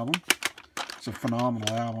second album. It's a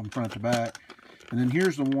phenomenal album, front to back. And then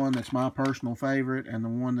here's the one that's my personal favorite, and the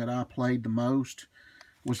one that I played the most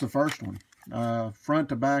was the first one. Front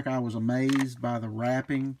to back, I was amazed by the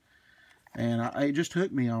rapping, and it just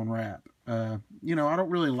hooked me on rap. You know, I don't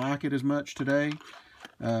really like it as much today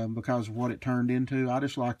because of what it turned into. I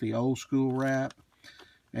just like the old school rap.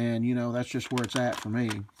 And, you know, that's just where it's at for me.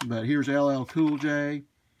 But here's LL Cool J,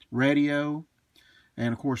 Radio.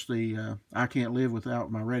 And, of course, the I Can't Live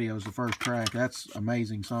Without My Radio is the first track. That's an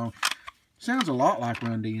amazing song. Sounds a lot like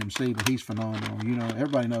Run DMC, but he's phenomenal. You know,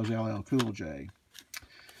 everybody knows LL Cool J.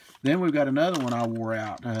 Then we've got another one I wore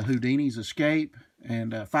out, Houdini's Escape.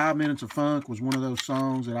 And 5 Minutes of Funk was one of those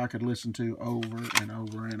songs that I could listen to over and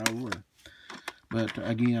over and over. But,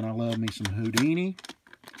 again, I love me some Houdini.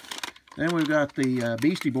 Then we've got the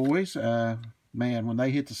Beastie Boys. Man, when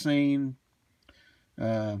they hit the scene,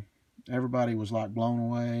 everybody was like blown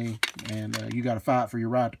away. And You Gotta Fight for Your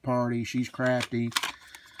Right to Party, She's Crafty.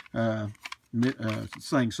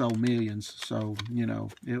 Thing sold millions. So, you know,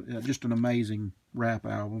 just an amazing rap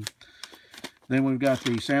album. Then we've got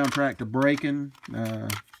the soundtrack to Breakin'.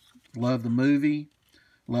 Love the movie.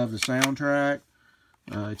 Love the soundtrack.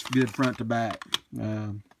 It's good front to back.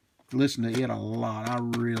 Listen to it a lot. I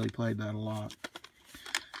really played that a lot.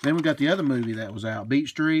 Then we got the other movie that was out, Beat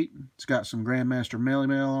Street. It's got some Grandmaster Melly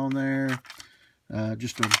Mel on there.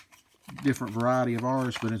 Just a different variety of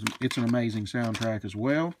artists, but it's an amazing soundtrack as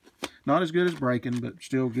well. Not as good as Breakin', but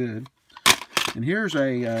still good. And here's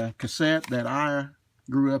a cassette that I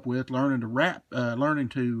grew up with, learning to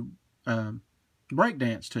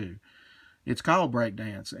breakdance to. It's called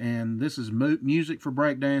Breakdance, and this is music for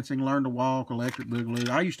breakdancing, Learn to Walk, Electric Boogaloo.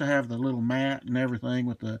 I used to have the little mat and everything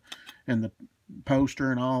with the poster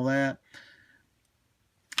and all that.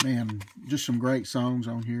 Man, just some great songs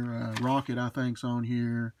on here. Rocket, I think's on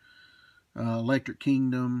here. Electric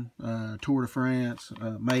Kingdom, Tour de France,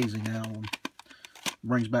 amazing album.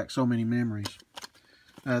 Brings back so many memories.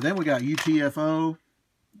 Then we got UTFO.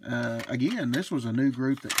 Again, this was a new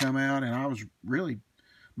group that come out, and I was really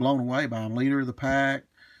blown away by them. Leader of the Pack,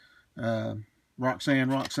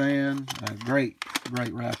 Roxanne, great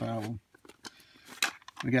rap album.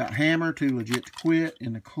 We got Hammer, Too Legit to Quit,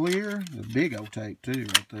 In the Clear, the big old tape too,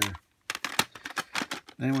 right there.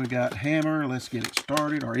 Then we got Hammer, Let's Get It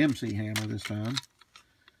Started, or MC Hammer this time,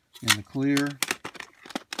 In the Clear.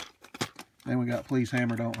 Then we got Please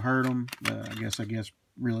Hammer, Don't Hurt 'Em. I guess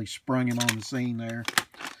really sprung him on the scene there.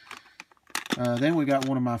 Then we got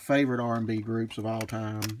one of my favorite R&B groups of all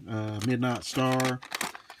time, Midnight Star.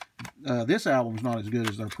 This album's not as good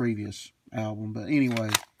as their previous album, but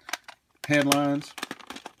anyway, Headlines,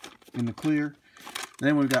 In the Clear.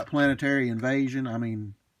 Then we've got Planetary Invasion. I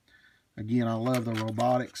mean, again, I love the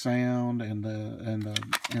robotic sound and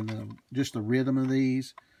the just the rhythm of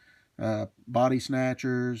these. Body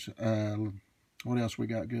Snatchers. What else we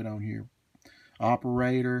got good on here?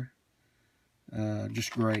 Operator.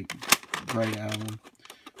 Just great album.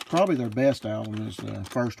 Probably their best album is the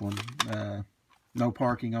first one, No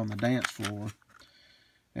Parking on the Dance Floor.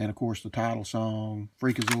 And, of course, the title song,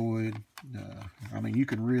 Freakazoid. I mean, you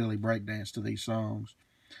can really break dance to these songs.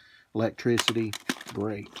 Electricity,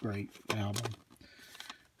 great album.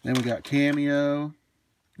 Then we got Cameo,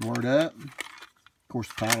 Word Up. Of course,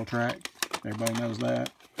 the title track. Everybody knows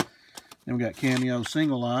that. Then we got Cameo,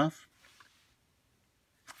 Single Life.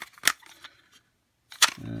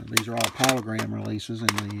 These are all polygram releases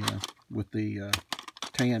with the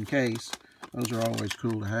tan case. Those are always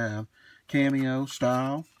cool to have. Cameo,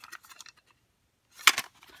 Style.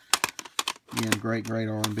 Again, great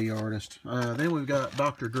R&B artist. Then we've got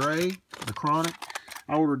Dr. Dre, The Chronic.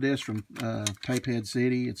 I ordered this from Tapehead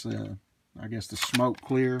City. It's, I guess, the Smoke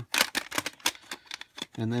Clear.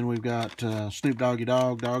 And then we've got Snoop Doggy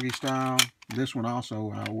Dogg, Doggy Style. This one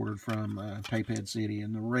also I ordered from Tapehead City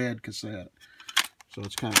in the red cassette. So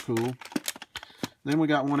it's kind of cool. Then we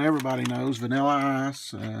got one everybody knows, Vanilla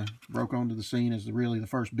Ice. Broke onto the scene as really the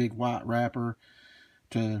first big white rapper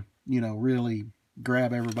to, you know, really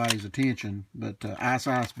grab everybody's attention. But Ice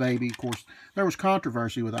Ice Baby, of course, there was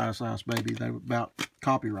controversy with Ice Ice Baby about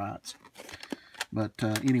copyrights. But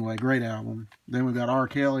anyway, great album. Then we got R.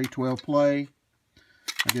 Kelly, 12 Play.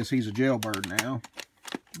 I guess he's a jailbird now.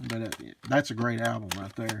 But that's a great album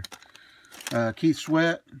right there. Keith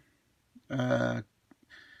Sweat,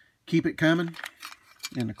 Keep It Coming,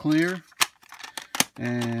 In the Clear.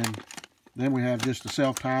 And then we have just the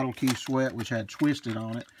self-titled Keith Sweat, which had Twisted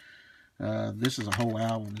on it. This is a whole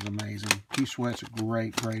album, is amazing. Keith Sweat's a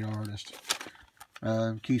great artist.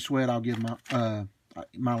 Keith Sweat, I'll give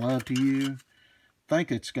my love to you. I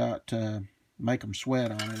think it's got Make 'Em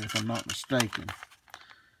Sweat on it, if I'm not mistaken.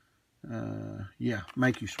 Yeah,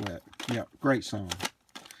 Make You Sweat. Yeah, great song.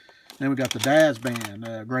 Then we got the Daz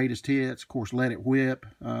Band, Greatest Hits. Of course, Let It Whip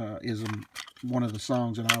is one of the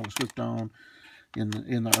songs that I was hooked on in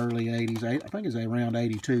the early 80s. I think it's around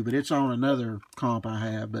 82, but it's on another comp I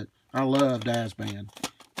have. But I love Daz Band.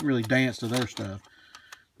 Really dance to their stuff.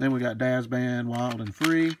 Then we got Daz Band, Wild and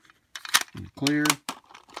Free, and Clear.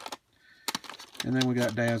 And then we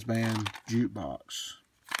got Daz Band, Jukebox.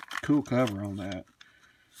 Cool cover on that.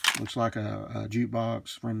 Looks like a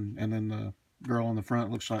jukebox from, and then the girl on the front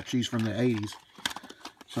looks like she's from the 80s.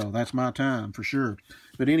 So that's my time for sure.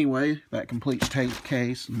 But anyway, that completes tape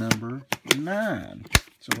case number 9.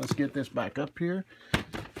 So let's get this back up here.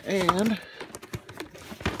 And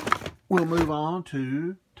we'll move on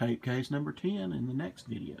to tape case number 10 in the next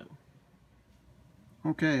video.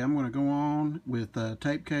 Okay, I'm going to go on with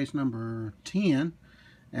tape case number 10.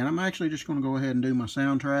 And I'm actually just going to go ahead and do my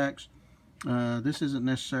soundtracks. This isn't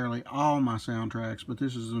necessarily all my soundtracks, but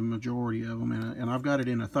this is the majority of them. And I've got it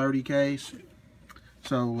in a 30 case.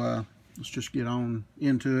 So let's just get on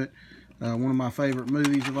into it. One of my favorite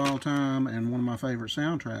movies of all time and one of my favorite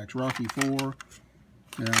soundtracks, Rocky IV.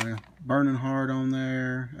 Burning Heart on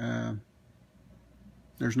there.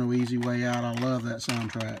 There's No Easy Way Out. I love that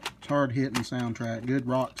soundtrack. It's hard-hitting soundtrack. Good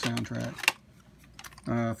rock soundtrack.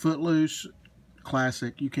 Footloose,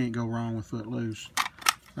 classic. You can't go wrong with Footloose.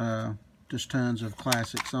 Just tons of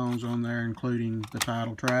classic songs on there, including the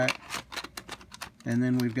title track. And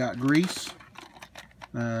then we've got Grease.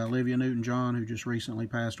 Olivia Newton-John, who just recently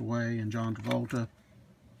passed away, and John Travolta.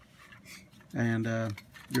 And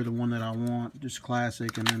You're the One That I Want, just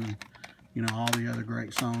classic. And then, you know, all the other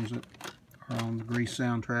great songs that are on the Grease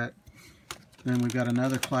soundtrack. Then we've got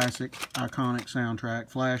another classic, iconic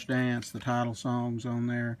soundtrack, Flashdance, the title song's on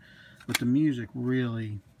there. But the music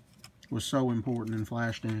really was so important in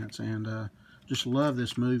Flashdance, and just love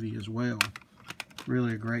this movie as well.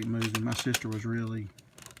 Really a great movie. My sister was really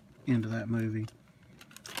into that movie.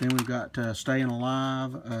 Then we've got Staying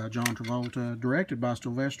Alive, John Travolta, directed by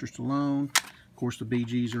Sylvester Stallone. Of course, the Bee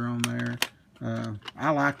Gees are on there. I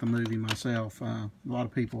like the movie myself. A lot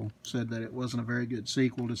of people said that it wasn't a very good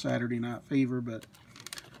sequel to Saturday Night Fever, but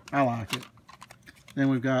I like it. Then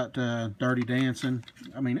we've got Dirty Dancing.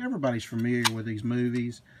 I mean, everybody's familiar with these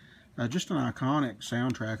movies. Just an iconic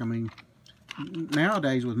soundtrack. I mean,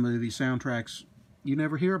 nowadays with movies, soundtracks, you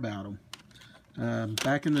never hear about them.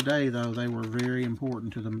 Back in the day, though, they were very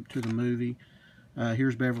important to the movie.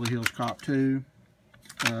 Here's Beverly Hills Cop 2.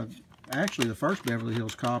 Actually, the first Beverly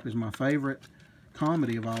Hills Cop is my favorite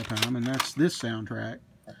comedy of all time, and that's this soundtrack.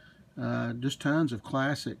 Just tons of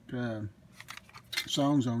classic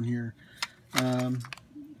songs on here.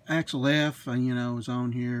 Axel F, you know, is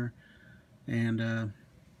on here, and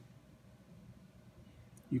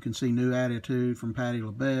you can see New Attitude from Patti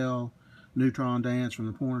LaBelle, Neutron Dance from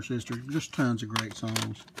the Pointer Sisters, just tons of great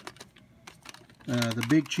songs. The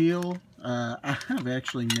Big Chill, I have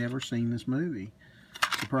actually never seen this movie,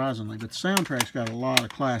 surprisingly, but the soundtrack's got a lot of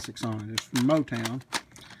classics on it. It's from Motown.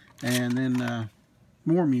 And then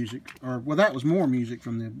more music, or, well, that was more music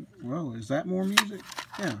from the, well, is that more music?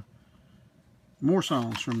 Yeah. More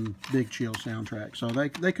songs from Big Chill soundtrack. So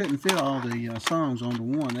they couldn't fit all the songs onto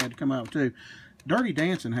one. They had to come out with two. Dirty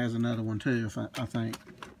Dancing has another one too, I think.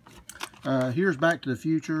 Here's Back to the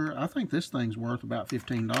Future. I think this thing's worth about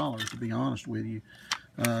 $15, to be honest with you.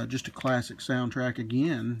 Just a classic soundtrack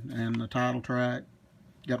again, and the title track,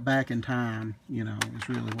 got Back in Time, you know, is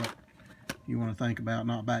really what you want to think about,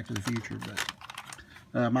 not Back to the Future.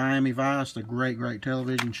 But Miami Vice, the great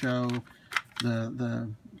television show.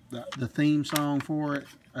 The theme song for it,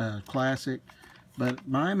 classic. But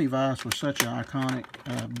Miami Vice was such an iconic,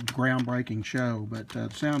 groundbreaking show, but the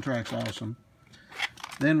soundtrack's awesome.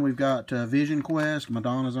 Then we've got Vision Quest,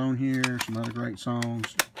 Madonna's on here, some other great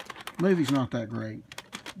songs. The movie's not that great,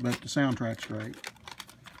 but the soundtrack's great.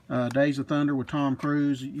 Days of Thunder with Tom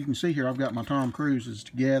Cruise. You can see here I've got my Tom Cruises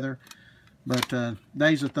together. But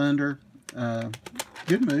Days of Thunder,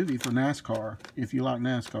 good movie for NASCAR, if you like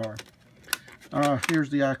NASCAR.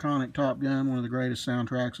 Here's the iconic Top Gun, one of the greatest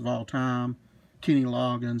soundtracks of all time. Kenny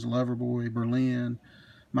Loggins, Loverboy, Berlin,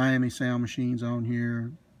 Miami Sound Machine's on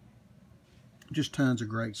here. Just tons of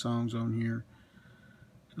great songs on here.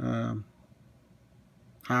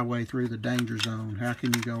 Highway Through the Danger Zone. How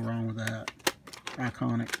can you go wrong with that?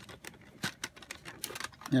 Iconic.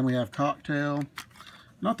 Then we have Cocktail.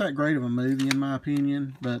 Not that great of a movie in my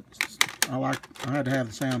opinion, but I had to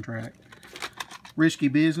have the soundtrack. Risky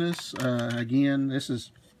Business. Again, this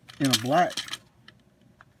is in a black.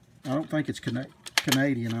 I don't think it's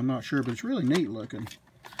Canadian. I'm not sure, but it's really neat looking.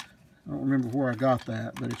 I don't remember where I got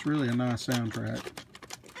that, but it's really a nice soundtrack.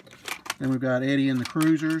 Then we've got Eddie and the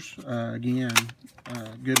Cruisers. Again,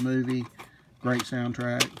 good movie, great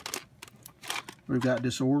soundtrack. We've got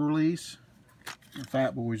Disorderlies. The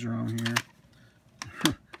Fat Boys are on here.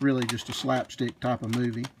 Really just a slapstick type of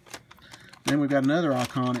movie. Then we've got another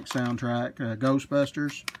iconic soundtrack,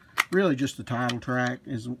 Ghostbusters. Really just the title track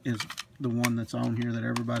is the one that's on here that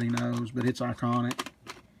everybody knows, but it's iconic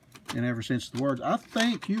in every sense of the words. I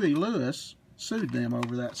think Huey Lewis sued them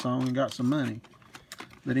over that song and got some money.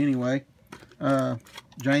 But anyway,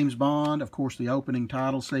 James Bond, of course, the opening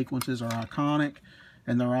title sequences are iconic,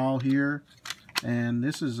 and they're all here. And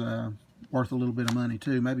this is worth a little bit of money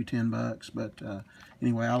too, maybe 10 bucks. But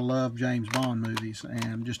anyway, I love James Bond movies,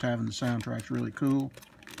 and just having the soundtrack's really cool.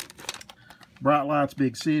 Bright Lights,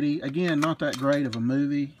 Big City. Again, not that great of a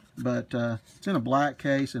movie, but it's in a black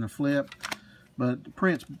case and a flip. But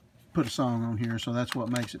Prince put a song on here, so that's what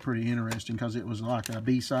makes it pretty interesting, because it was like a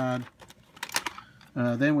B-side.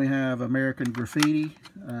 Then we have American Graffiti.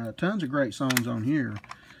 Tons of great songs on here.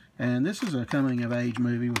 And this is a coming-of-age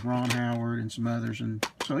movie with Ron Howard and some others. And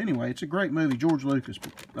so anyway, it's a great movie. George Lucas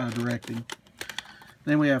directing.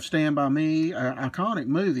 Then we have Stand By Me, an iconic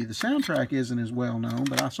movie. The soundtrack isn't as well known,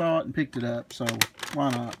 but I saw it and picked it up, so why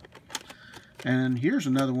not? And here's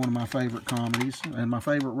another one of my favorite comedies, and my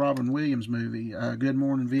favorite Robin Williams movie, Good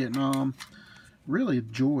Morning Vietnam. Really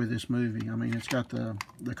enjoy this movie. I mean, it's got the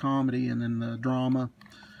comedy and then the drama.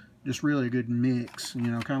 Just really a good mix, you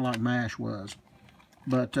know, kind of like MASH was.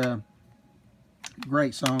 But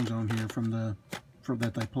great songs on here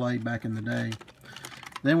that they played back in the day.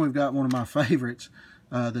 Then we've got one of my favorites,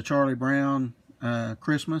 the Charlie Brown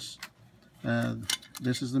Christmas.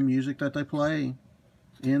 This is the music that they play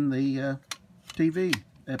in the TV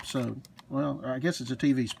episode. Well, I guess it's a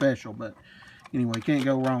TV special, but anyway, can't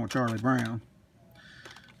go wrong with Charlie Brown.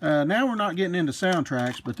 Now we're not getting into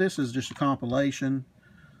soundtracks, but this is just a compilation.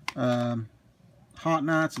 Hot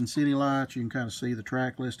Nights and City Lights, you can kind of see the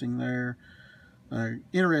track listing there.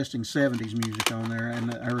 Interesting 70s music on there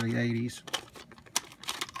and the early 80s.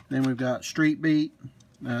 Then we've got Street Beat.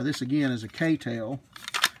 This again is a K-Tel.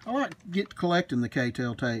 I like collecting the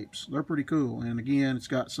K-Tel tapes. They're pretty cool. And again, it's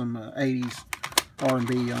got some 80s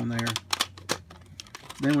R&B on there.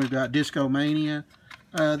 Then we've got Disco Mania.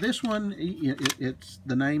 This one, it's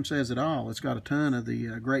the name says it all. It's got a ton of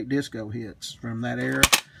the great disco hits from that era.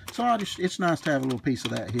 So it's nice to have a little piece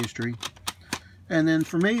of that history. And then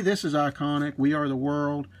for me, this is iconic. We Are the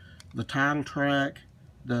World, the title track,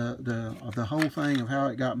 the whole thing of how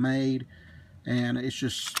it got made. And it's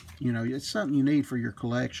just, you know, it's something you need for your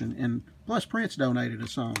collection. And plus Prince donated a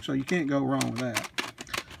song, so you can't go wrong with that.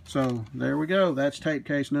 So there we go. That's tape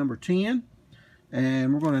case number 10.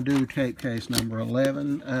 And we're going to do tape case number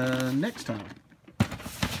 11 next time.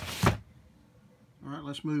 Alright,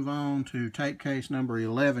 let's move on to tape case number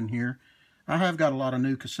 11 here. I have got a lot of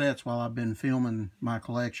new cassettes while I've been filming my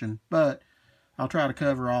collection, but I'll try to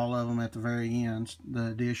cover all of them at the very end,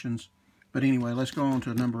 the editions. But anyway, let's go on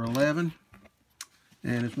to number 11.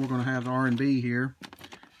 And we're going to have the R&B here.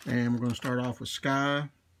 And we're going to start off with Sky,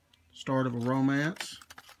 Start of a Romance,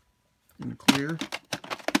 in the clear.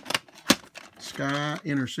 Sky,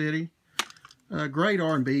 Inner City. Great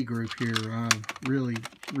R&B group here. Really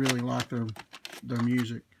like their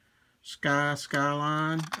music. Sky,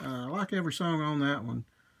 Skyline. I like every song on that one.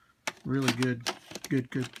 Really good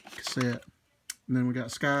cassette. And then we got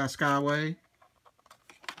Sky, Skyway.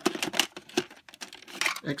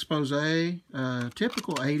 Expose,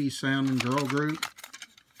 typical 80s sounding girl group.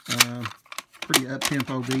 Pretty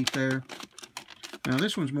up-tempo beat there. Now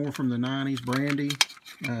this one's more from the 90s. Brandy,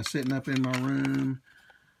 Sitting Up in My Room,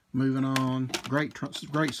 Moving On. Great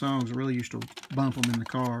songs. I really used to bump them in the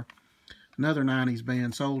car. Another 90s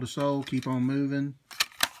band, Soul to Soul, Keep on Moving.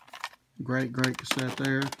 Great cassette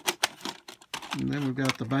there. And then we've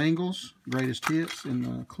got the Bangles, Greatest Hits in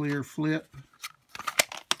the clear flip.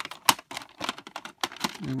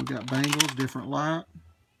 Then we've got Bangles, Different Light.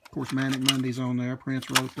 Of course, Manic Monday's on there. Prince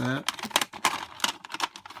wrote that.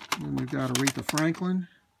 Then we've got Aretha Franklin,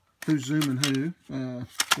 Who's Zooming Who.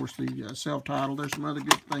 Of course, the self-titled. There's some other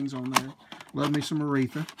good things on there. Love me some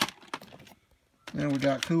Aretha. Then we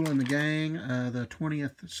got Kool and the Gang, the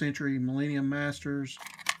 20th Century Millennium Masters,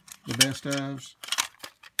 the best ofs.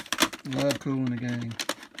 Love Kool and the Gang.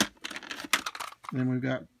 Then we've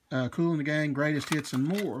got Kool and the Gang, Greatest Hits and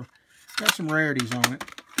More. Got some rarities on it,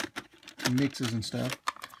 some mixes and stuff.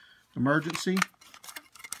 Emergency.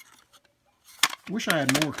 Wish I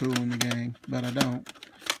had more Kool and the Gang, but I don't.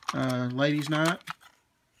 Ladies Night.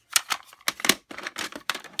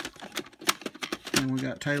 And we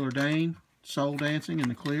got Taylor Dayne, Soul Dancing in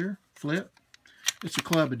the clear flip. It's a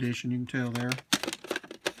club edition, you can tell there.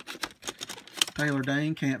 Taylor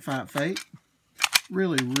Dayne, Can't Fight Fate.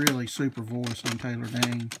 Really super voice on Taylor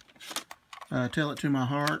Dayne. Tell It to My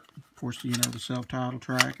Heart. Of course, you know, the self-titled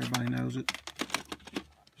track. Everybody knows it.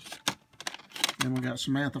 Then we got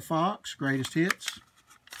Samantha Fox, Greatest Hits.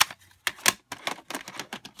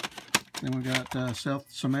 Then we got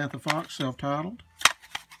Samantha Fox, self-titled.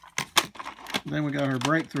 Then we got her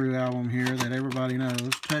breakthrough album here that everybody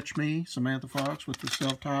knows, Touch Me, Samantha Fox with the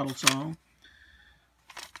self-titled song.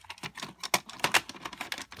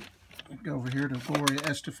 Go over here to Gloria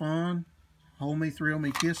Estefan, Hold Me, Thrill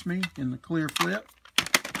Me, Kiss Me in the clear flip.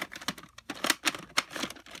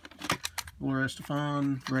 Gloria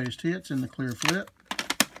Estefan, Greatest Hits in the clear flip.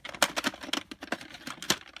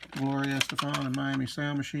 Gloria Estefan and Miami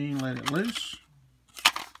Sound Machine, Let It Loose.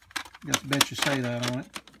 Got to Bet You Say That on it.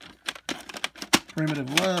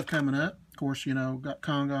 Primitive Love coming up. Of course, you know, got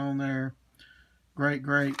Conga on there. Great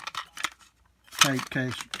tape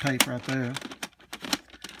right there.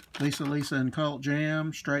 Lisa and Cult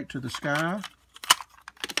Jam, Straight to the Sky.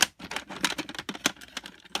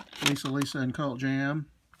 Lisa and Cult Jam,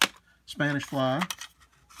 Spanish Fly.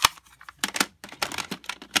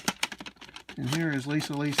 And here is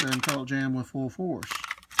Lisa and Cult Jam with Full Force.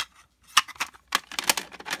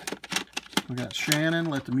 We got Shannon,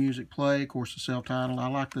 Let the Music Play, of course the self-titled. I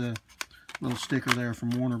like the little sticker there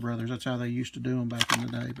from Warner Brothers. That's how they used to do them back in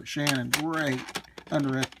the day. But Shannon, great,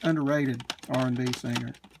 underrated R&B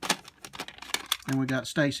singer. And we got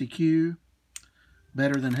Stacy Q,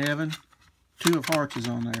 Better Than Heaven. Two of Hearts is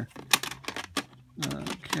on there.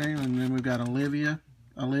 Okay, and then we've got Olivia.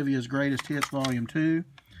 Olivia's Greatest Hits Volume 2.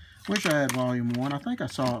 Wish I had Volume 1. I think I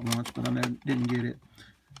saw it once, but I didn't get it.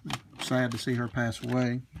 Sad to see her pass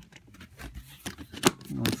away.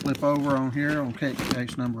 I'm going to flip over on here on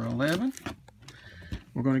case number 11.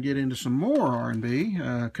 We're going to get into some more R&B.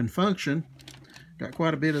 Confunction. Got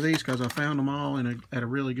quite a bit of these because I found them all at a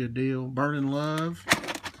really good deal. Burning Love.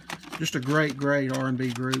 Just a great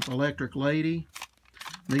R&B group. Electric Lady.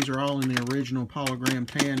 These are all in the original Polygram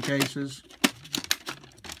tan cases.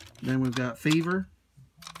 Then we've got Fever.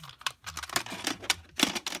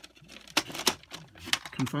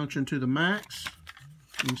 Confunction to the Max.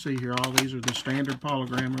 You can see here all these are the standard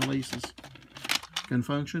Polygram releases.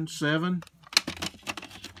 Confunction 7.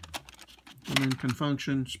 And then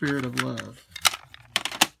Confunction Spirit of Love.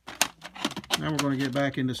 Now we're going to get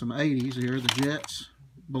back into some 80s here. The Jets,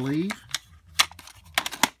 Believe.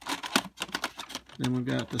 Then we've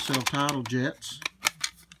got the self-titled Jets.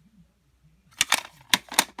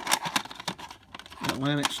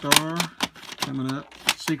 Atlantic Star coming up.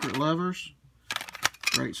 Secret Lovers.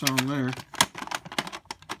 Great song there.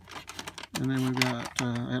 And then we've got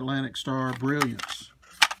Atlantic Star, Brilliance.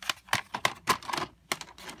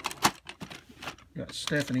 Got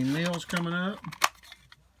Stephanie Mills coming up.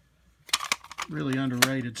 Really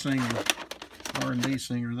underrated singer, R&B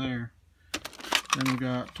singer there. Then we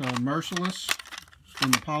got Merciless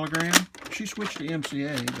in the Polygram. She switched to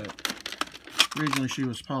MCA, but originally she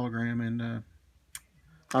was Polygram. And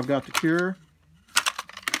I've got The Cure.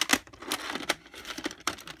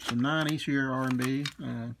 Some 90s here, R&B.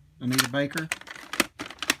 Anita Baker,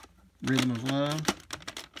 Rhythm of Love.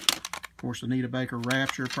 Of course, Anita Baker,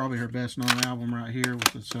 Rapture, probably her best known album right here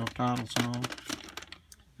with the self-titled song.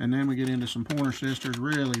 And then we get into some Pointer Sisters,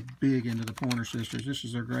 really big into the Pointer Sisters. This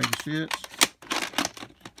is their greatest hits.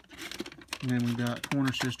 And then we've got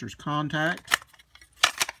Pointer Sisters, Contact.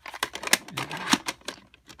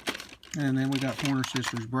 And then we got Pointer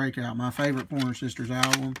Sisters, Breakout, my favorite Pointer Sisters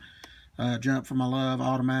album. Jump for My Love,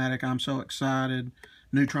 Automatic, I'm So Excited.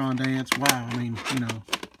 Neutron Dance, wow, I mean, you know,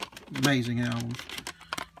 amazing album.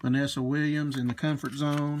 Vanessa Williams in the Comfort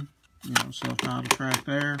Zone, you know, self-titled track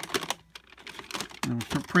there. You know,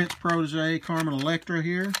 Prince Protege, Carmen Electra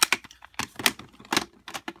here.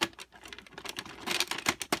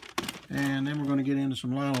 And then we're going to get into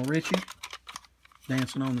some Lionel Richie,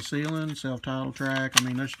 Dancing on the Ceiling, self-titled track. I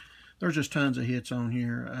mean, there's just tons of hits on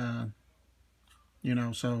here. You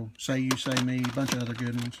know, so Say You, Say Me, a bunch of other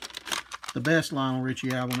good ones. The best Lionel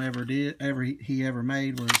Richie album he ever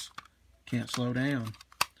made was Can't Slow Down.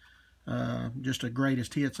 Just the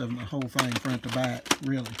greatest hits of the whole thing, front to back,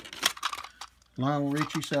 really. Lionel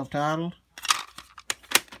Richie, self-titled.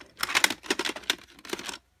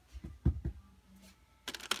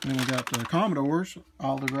 Then we got the Commodores,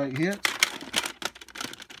 all the great hits.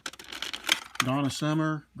 Donna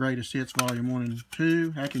Summer, Greatest Hits, Volume 1 and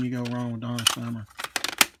 2. How can you go wrong with Donna Summer?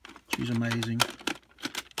 She's amazing.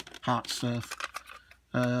 Hot stuff.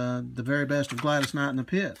 The Very Best of Gladys Knight and the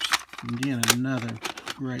Pips. Again, another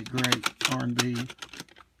great R&B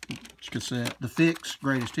cassette. The Fix,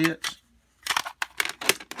 Greatest Hits.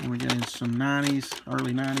 And we get into some 90s,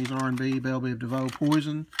 early 90s R&B. Belle Biv DeVoe,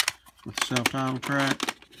 Poison, with the self-titled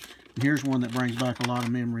track. And here's one that brings back a lot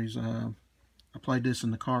of memories. I played this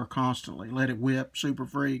in the car constantly. Let It Whip, Super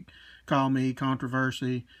Freak, Call Me,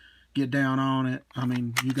 Controversy, Get Down on It. I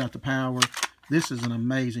mean, You Got the Power. This is an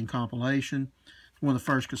amazing compilation. It's one of the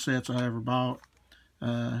first cassettes I ever bought,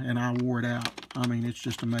 and I wore it out. I mean, it's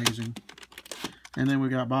just amazing. And then we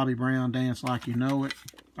got Bobby Brown, Dance Like You Know It.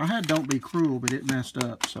 I had Don't Be Cruel, but it messed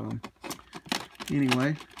up. So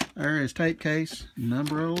anyway, there is tape case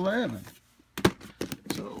number 11.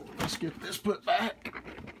 So let's get this put back,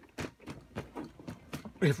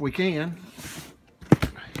 if we can.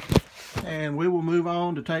 And we will move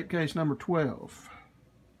on to tape case number 12.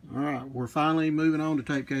 Alright, we're finally moving on to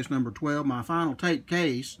tape case number 12. My final tape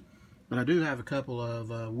case, but I do have a couple of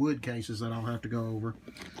wood cases that I'll have to go over.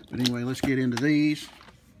 But anyway, let's get into these.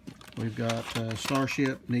 We've got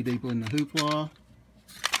Starship, Knee Deep in the Hoopla.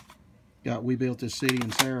 Got We Built This City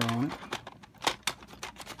and Sarah on it.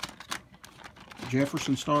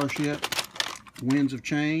 Jefferson Starship, Winds of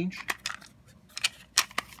Change.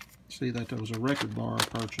 See that was a record bar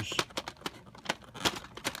purchase.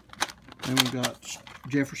 Then we've got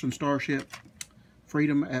Jefferson Starship,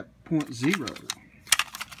 Freedom at Point Zero.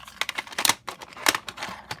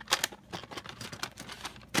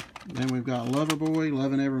 Then we've got Loverboy,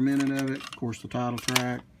 Loving Every Minute of It. Of course, the title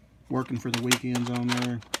track, Working for the Weekends on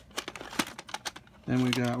there. Then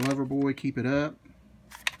we've got Loverboy, Keep It Up.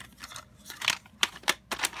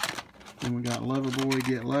 Then we got Loverboy,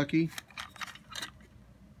 Get Lucky.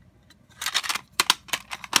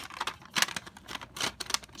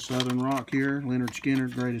 Southern Rock here, Leonard Skinner,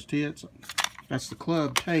 Greatest Hits. That's the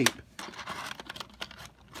club tape.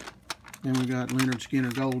 Then we got Leonard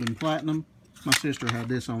Skinner, Gold and Platinum. My sister had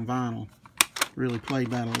this on vinyl. Really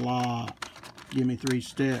played that a lot. Give Me 3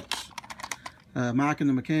 Steps. Mike and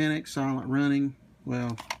the Mechanics, Silent Running.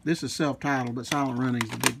 Well, this is self-titled, but Silent Running is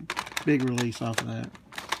the big release off of that.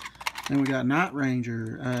 Then we got Night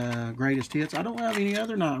Ranger, Greatest Hits. I don't have any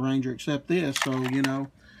other Night Ranger except this, so, you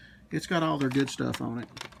know, it's got all their good stuff on it.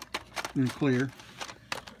 In the clear.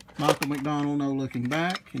 Michael McDonald, No Looking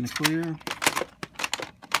Back, in the clear.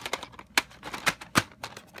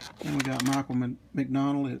 Then we got Michael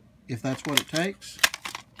McDonald, If That's What It Takes.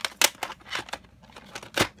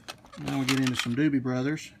 Now we get into some Doobie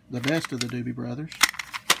Brothers, the best of the Doobie Brothers.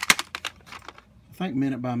 I think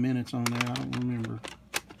Minute by Minute's on there, I don't remember.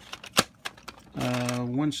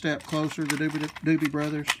 One Step Closer, the Doobie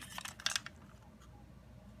Brothers.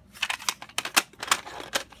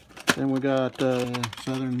 Then we got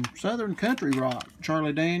Southern Country Rock,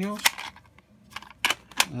 Charlie Daniels.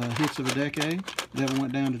 Hits of a Decade, Devil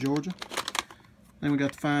Went Down to Georgia. Then we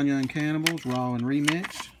got the Fine Young Cannibals, Raw and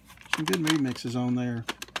Remixed. Some good remixes on there.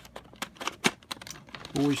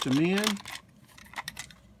 Boys to Men,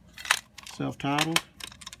 self-titled,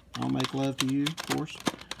 I'll Make Love to You, of course.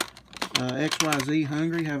 XYZ,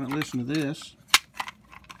 Hungry, haven't listened to this.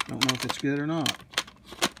 Don't know if it's good or not.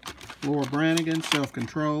 Laura Branigan,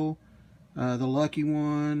 Self-Control, The Lucky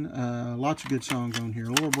One, lots of good songs on here.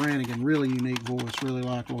 Laura Branigan, really unique voice, really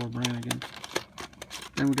like Laura Branigan.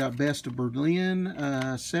 Then we got Best of Berlin,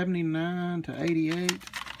 79 to 88.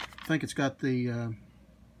 I think it's got the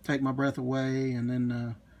Take My Breath Away, and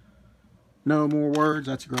then No More Words,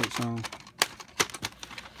 that's a great song.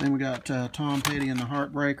 Then we got Tom Petty and the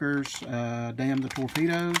Heartbreakers, Damn the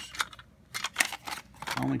Torpedoes.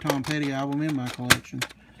 Only Tom Petty album in my collection.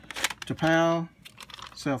 T'Pau,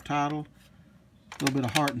 self-titled, a little bit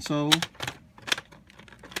of Heart and Soul.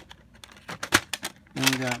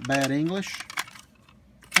 Then we got Bad English.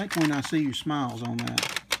 I think When I See You Smiles on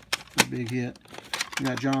that. A big hit. We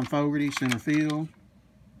got John Fogerty, Center Field.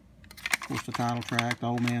 Of course, the title track, The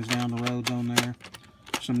Old Man's Down the Road's on there.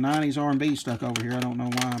 Some 90s R&B stuck over here, I don't know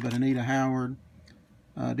why, but Anita Howard,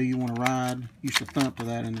 Do You Want to Ride? Used to thump to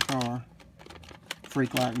that in the car.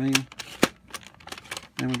 Freak Like Me.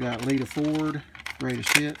 Then we got Lita Ford,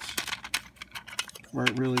 Greatest Hits.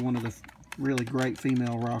 Really one of the really great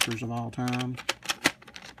female rockers of all time.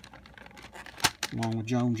 Along with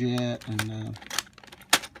Joan Jett and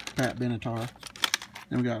Pat Benatar.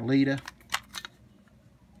 Then we got Lita.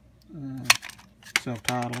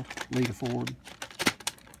 Self-titled, Lita Ford.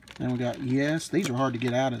 Then we got Yes. These are hard to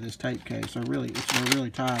get out of this tape case. They're really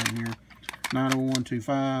tight in here.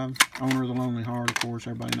 90125, Owner of the Lonely Heart, of course,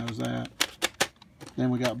 everybody knows that. Then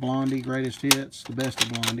we got Blondie, Greatest Hits, the best of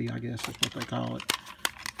Blondie, I guess that's what they call it.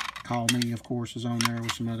 Call Me, of course, is on there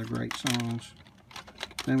with some other great songs.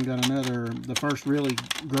 Then we got the first really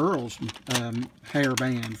girls hair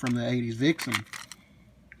band from the 80s, Vixen.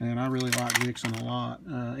 And I really like Vixen a lot.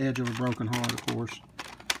 Edge of a Broken Heart, of course.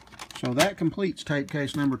 So that completes tape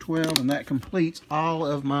case number 12, and that completes all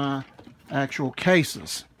of my actual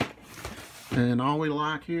cases. And all we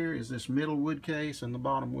like here is this middle wood case and the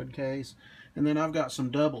bottom wood case. And then I've got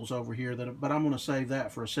some doubles over here, but I'm going to save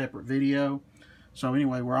that for a separate video. So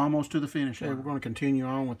anyway, we're almost to the finish. Okay, we're going to continue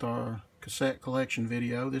on with our cassette collection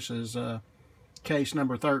video. This is case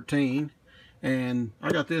number 13, and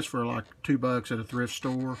I got this for like $2 at a thrift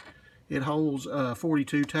store. It holds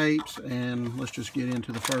 42 tapes, and let's just get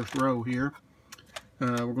into the first row here.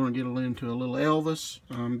 We're going to get into a little Elvis.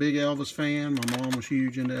 I'm a big Elvis fan. My mom was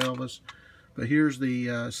huge into Elvis. But here's the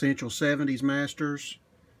Essential 70s Masters,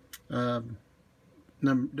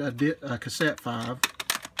 cassette 5.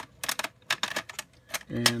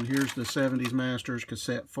 And here's the 70s Masters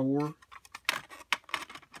cassette 4.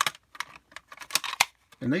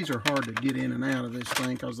 And these are hard to get in and out of this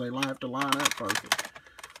thing because they have to line up perfect.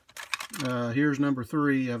 Here's number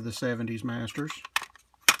 3 of the 70s Masters.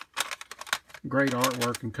 Great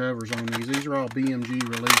artwork and covers on these. These are all BMG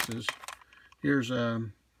releases. Here's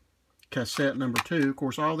cassette number 2. Of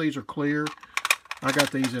course, all these are clear. I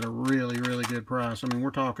got these at a really, really good price. I mean,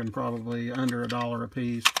 we're talking probably under $1 a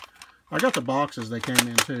piece. I got the boxes they came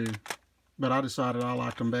in too, but I decided I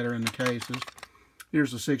liked them better in the cases.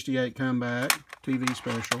 Here's the 68 Comeback TV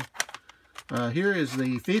special. Here is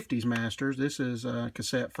the 50s Masters. This is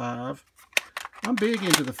cassette 5. I'm big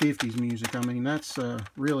into the 50s music. I mean, that's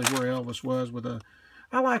really where Elvis was with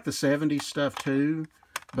I like the 70s stuff too,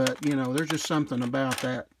 but, you know, there's just something about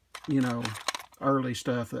that, you know, early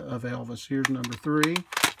stuff of Elvis. Here's number 3.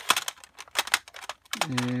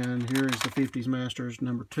 And here is the 50s Masters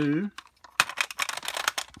number 2.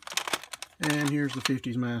 And here's the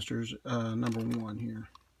 50s Masters number 1 here.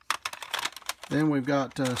 Then we've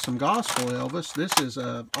got some gospel Elvis. This is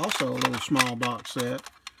also a little small box set.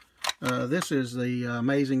 This is the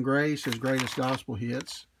Amazing Grace, his greatest gospel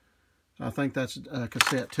hits. I think that's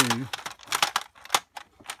cassette 2.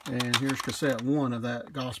 And here's cassette 1 of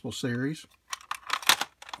that gospel series.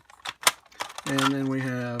 And then we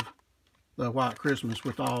have the White Christmas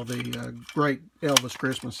with all the great Elvis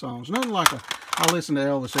Christmas songs. Nothing like I listen to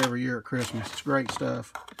Elvis every year at Christmas. It's great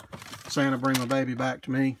stuff. Santa Bring My Baby Back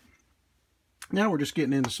to Me. Now we're just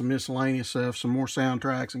getting into some miscellaneous stuff, some more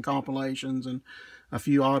soundtracks and compilations and a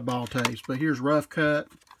few oddball tapes. But here's Rough Cut,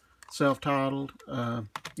 self-titled.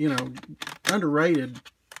 You know, underrated.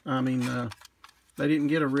 I mean, they didn't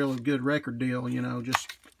get a real good record deal, you know, just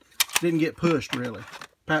didn't get pushed really.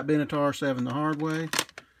 Pat Benatar, 7 the Hard Way.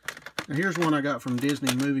 Now here's one I got from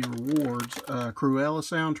Disney Movie Rewards, Cruella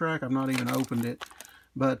soundtrack. I've not even opened it,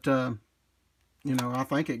 but you know, I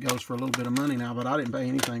think it goes for a little bit of money now, but I didn't pay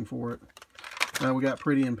anything for it. We got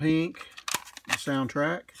Pretty in Pink, the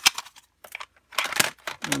soundtrack.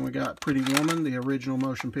 And we got Pretty Woman, the original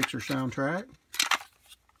motion picture soundtrack.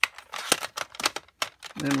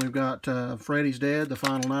 Then we've got Freddy's Dead, The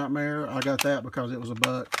Final Nightmare. I got that because it was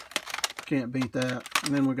 $1. Can't beat that.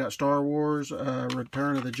 And then we got Star Wars,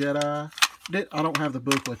 Return of the Jedi. I don't have the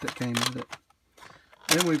booklet that came with it.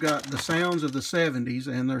 Then we've got the Sounds of the 70s,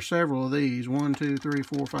 and there's several of these. 1, 2, 3,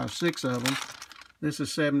 4, 5, 6 of them. This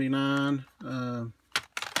is 79.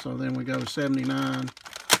 So then we go to 79,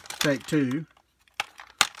 take 2.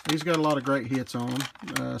 These got a lot of great hits on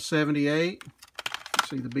them. 78.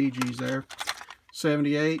 See the Bee Gees there.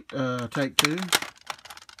 78, take 2.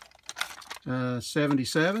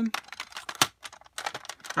 77.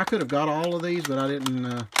 I could have got all of these, but I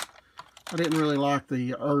didn't really like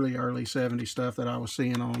the early 70 stuff that I was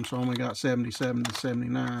seeing on, so I only got 77 to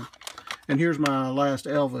 79. And here's my last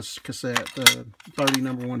Elvis cassette, 30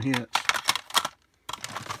 number 1 hits.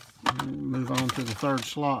 Move on to the third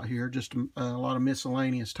slot here. Just a lot of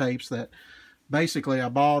miscellaneous tapes that basically I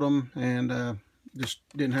bought them and just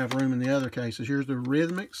didn't have room in the other cases. Here's the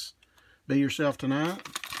Rhythmics, Be Yourself Tonight,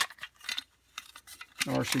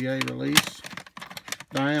 RCA release.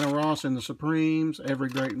 Diana Ross and the Supremes, Every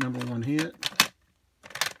Great number 1 hit.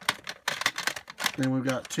 Then we've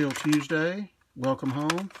got Till Tuesday, Welcome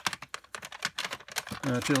Home.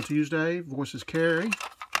 Till Tuesday, Voices Carry.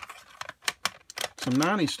 Some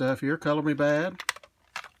 90s stuff here, Color Me Bad.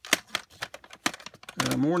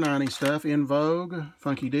 More 90s stuff, In Vogue,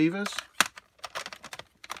 Funky Divas.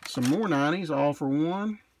 Some more 90s, All for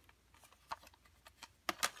One.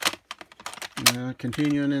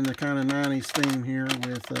 Continuing in the kind of 90s theme here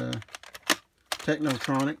with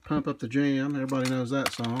Technotronic, Pump Up the Jam. Everybody knows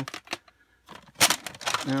that song.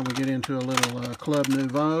 Now we get into a little Club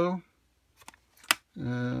Nouveau.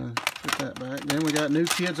 Put that back. Then we got New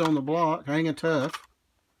Kids on the Block, Hangin' Tough.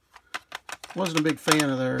 Wasn't a big fan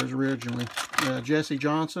of theirs originally. Jesse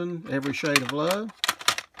Johnson, Every Shade of Love.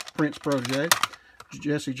 Prince Project.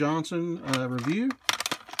 Jesse Johnson Review.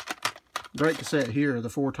 Great cassette here, the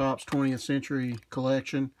Four Tops 20th Century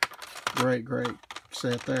Collection. Great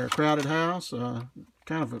set there. Crowded House,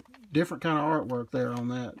 kind of a different kind of artwork there on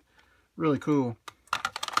that. Really cool.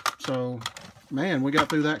 So man, we got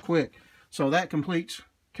through that quick. So that completes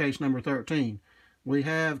case number 13. We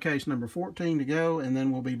have case number 14 to go, and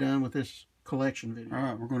then we'll be done with this collection video. All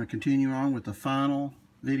right, we're going to continue on with the final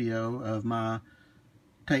video of my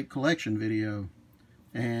tape collection video.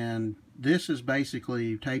 And this is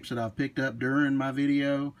basically tapes that I've picked up during my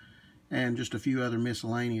video and just a few other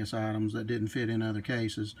miscellaneous items that didn't fit in other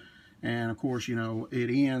cases. And of course, you know,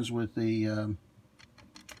 it ends with the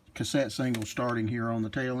cassette singles starting here on the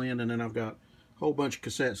tail end, and then I've got a whole bunch of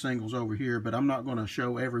cassette singles over here, but I'm not going to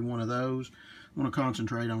show every one of those. I'm going to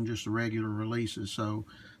concentrate on just the regular releases. So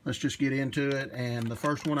let's just get into it. And the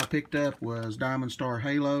first one I picked up was Diamond Star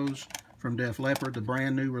Halos from Def Leppard, the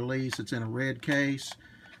brand new release. It's in a red case.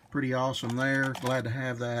 Pretty awesome there. Glad to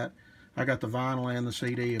have that. I got the vinyl and the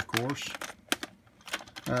CD, of course.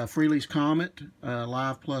 Frehley's Comet,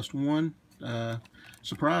 Live Plus One.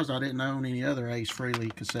 Surprised I didn't own any other Ace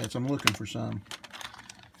Frehley cassettes. I'm looking for some.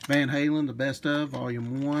 Van Halen, The Best Of,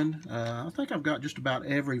 Volume 1. I think I've got just about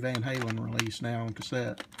every Van Halen release now on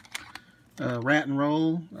cassette. Rat and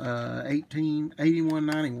Roll,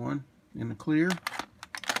 8191 in the clear.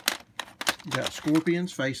 Got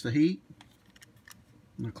Scorpions, Face the Heat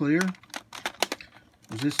in the clear.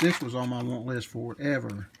 This was on my want list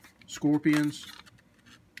forever. Scorpions,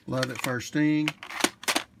 Love at First Sting.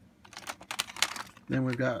 Then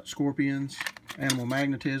we've got Scorpions, Animal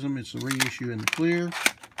Magnetism. It's the reissue in the clear.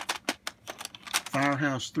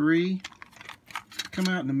 Firehouse 3. Come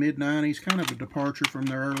out in the mid-90s. Kind of a departure from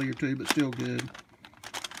their earlier two, but still good.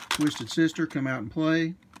 Twisted Sister, Come Out and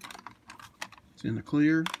Play. It's in the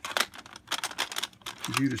clear.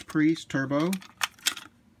 Judas Priest, Turbo.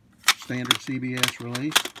 Standard CBS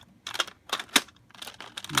release.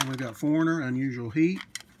 Then we've got Foreigner, Unusual Heat.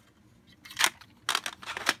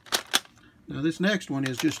 Now this next one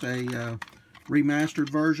is just a remastered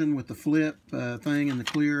version with the flip thing in the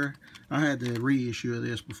clear. I had the reissue of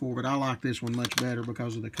this before, but I like this one much better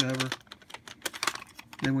because of the cover.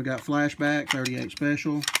 Then we got Flashback 38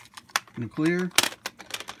 Special in the clear.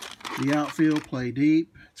 The Outfield, Play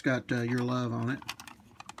Deep. It's got Your Love on it.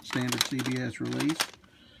 Standard CBS release.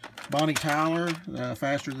 Bonnie Tyler,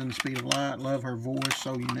 Faster Than the Speed of Light. Love her voice,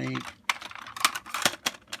 so unique.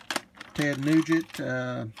 Ted Nugent,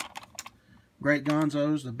 Great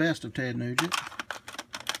Gonzo's, The Best of Ted Nugent.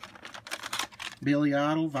 Billy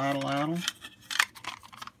Idol, Vital Idol.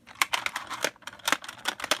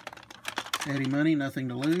 Eddie Money, Nothing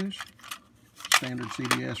to Lose. Standard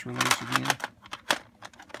CBS release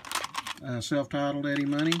again. Self-titled Eddie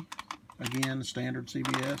Money. Again, standard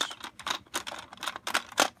CBS.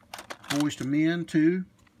 Boys to Men 2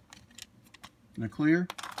 in the clear.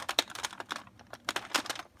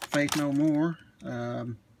 Faith No More,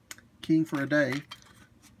 King for a Day.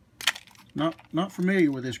 Not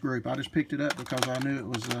familiar with this group. I just picked it up because I knew it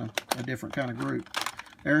was a different kind of group.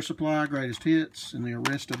 Air Supply, Greatest Hits, in the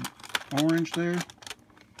Arista orange there.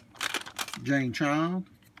 Jane Child.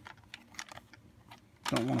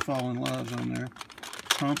 Don't Want to Fall in Love's on there.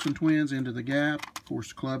 Thompson Twins, Into the Gap, of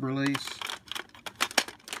course, club release.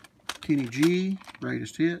 Kenny G,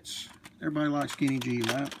 Greatest Hits. Everybody likes Kenny G,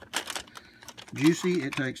 right? Juicy,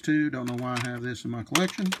 It Takes Two. Don't know why I have this in my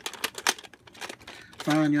collection.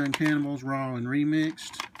 Fine Young Cannibals, Raw and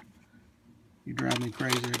Remixed. You Drive Me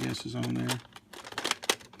Crazy, I guess, is on there.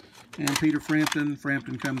 And Peter Frampton,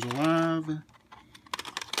 Frampton Comes Alive.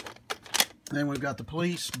 Then we've got the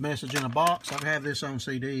Police, Message in a Box. I have this on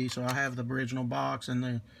CD, so I have the original box and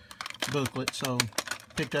the booklet. So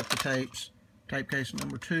picked up the tapes. Tape case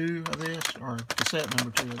number 2 of this, or cassette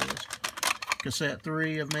number 2 of this. Cassette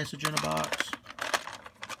 3 of Message in a Box.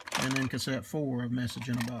 And then cassette 4 of Message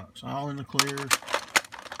in a Box. All in the clear.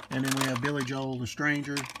 And then we have Billy Joel, The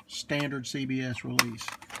Stranger, standard CBS release.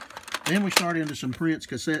 Then we start into some Prince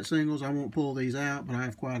cassette singles. I won't pull these out, but I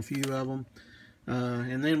have quite a few of them.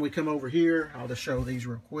 And then we come over here. I'll just show these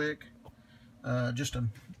real quick. Just a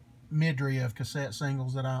medley of cassette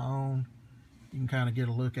singles that I own. You can kind of get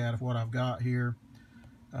a look at what I've got here.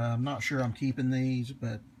 I'm not sure I'm keeping these,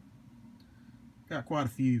 but got quite a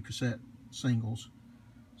few cassette singles.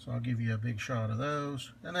 So I'll give you a big shot of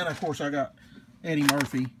those. And then, of course, I got Eddie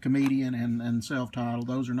Murphy, comedian, and self-titled.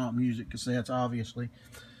 Those are not music cassettes, obviously.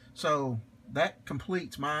 So that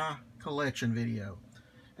completes my collection video.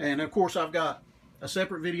 And, of course, I've got a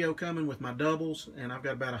separate video coming with my doubles, and I've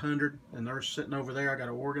got about 100, and they're sitting over there. I got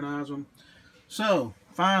to organize them. So,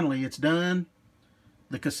 finally, it's done.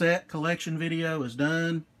 The cassette collection video is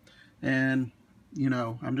done, and, you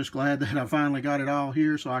know, I'm just glad that I finally got it all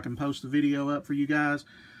here so I can post the video up for you guys.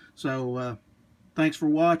 So, thanks for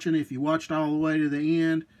watching. If you watched all the way to the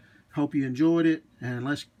end, hope you enjoyed it, and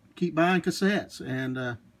let's keep buying cassettes,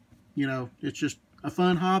 and, you you know, it's just a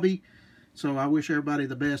fun hobby. So I wish everybody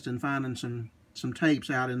the best in finding some tapes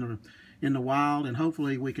out in the wild, and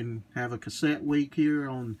hopefully we can have a cassette week here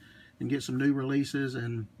on and get some new releases.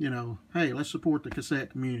 And, you know, hey, let's support the cassette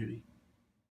community.